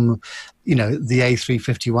 apart from the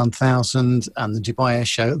A350-1000 and the Dubai Air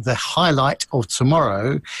Show, the highlight of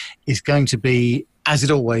tomorrow is going to be, as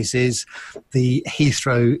it always is, the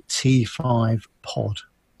Heathrow T5 pod,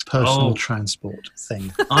 personal transport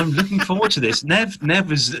thing. I'm looking forward to this. Nev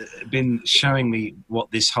has been showing me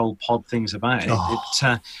what this whole pod thing's about.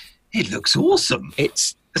 It looks awesome.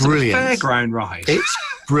 It's brilliant. Like a fairground ride. It's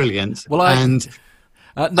brilliant. Well, I think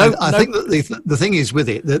that the thing is with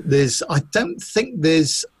it that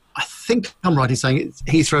I think I'm right in saying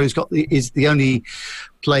Heathrow's is the only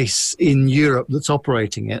place in Europe that's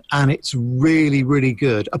operating it, and it's really, really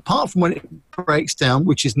good. Apart from when it breaks down,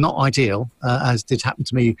 which is not ideal, as did happen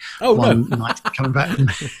to me one night coming back from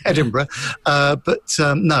Edinburgh.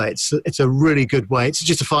 No, it's a really good way. It's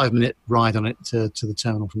just a 5-minute ride on it to the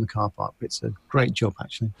terminal from the car park. It's a great job,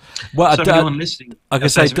 actually. Well, so anyone listening, I can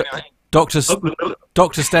say. Dr.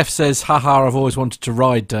 Steph says, haha, I've always wanted to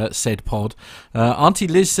ride said pod. Auntie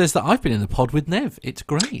Liz says that I've been in the pod with Nev. It's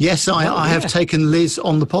great. Yes, I have taken Liz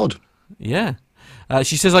on the pod. Yeah.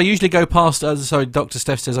 She says, I usually go past, Dr.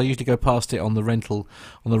 Steph says, I usually go past it on the rental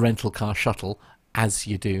car shuttle, as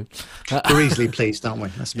you do. We're easily pleased, aren't we?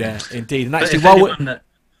 Yeah, indeed. And actually, go on.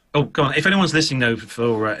 If anyone's listening, though,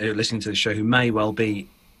 for listening to the show who may well be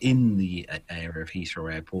in the area of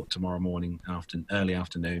Heathrow Airport tomorrow morning, early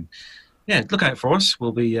afternoon, yeah, look out for us.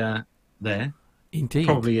 We'll be there. Indeed.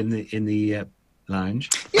 Probably in the lounge.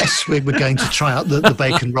 Yes, we're going to try out the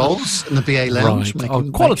bacon rolls and the BA lounge. Right.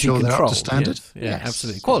 Quality control. They're up to standard. Yes,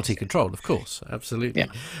 absolutely. Quality control, of course. Absolutely.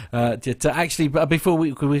 Yeah. Actually, before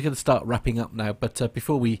we're going to start wrapping up now, but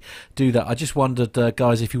before we do that, I just wondered,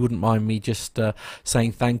 guys, if you wouldn't mind me just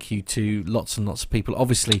saying thank you to lots and lots of people.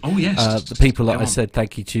 Obviously, the people that I said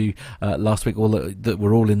thank you to last week, all that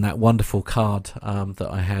were all in that wonderful card that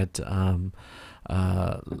I had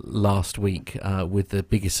last week with the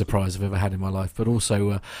biggest surprise I've ever had in my life, but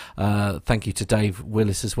also thank you to Dave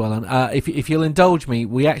Willis as well. And if you'll indulge me,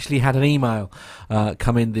 we actually had an email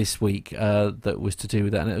come in this week that was to do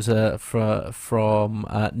with that, and it was from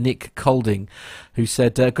Nick Colding, who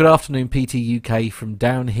said, good afternoon, PT UK from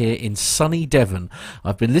down here in sunny Devon.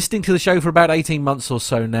 I've been listening to the show for about 18 months or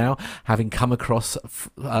so now, having come across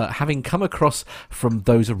from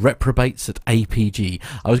those reprobates at APG.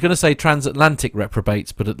 I was going to say transatlantic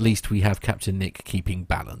reprobates, but at least we have Captain Nick keeping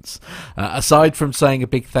balance. Aside from saying a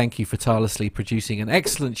big thank you for tirelessly producing an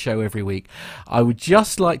excellent show every week, I would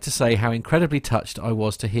just like to say how incredibly touched I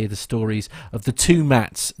was to hear the stories of the two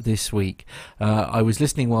Matts this week. I was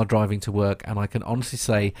listening while driving to work, and I can honestly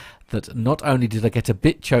say that not only did I get a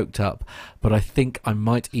bit choked up, but I think I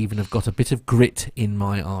might even have got a bit of grit in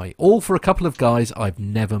my eye, all for a couple of guys I've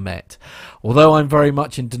never met. Although I'm very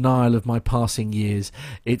much in denial of my passing years,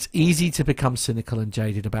 it's easy to become cynical and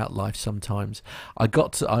jaded about life sometimes. I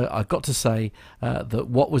got to say that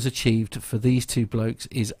what was achieved for these two blokes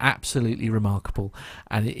is absolutely remarkable,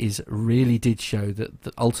 and it really did show that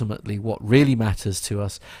ultimately what really matters to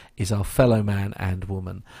us is our fellow man and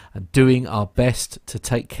woman, and doing our best to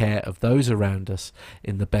take care of those around us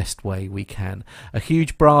in the best way we can. A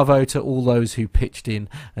huge bravo to all those who pitched in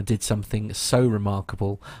and did something so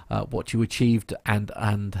remarkable. What you achieved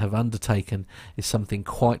and have undertaken is something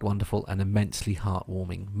quite wonderful and immensely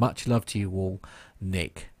heartwarming. Much love to you all,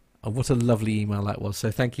 Nick. What a lovely email that was.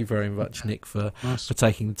 So thank you very much, Nick, for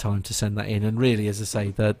taking the time to send that in. And really, as I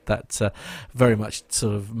say, that very much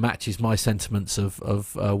sort of matches my sentiments of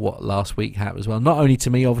what last week happened as well. Not only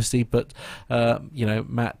to me, obviously, but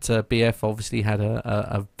Matt BF obviously had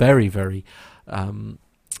a very, very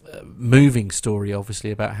moving story,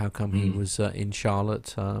 obviously, about how come he was in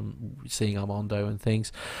Charlotte, seeing Armando and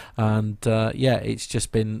things, and it's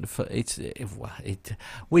just been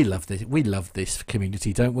we love this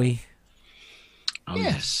community, don't we?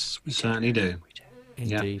 Yes, we certainly do.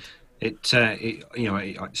 Indeed.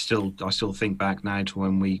 I still think back now to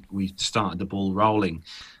when we started the ball rolling,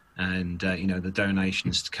 and the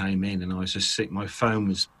donations came in, and I was just sick. My phone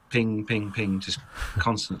was ping, ping, ping, just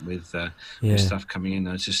constant with stuff coming in.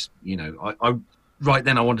 I was just, I right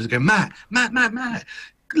then I wanted to go, Matt,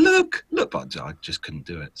 look, but I just couldn't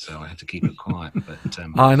do it, so I had to keep it quiet. But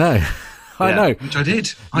I know. I know. Which I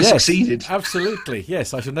did. I succeeded. Absolutely.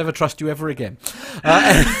 Yes, I shall never trust you ever again.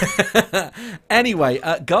 Anyway,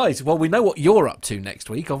 guys, well, we know what you're up to next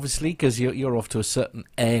week, obviously, because you're off to a certain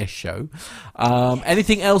air show.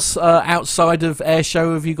 Anything else outside of air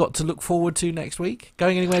show have you got to look forward to next week?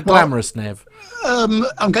 Going anywhere glamorous, Nev?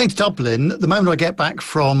 I'm going to Dublin. The moment I get back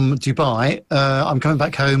from Dubai, I'm coming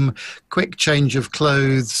back home, quick change of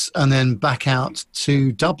clothes, and then back out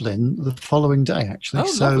to Dublin the following day, actually.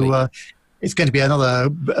 Lovely. It's going to be a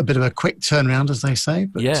bit of a quick turnaround, as they say.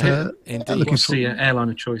 But, What's the airline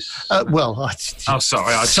of choice? Sorry,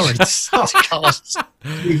 Carlos.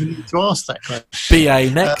 You need to ask that question. BA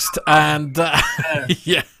next, and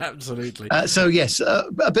yeah, absolutely. Yes,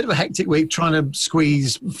 a bit of a hectic week, trying to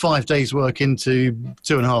squeeze 5 days' work into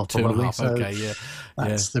 2.5, probably. 2.5, okay, yeah.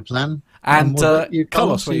 That's the plan. And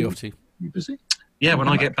Carlos, where are you off to? You busy? Yeah, when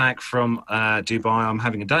I get back from Dubai, I'm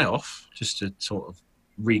having a day off, just to sort of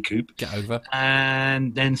recoup, get over,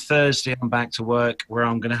 and then Thursday I'm back to work, where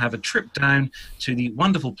I'm going to have a trip down to the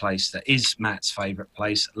wonderful place that is Matt's favourite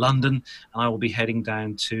place, London, and I will be heading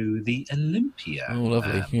down to the Olympia. Oh,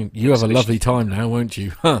 lovely! You have a lovely time now, won't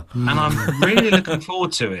you? Huh. And I'm really looking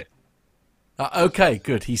forward to it. Okay,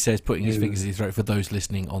 good. He says, putting his fingers in his throat for those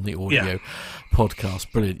listening on the audio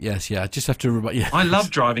podcast. Brilliant. Yes, I just have to remind. Yeah. I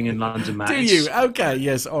love driving in London, Matt. Do you? Okay.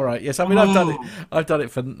 Yes. All right. Yes. I mean, I've done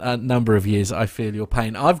it for a number of years. I feel your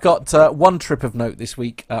pain. I've got one trip of note this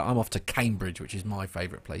week. I'm off to Cambridge, which is my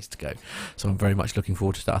favourite place to go. So I'm very much looking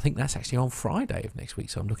forward to that. I think that's actually on Friday of next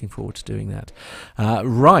week. So I'm looking forward to doing that.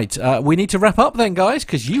 Right. We need to wrap up then, guys,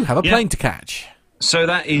 because you have a plane to catch. So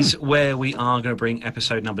that is where we are going to bring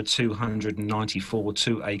episode number 294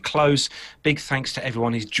 to a close. Big thanks to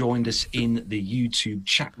everyone who's joined us in the YouTube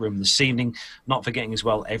chat room this evening. Not forgetting as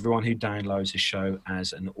well everyone who downloads the show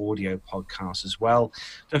as an audio podcast as well.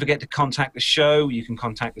 Don't forget to contact the show. You can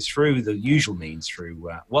contact us through the usual means, through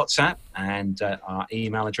WhatsApp and our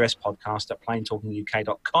email address,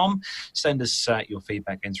 podcast@planetalkinguk.com. Send us your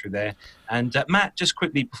feedback in through there. And Matt, just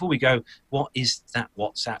quickly before we go, what is that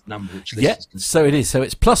WhatsApp number? So it is. So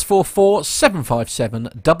it's +44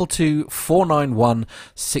 757 22 491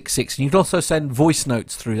 66. And you can also send voice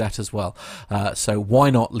notes through that as well. So why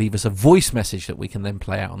not leave us a voice message that we can then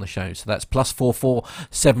play out on the show? So that's +44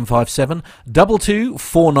 757 22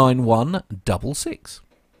 491 66.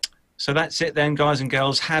 So that's it then, guys and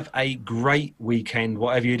girls. Have a great weekend,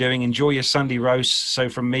 whatever you're doing. Enjoy your Sunday roast. So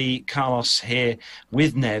from me, Carlos, here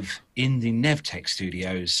with Nev in the NevTech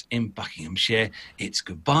studios in Buckinghamshire, it's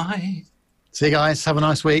goodbye. See you guys. Have a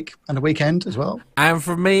nice week and a weekend as well. And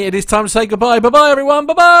from me, it is time to say goodbye. Bye-bye, everyone.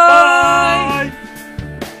 Bye-bye. Bye.